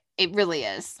 It really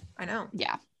is. I know.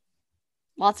 Yeah.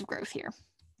 Lots of growth here.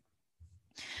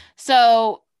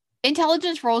 So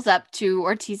Intelligence rolls up to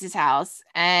Ortiz's house,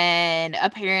 and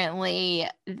apparently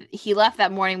he left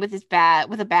that morning with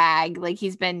a bag. Like,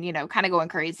 he's been, kind of going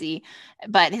crazy,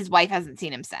 but his wife hasn't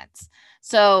seen him since.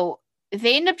 So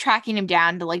they end up tracking him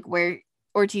down to like where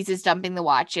Ortiz is dumping the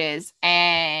watches,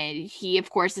 and he,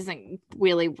 of course, isn't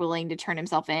really willing to turn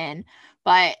himself in,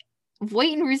 but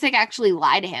Voight and Ruzek actually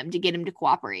lie to him to get him to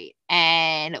cooperate.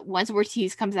 And once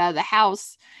Ortiz comes out of the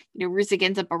house, Ruzek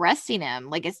ends up arresting him,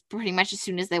 like, it's pretty much as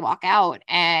soon as they walk out.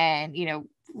 And,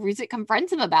 Ruzek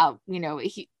confronts him about,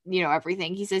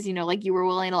 everything. He says, like, you were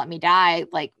willing to let me die,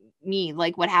 like, me,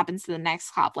 like, what happens to the next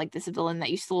cop, like the civilian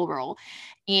that you stole role.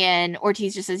 And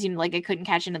Ortiz just says, like, I couldn't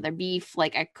catch another beef,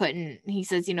 like, I couldn't. He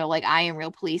says, like, I am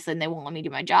real police and they won't let me do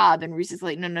my job. And Ruzek's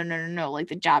like, no, like,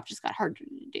 the job just got harder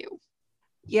to do.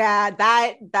 Yeah,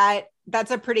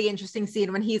 that's a pretty interesting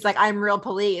scene when he's like, I'm real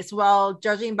police. Well,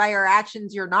 judging by your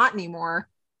actions, you're not anymore.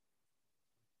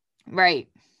 Right.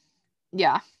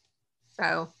 Yeah.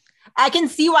 So I can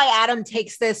see why Adam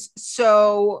takes this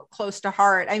so close to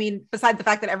heart. I mean, besides the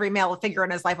fact that every male figure in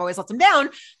his life always lets him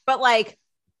down, but like,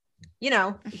 he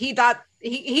thought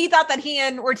that he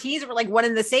and Ortiz were like one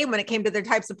and the same when it came to their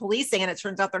types of policing, and it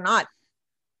turns out they're not.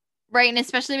 Right. And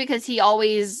especially because he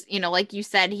always, like you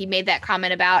said, he made that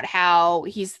comment about how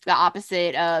he's the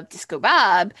opposite of Disco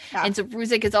Bob. Yeah. And so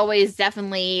Ruzek is always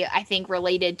definitely, I think,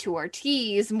 related to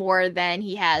Ortiz more than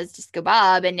he has Disco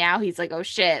Bob. And now he's like, oh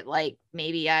shit, like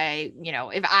maybe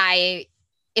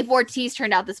if Ortiz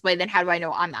turned out this way, then how do I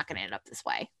know I'm not going to end up this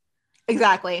way?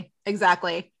 Exactly.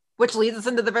 Which leads us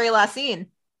into the very last scene.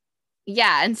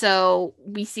 Yeah. And so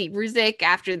we see Ruzek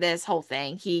after this whole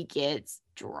thing, he gets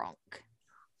drunk.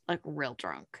 Like real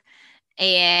drunk,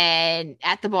 and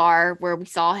at the bar where we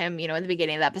saw him, in the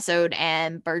beginning of the episode,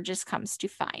 and Burgess comes to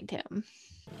find him.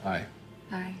 Hi.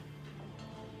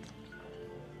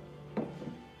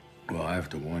 Well, I have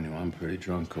to warn you, I'm pretty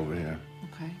drunk over here.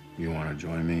 Okay. You want to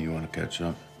join me? You want to catch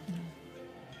up?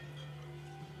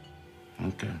 No.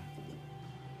 Okay.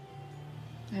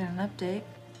 I got an update.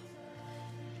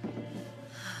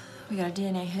 We got a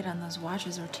DNA hit on those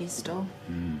watches Ortiz stole.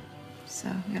 So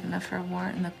we got enough for a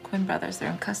warrant, and the Quinn brothers,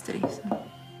 they're in custody, so.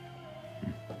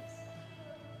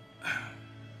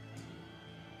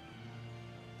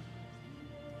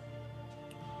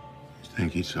 You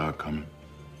think he saw it coming?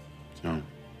 No.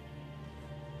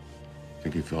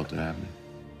 Think he felt it happen?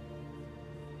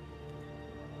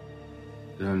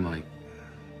 Then I'm like,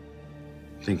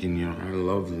 thinking, I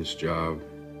love this job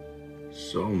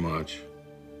so much.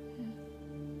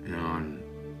 And I'm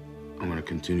gonna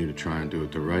continue to try and do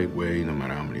it the right way, no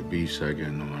matter how many beefs I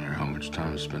get, no matter how much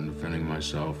time I spend defending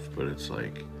myself. But it's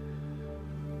like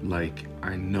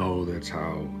I know that's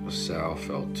how Sal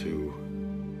felt too.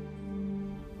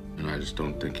 And I just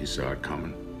don't think he saw it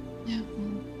coming. Yeah,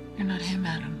 well, you're not him,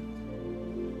 Adam.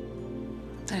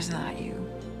 That is not you.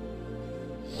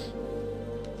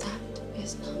 That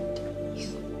is not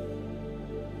you.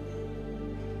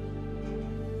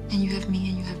 And you have me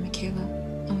and you have Michaela,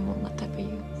 and we won't let that be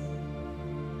you.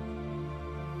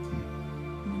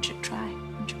 I want you to try. I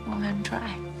want you to go ahead and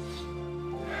try.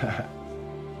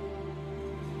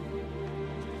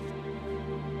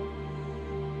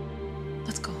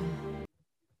 Let's go home.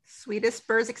 Sweetest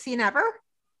Burzek scene ever?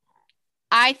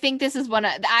 I think this is one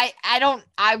of I don't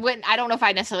know if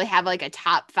I necessarily have like a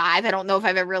top 5. I don't know if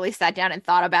I've ever really sat down and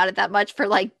thought about it that much for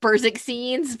like Burzek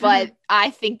scenes, but I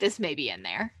think this may be in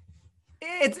there.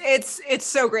 It's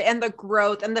so great. And the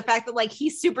growth and the fact that like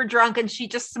he's super drunk and she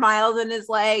just smiles and is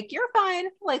like, you're fine.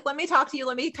 Like, let me talk to you.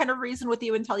 Let me kind of reason with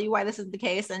you and tell you why this is the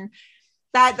case. And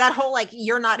that whole, like,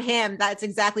 you're not him. That's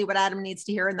exactly what Adam needs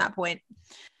to hear in that point.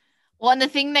 Well, and the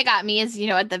thing that got me is,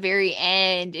 at the very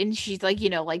end, and she's like,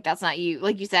 like, that's not you,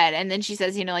 like you said. And then she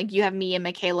says, like, you have me and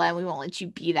Michaela and we won't let you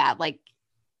be that. Like,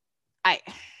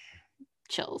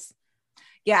 chills.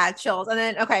 Yeah, chills. And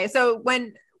then, okay, so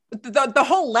when the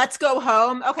whole let's go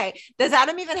home. Okay. Does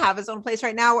Adam even have his own place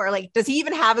right now? Or like, does he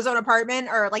even have his own apartment,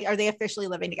 or like, are they officially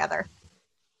living together?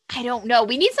 I don't know.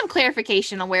 We need some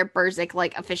clarification on where Burzek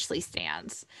like officially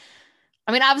stands.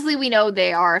 I mean, obviously we know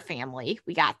they are a family.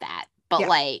 We got that. But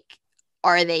like,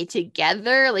 are they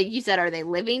together? Like you said, are they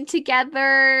living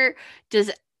together?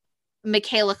 Does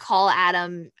Michaela call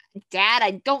Adam dad?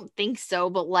 I don't think so,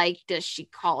 but like, does she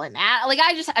call him at? Like,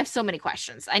 I have so many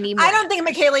questions. I need more. I don't think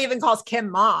Michaela even calls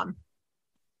Kim mom.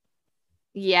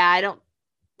 Yeah, I don't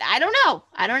know.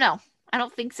 I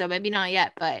don't think so. Maybe not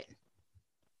yet, but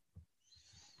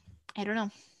I don't know.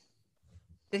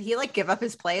 Did he like give up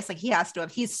his place? Like, he has to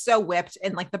have. He's so whipped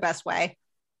in like the best way.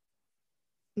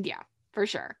 Yeah, for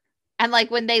sure. And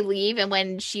like when they leave and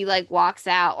when she like walks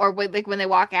out, or when they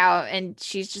walk out and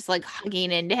she's just like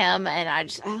hugging into him, and I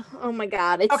just oh my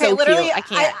god, it's okay, so literally, cute. I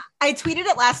can't. I tweeted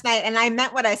it last night and I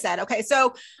meant what I said. Okay,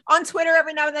 so on Twitter,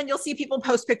 every now and then you'll see people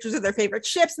post pictures of their favorite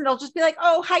ships and they'll just be like,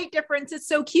 oh, height difference is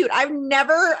so cute. I've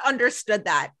never understood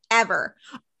that ever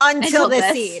until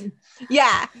this scene.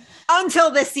 Yeah,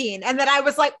 until this scene. And then I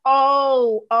was like,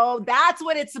 oh, that's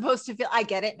what it's supposed to feel. I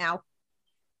get it now.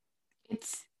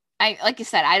 Like I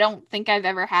said, I don't think I've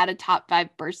ever had a top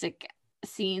 5 Berserk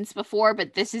scenes before,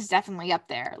 but this is definitely up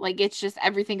there. Like, it's just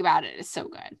everything about it is so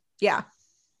good. Yeah.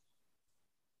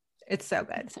 It's so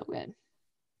good. It's so good.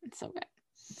 It's so good.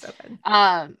 It's so good.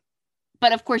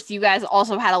 But of course, you guys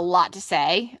also had a lot to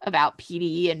say about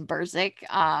PD and Berserk.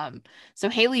 So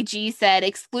Haley G said,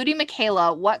 excluding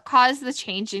Michaela, what caused the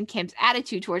change in Kim's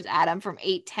attitude towards Adam from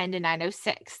 8:10 to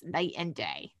 9:06, night and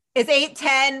day? Is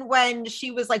 8:10 when she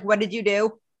was like, what did you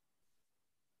do?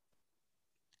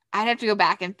 I'd have to go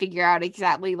back and figure out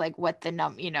exactly like what the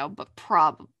but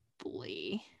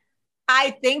probably.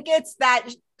 I think it's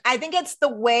the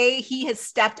way he has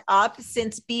stepped up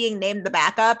since being named the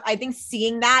backup. I think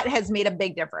seeing that has made a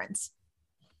big difference.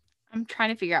 I'm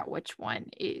trying to figure out which one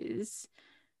is.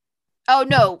 Oh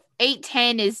no,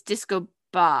 8:10 is Disco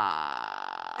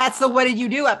Bob. That's the what did you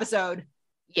do episode.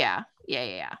 Yeah.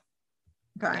 Okay.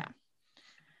 Yeah.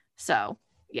 So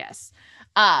yes.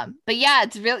 But yeah,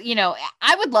 it's really,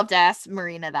 I would love to ask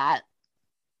Marina that.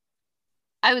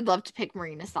 I would love to pick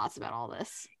Marina's thoughts about all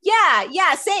this.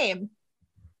 Yeah, same.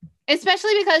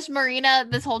 Especially because Marina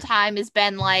this whole time has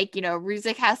been like,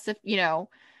 Ruzek has to,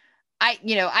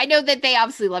 I know that they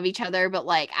obviously love each other, but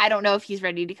like, I don't know if he's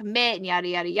ready to commit and yada,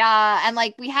 yada, yada. And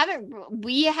like, we haven't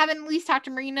at least talked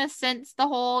to Marina since the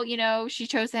whole, she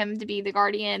chose him to be the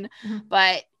guardian. Mm-hmm.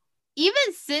 But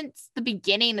even since the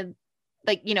beginning of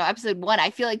episode 1,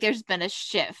 I feel like there's been a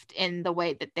shift in the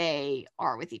way that they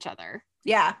are with each other.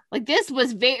 Yeah. Like this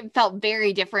was felt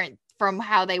very different from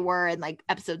how they were in like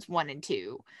episodes 1 and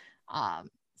 2.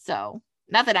 So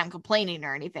not that I'm complaining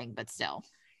or anything, but still.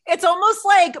 It's almost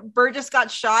like Burgess got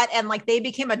shot and like they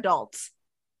became adults.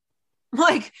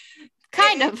 Like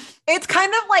it's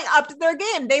kind of like up to their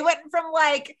game. They went from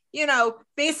like,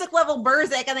 basic level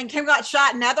Berserk, and then Kim got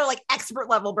shot and now they're like expert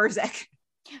level Berserk.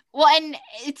 Well, and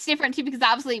it's different too because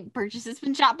obviously Burgess has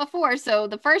been shot before. So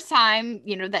the first time,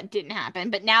 that didn't happen.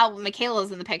 But now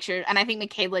Michaela's in the picture, and I think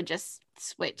Michaela just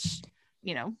switched,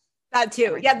 That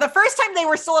too. Yeah, the first time they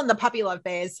were still in the puppy love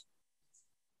phase.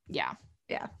 Yeah.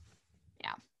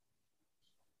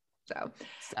 So.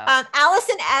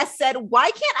 Allison S said,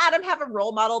 why can't Adam have a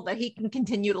role model that he can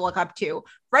continue to look up to?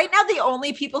 Right now, the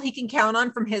only people he can count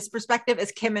on from his perspective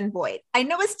is Kim and Voight. I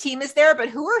know his team is there, but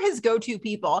who are his go-to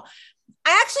people?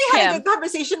 I actually had a good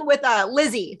conversation with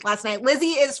Lizzie last night.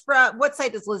 Lizzie is from, what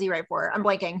site does Lizzie write for? I'm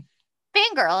blanking.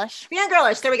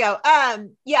 Fangirlish. There we go.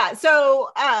 Yeah.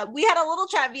 So we had a little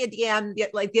chat via DM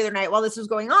the other night while this was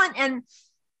going on. And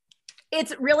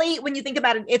it's really, when you think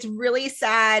about it, it's really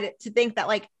sad to think that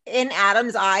like in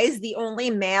Adam's eyes, the only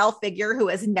male figure who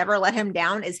has never let him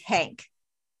down is Hank.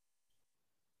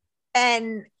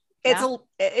 And it's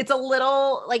a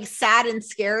little like sad and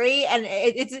scary. And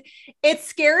it's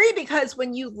scary because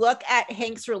when you look at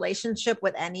Hank's relationship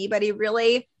with anybody,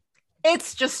 really,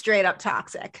 it's just straight up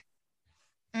toxic.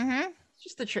 Mm-hmm. It's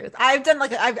just the truth.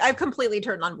 I've completely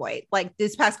turned on Voight. Like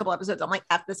these past couple episodes, I'm like,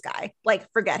 F this guy, like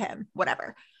forget him,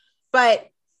 whatever. But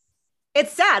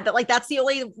it's sad that like that's the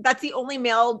only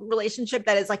male relationship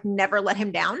that has like never let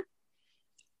him down.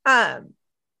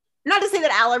 Not to say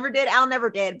that Al ever did. Al never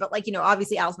did, but like,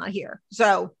 obviously Al's not here.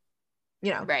 So,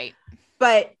 right.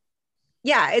 But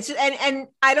yeah, it's and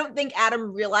I don't think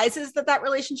Adam realizes that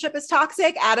relationship is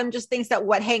toxic. Adam just thinks that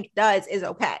what Hank does is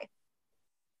okay.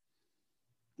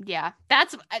 Yeah,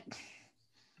 that's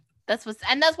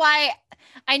why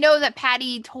I know that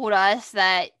Patty told us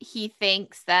that he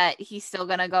thinks that he's still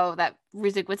gonna go, that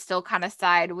Ruzek would still kind of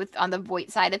side on the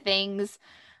Voight side of things,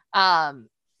 in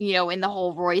the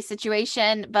whole Roy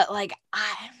situation. But like,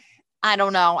 I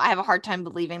don't know. I have a hard time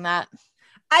believing that.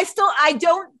 I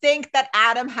don't think that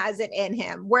Adam has it in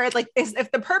him, where like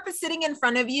if the perp is sitting in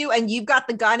front of you and you've got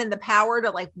the gun and the power to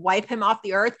like wipe him off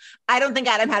the earth, I don't think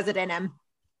Adam has it in him.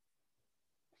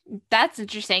 That's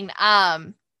interesting.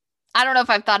 I don't know if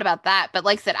I've thought about that, but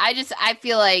like I said, I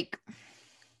feel like,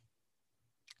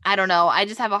 I don't know. I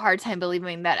just have a hard time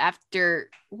believing that after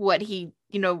what he,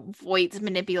 Voight's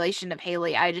manipulation of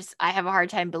Haley, I have a hard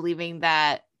time believing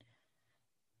that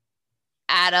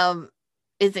Adam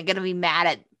isn't going to be mad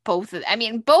at both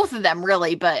of them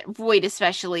really, but Voight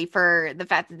especially for the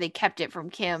fact that they kept it from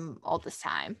Kim all this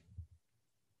time.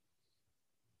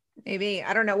 Maybe.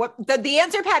 I don't know what the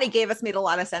answer Patty gave us made a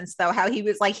lot of sense though. How he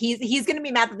was like, he's going to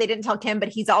be mad that they didn't tell Kim, but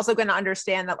he's also going to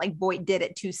understand that like Voight did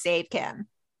it to save Kim.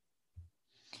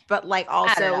 But like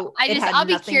also I'll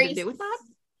be curious to do with that.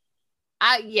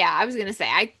 I was going to say,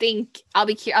 I think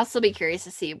I'll still be curious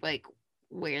to see like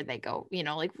where they go, you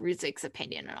know, like Ruzek's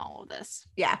opinion and all of this.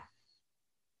 Yeah.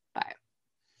 But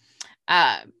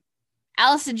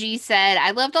Allison G said,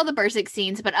 I loved all the Burzek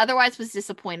scenes, but otherwise was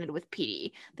disappointed with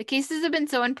PD. The cases have been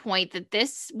so on point that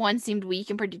this one seemed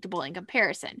weak and predictable in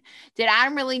comparison. Did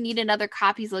Adam really need another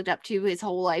cop he's looked up to his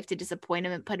whole life to disappoint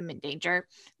him and put him in danger?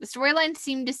 The storyline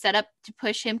seemed to set up to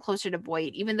push him closer to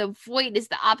Voight, even though Voight is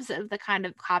the opposite of the kind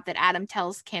of cop that Adam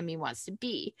tells Kim he wants to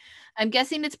be. I'm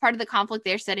guessing it's part of the conflict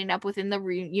they're setting up within the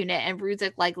unit and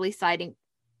Ruzek likely siding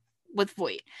with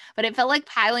Voight, but it felt like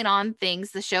piling on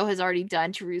things the show has already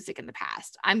done to Ruzek in the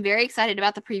past. I'm very excited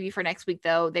about the preview for next week,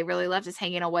 though. They really left us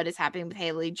hanging on what is happening with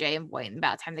Haley, Jay, and Voight, and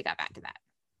about time they got back to that.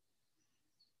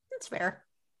 That's fair.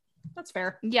 That's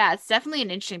fair. Yeah, it's definitely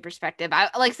an interesting perspective.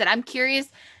 Like I said, I'm curious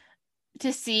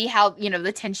to see how, you know,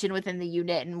 the tension within the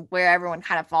unit and where everyone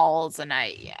kind of falls, and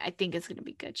I think it's going to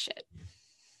be good shit.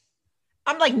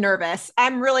 I'm like nervous.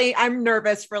 I'm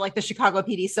nervous for like the Chicago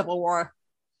PD Civil War.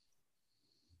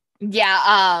 Yeah,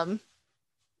 I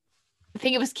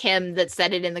think it was Kim that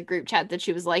said it in the group chat that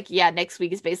she was like, yeah, next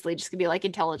week is basically just gonna be like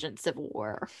intelligent Civil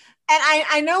War. And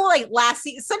I know like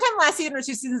sometime last season or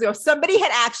 2 seasons ago, somebody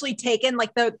had actually taken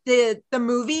like the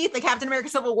movie, the Captain America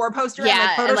Civil War poster, and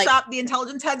like photoshopped the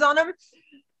intelligence heads on them.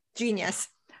 Genius.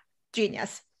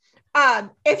 If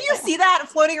you see that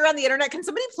floating around the internet, can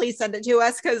somebody please send it to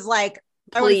us? Because like,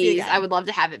 please, I would love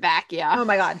to have it back. Yeah. Oh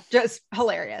my God. Just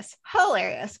hilarious.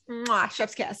 Mwah,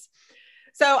 chef's kiss.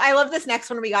 So I love this next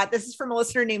one we got. This is from a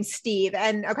listener named Steve.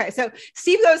 And okay, so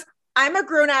Steve goes, I'm a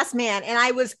grown-ass man and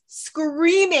I was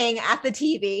screaming at the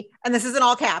TV. And this is in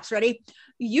all caps. Ready?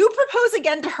 You propose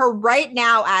again to her right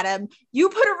now, Adam. You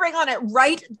put a ring on it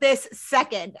right this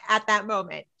second at that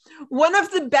moment. One of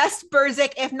the best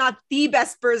Burzek, if not the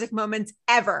best Burzek moments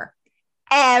ever.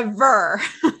 Ever.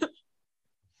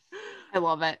 I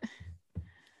love it.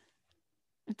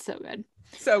 It's so good.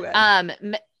 So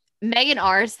good. Megan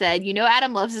R said, you know,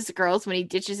 Adam loves his girls when he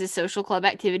ditches his social club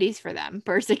activities for them.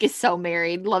 Burzek is so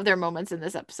married. Love their moments in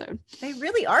this episode. They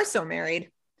really are so married.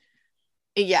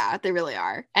 Yeah, they really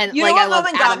are. And you like, know what I love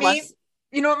moment got me?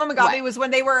 You know what moment got me was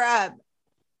when they were in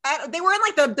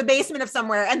like the basement of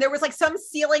somewhere, and there was like some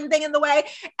ceiling thing in the way,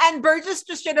 and Burgess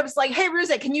just straight up was like, hey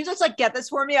Ruzek, can you just like get this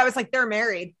for me? I was like, they're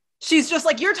married. She's just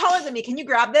like, you're taller than me, can you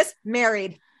grab this?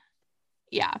 Married.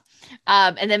 Yeah.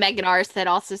 And then Megan R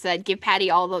said, give Patty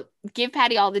all the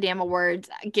damn awards,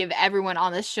 give everyone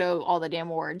on this show all the damn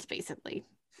awards, basically.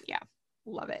 Yeah.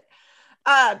 Love it.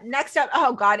 Next up,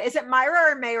 oh God, is it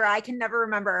Myra or Mayra? I can never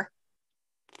remember.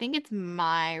 I think it's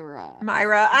Myra.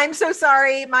 I'm so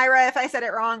sorry, Myra, if I said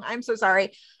it wrong. I'm so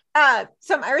sorry.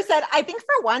 So Myra said, I think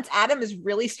for once, Adam is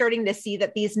really starting to see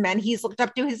that these men he's looked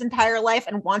up to his entire life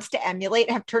and wants to emulate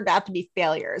have turned out to be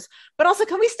failures. But also,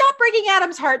 can we stop breaking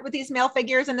Adam's heart with these male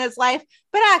figures in his life?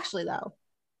 But actually, though.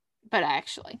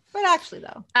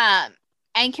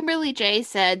 And Kimberly J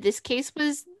said, the case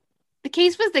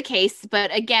was the case,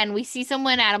 but again, we see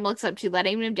someone Adam looks up to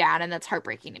letting him down, and that's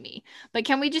heartbreaking to me. But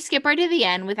can we just skip right to the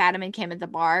end with Adam and Kim at the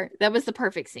bar? That was the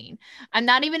perfect scene. I'm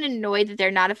not even annoyed that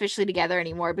they're not officially together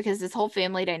anymore because this whole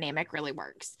family dynamic really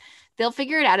works. They'll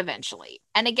figure it out eventually.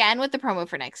 And again, with the promo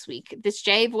for next week, this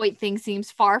Jay Voight thing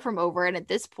seems far from over, and at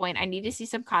this point, I need to see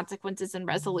some consequences and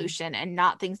resolution and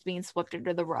not things being swept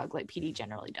under the rug like PD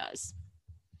generally does.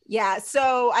 Yeah,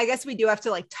 so I guess we do have to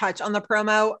like touch on the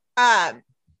promo.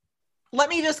 Let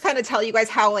me just kind of tell you guys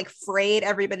how like frayed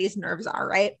everybody's nerves are,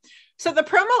 right? So the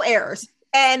promo airs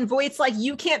and Voight's like,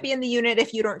 you can't be in the unit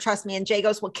if you don't trust me. And Jay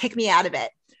goes, well, kick me out of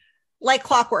it. Like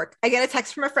clockwork. I get a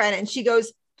text from a friend and she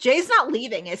goes, Jay's not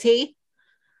leaving, is he?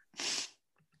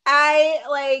 I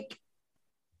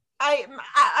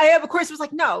of course was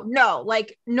like, no,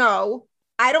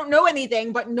 I don't know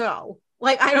anything, but no.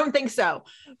 Like, I don't think so.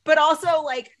 But also,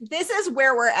 like, this is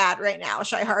where we're at right now,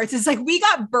 Shy Hearts. It's like we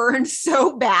got burned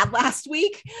so bad last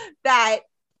week that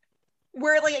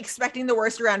we're like expecting the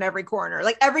worst around every corner.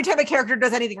 Like every time a character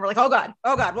does anything, we're like, oh God,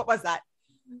 what was that?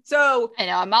 So I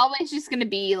know I'm always just gonna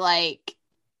be like,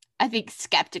 I think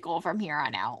skeptical from here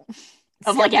on out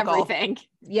of like everything.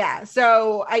 Yeah.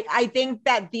 So I think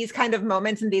that these kind of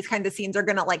moments and these kind of scenes are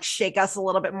gonna like shake us a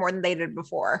little bit more than they did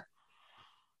before.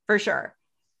 For sure.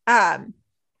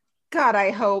 God,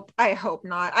 I hope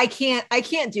not. I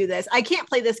can't do this. I can't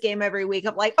play this game every week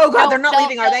of like, oh God, they're not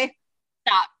leaving, are they?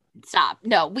 Stop.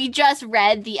 No, we just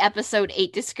read the episode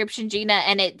 8 description, Gina,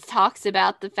 and it talks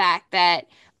about the fact that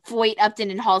Voight,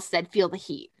 Upton, and Halstead feel the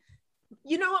heat.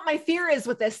 You know what my fear is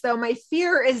with this, though? My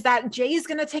fear is that Jay's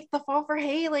going to take the fall for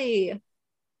Haley.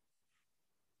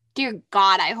 Dear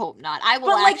God, I hope not. I will.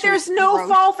 But like, there's no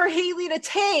fall for Haley to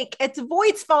take. It's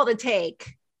Voight's fall to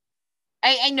take.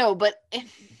 I know, but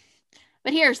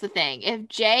here's the thing: if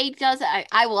Jay does it,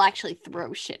 I will actually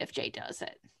throw shit. If Jay does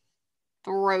it,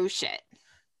 throw shit.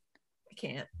 I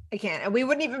can't. And we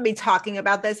wouldn't even be talking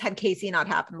about this had Casey not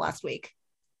happened last week.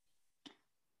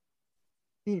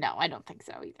 No, I don't think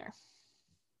so either.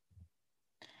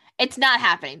 It's not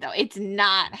happening, though. It's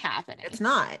not happening. It's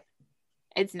not.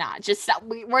 It's not. Just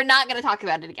we're not going to talk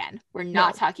about it again. We're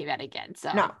not talking about it again.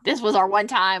 So no. This was our one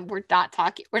time. We're not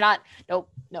talking. We're not. Nope.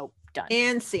 Done.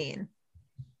 And scene.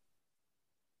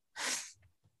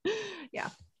 Yeah.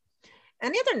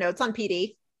 Any other notes on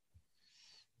PD?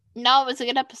 No, it was a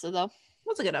good episode, though. It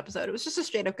was a good episode. It was just a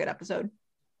straight up good episode.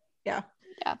 Yeah.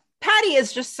 Yeah. Patty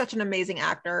is just such an amazing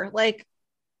actor. Like,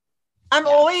 I'm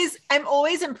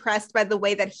always impressed by the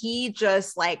way that he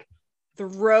just like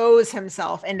throws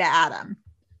himself into Adam.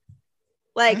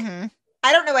 Like,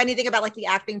 I don't know anything about like the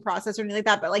acting process or anything like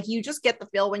that, but like you just get the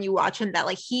feel when you watch him that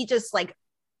like he just like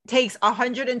takes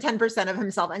 110% of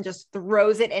himself and just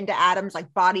throws it into Adam's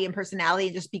like body and personality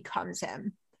and just becomes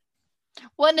him.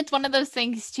 Well, and it's one of those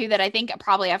things too that I think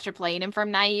probably after playing him for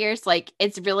 9 years, like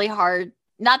it's really hard.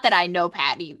 Not that I know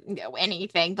Patty know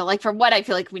anything, but like from what I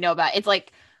feel like we know about, it's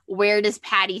like, where does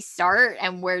Patty start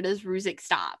and where does Ruzek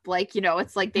stop? Like, you know,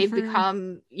 it's like they've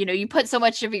become, you know, you put so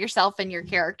much of yourself in your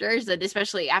characters that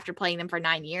especially after playing them for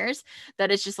 9 years,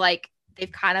 that it's just like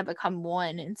they've kind of become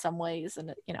one in some ways.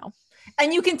 And, you know,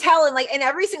 and you can tell in like in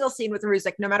every single scene with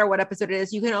Ruzek, no matter what episode it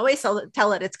is, you can always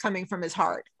tell it it's coming from his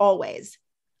heart. Always.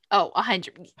 Oh,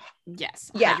 100.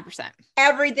 Yes. 100%. Yeah.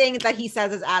 Everything that he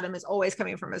says as Adam is always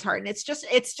coming from his heart. And it's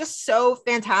just so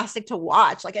fantastic to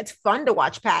watch. Like it's fun to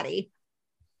watch Patty.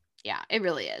 Yeah, it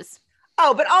really is.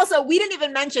 Oh, but also we didn't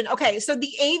even mention, okay, so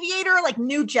the aviator, like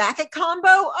new jacket combo.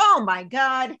 Oh my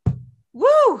God.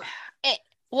 Woo.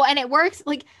 And it works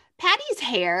like Patty's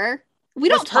hair. We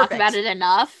don't talk about it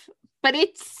enough, but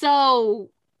it's so.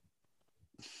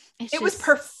 It was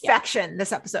perfection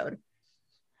this episode.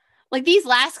 Like these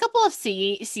last couple of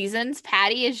seasons,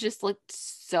 Patty has just looked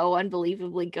so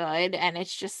unbelievably good. And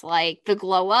it's just like the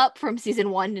glow up from season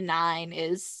 1 to 9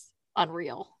 is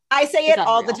unreal. I say it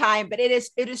all the time, but it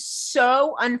is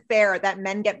so unfair that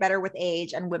men get better with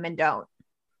age and women don't.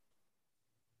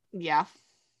 Yeah.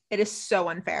 It is so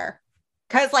unfair.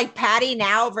 Because like Patty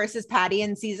now versus Patty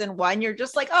in season 1, you're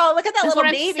just like, oh, look at that little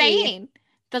baby. Saying.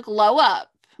 The glow up.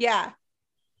 Yeah.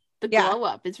 The glow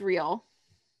up is real.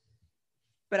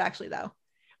 But actually though.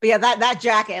 But yeah, that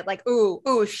jacket, like,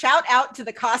 ooh, shout out to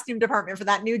the costume department for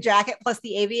that new jacket plus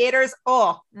the aviators.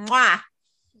 Oh, mwah.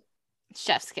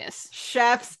 Chef's kiss.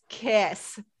 Chef's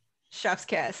kiss. Chef's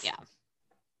kiss. Yeah.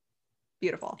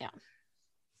 Beautiful. Yeah.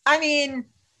 I mean,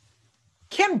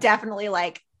 Kim definitely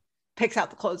like picks out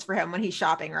the clothes for him when he's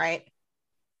shopping, right?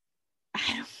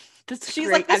 She's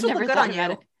like, this will look good on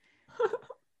you.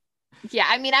 Yeah,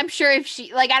 I mean, I'm sure if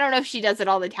she, like, I don't know if she does it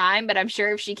all the time, but I'm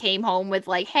sure if she came home with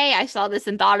like, hey, I saw this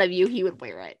and thought of you, he would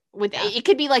wear it. It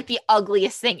could be like the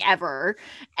ugliest thing ever,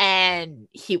 and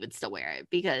he would still wear it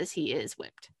because he is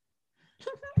whipped.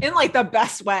 In like the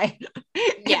best way.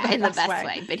 In the best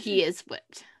way, but he is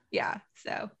whipped. Yeah.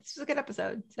 So this was a good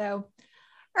episode. So, all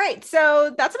right.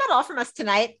 So that's about all from us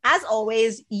tonight. As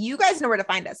always, you guys know where to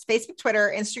find us: Facebook,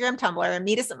 Twitter, Instagram, Tumblr, and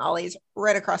Meet Us at Molly's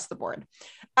right across the board.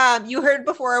 You heard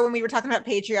before when we were talking about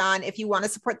Patreon. If you want to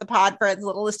support the pod for as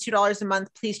little as $2 a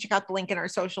month, please check out the link in our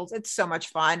socials. It's so much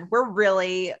fun. We're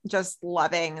really just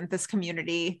loving this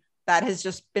community that has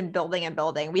just been building and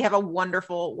building. We have a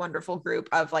wonderful, wonderful group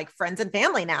of like friends and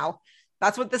family now.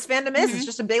 That's what this fandom is. It's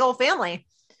just a big old family.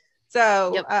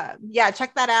 So yeah,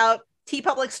 check that out.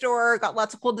 TeePublic Store got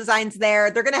lots of cool designs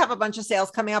there. They're going to have a bunch of sales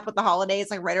coming up with the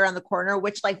holidays, like right around the corner,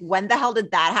 which like, when the hell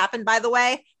did that happen? By the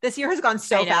way, this year has gone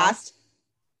so fast.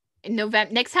 In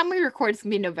November, next time we record, it's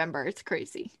gonna be November. It's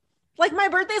crazy. Like my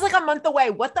birthday's like a month away.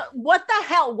 What the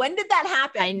hell? When did that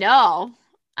happen? I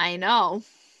know.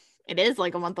 It is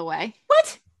like a month away.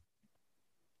 What?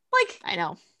 Like, I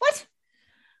know. What?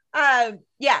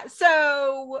 Yeah.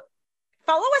 So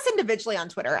follow us individually on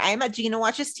Twitter. I am at Gina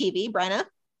Watches TV. Brenna.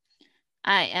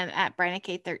 I am at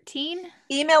BrennaK13.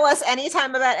 Email us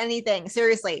anytime about anything.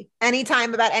 Seriously,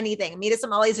 anytime about anything. Meet us at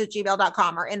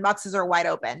mollys@gmail.com. Our inboxes are wide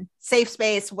open. Safe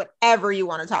space, whatever you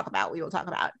want to talk about, we will talk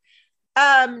about.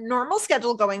 Normal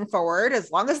schedule going forward.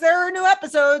 As long as there are new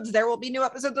episodes, there will be new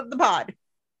episodes of the pod.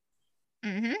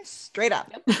 Straight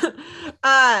up. Yep.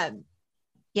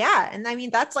 Yeah. And I mean,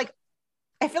 that's like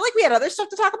I feel like we had other stuff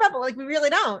to talk about, but like we really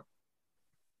don't.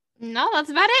 No, that's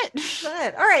about it.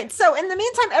 Good. All right. So in the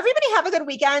meantime, everybody have a good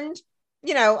weekend.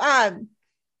 You know,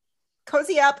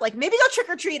 cozy up, like maybe go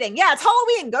trick-or-treating. Yeah, it's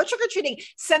Halloween. Go trick-or-treating.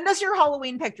 Send us your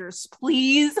Halloween pictures,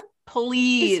 please.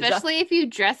 Especially if you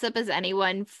dress up as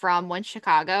anyone from One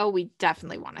Chicago, we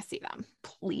definitely want to see them.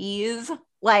 Please.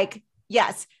 Like,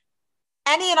 yes.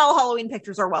 Any and all Halloween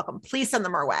pictures are welcome. Please send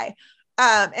them our way.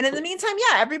 And in the meantime,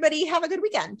 yeah, everybody have a good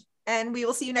weekend and we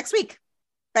will see you next week.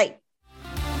 Bye.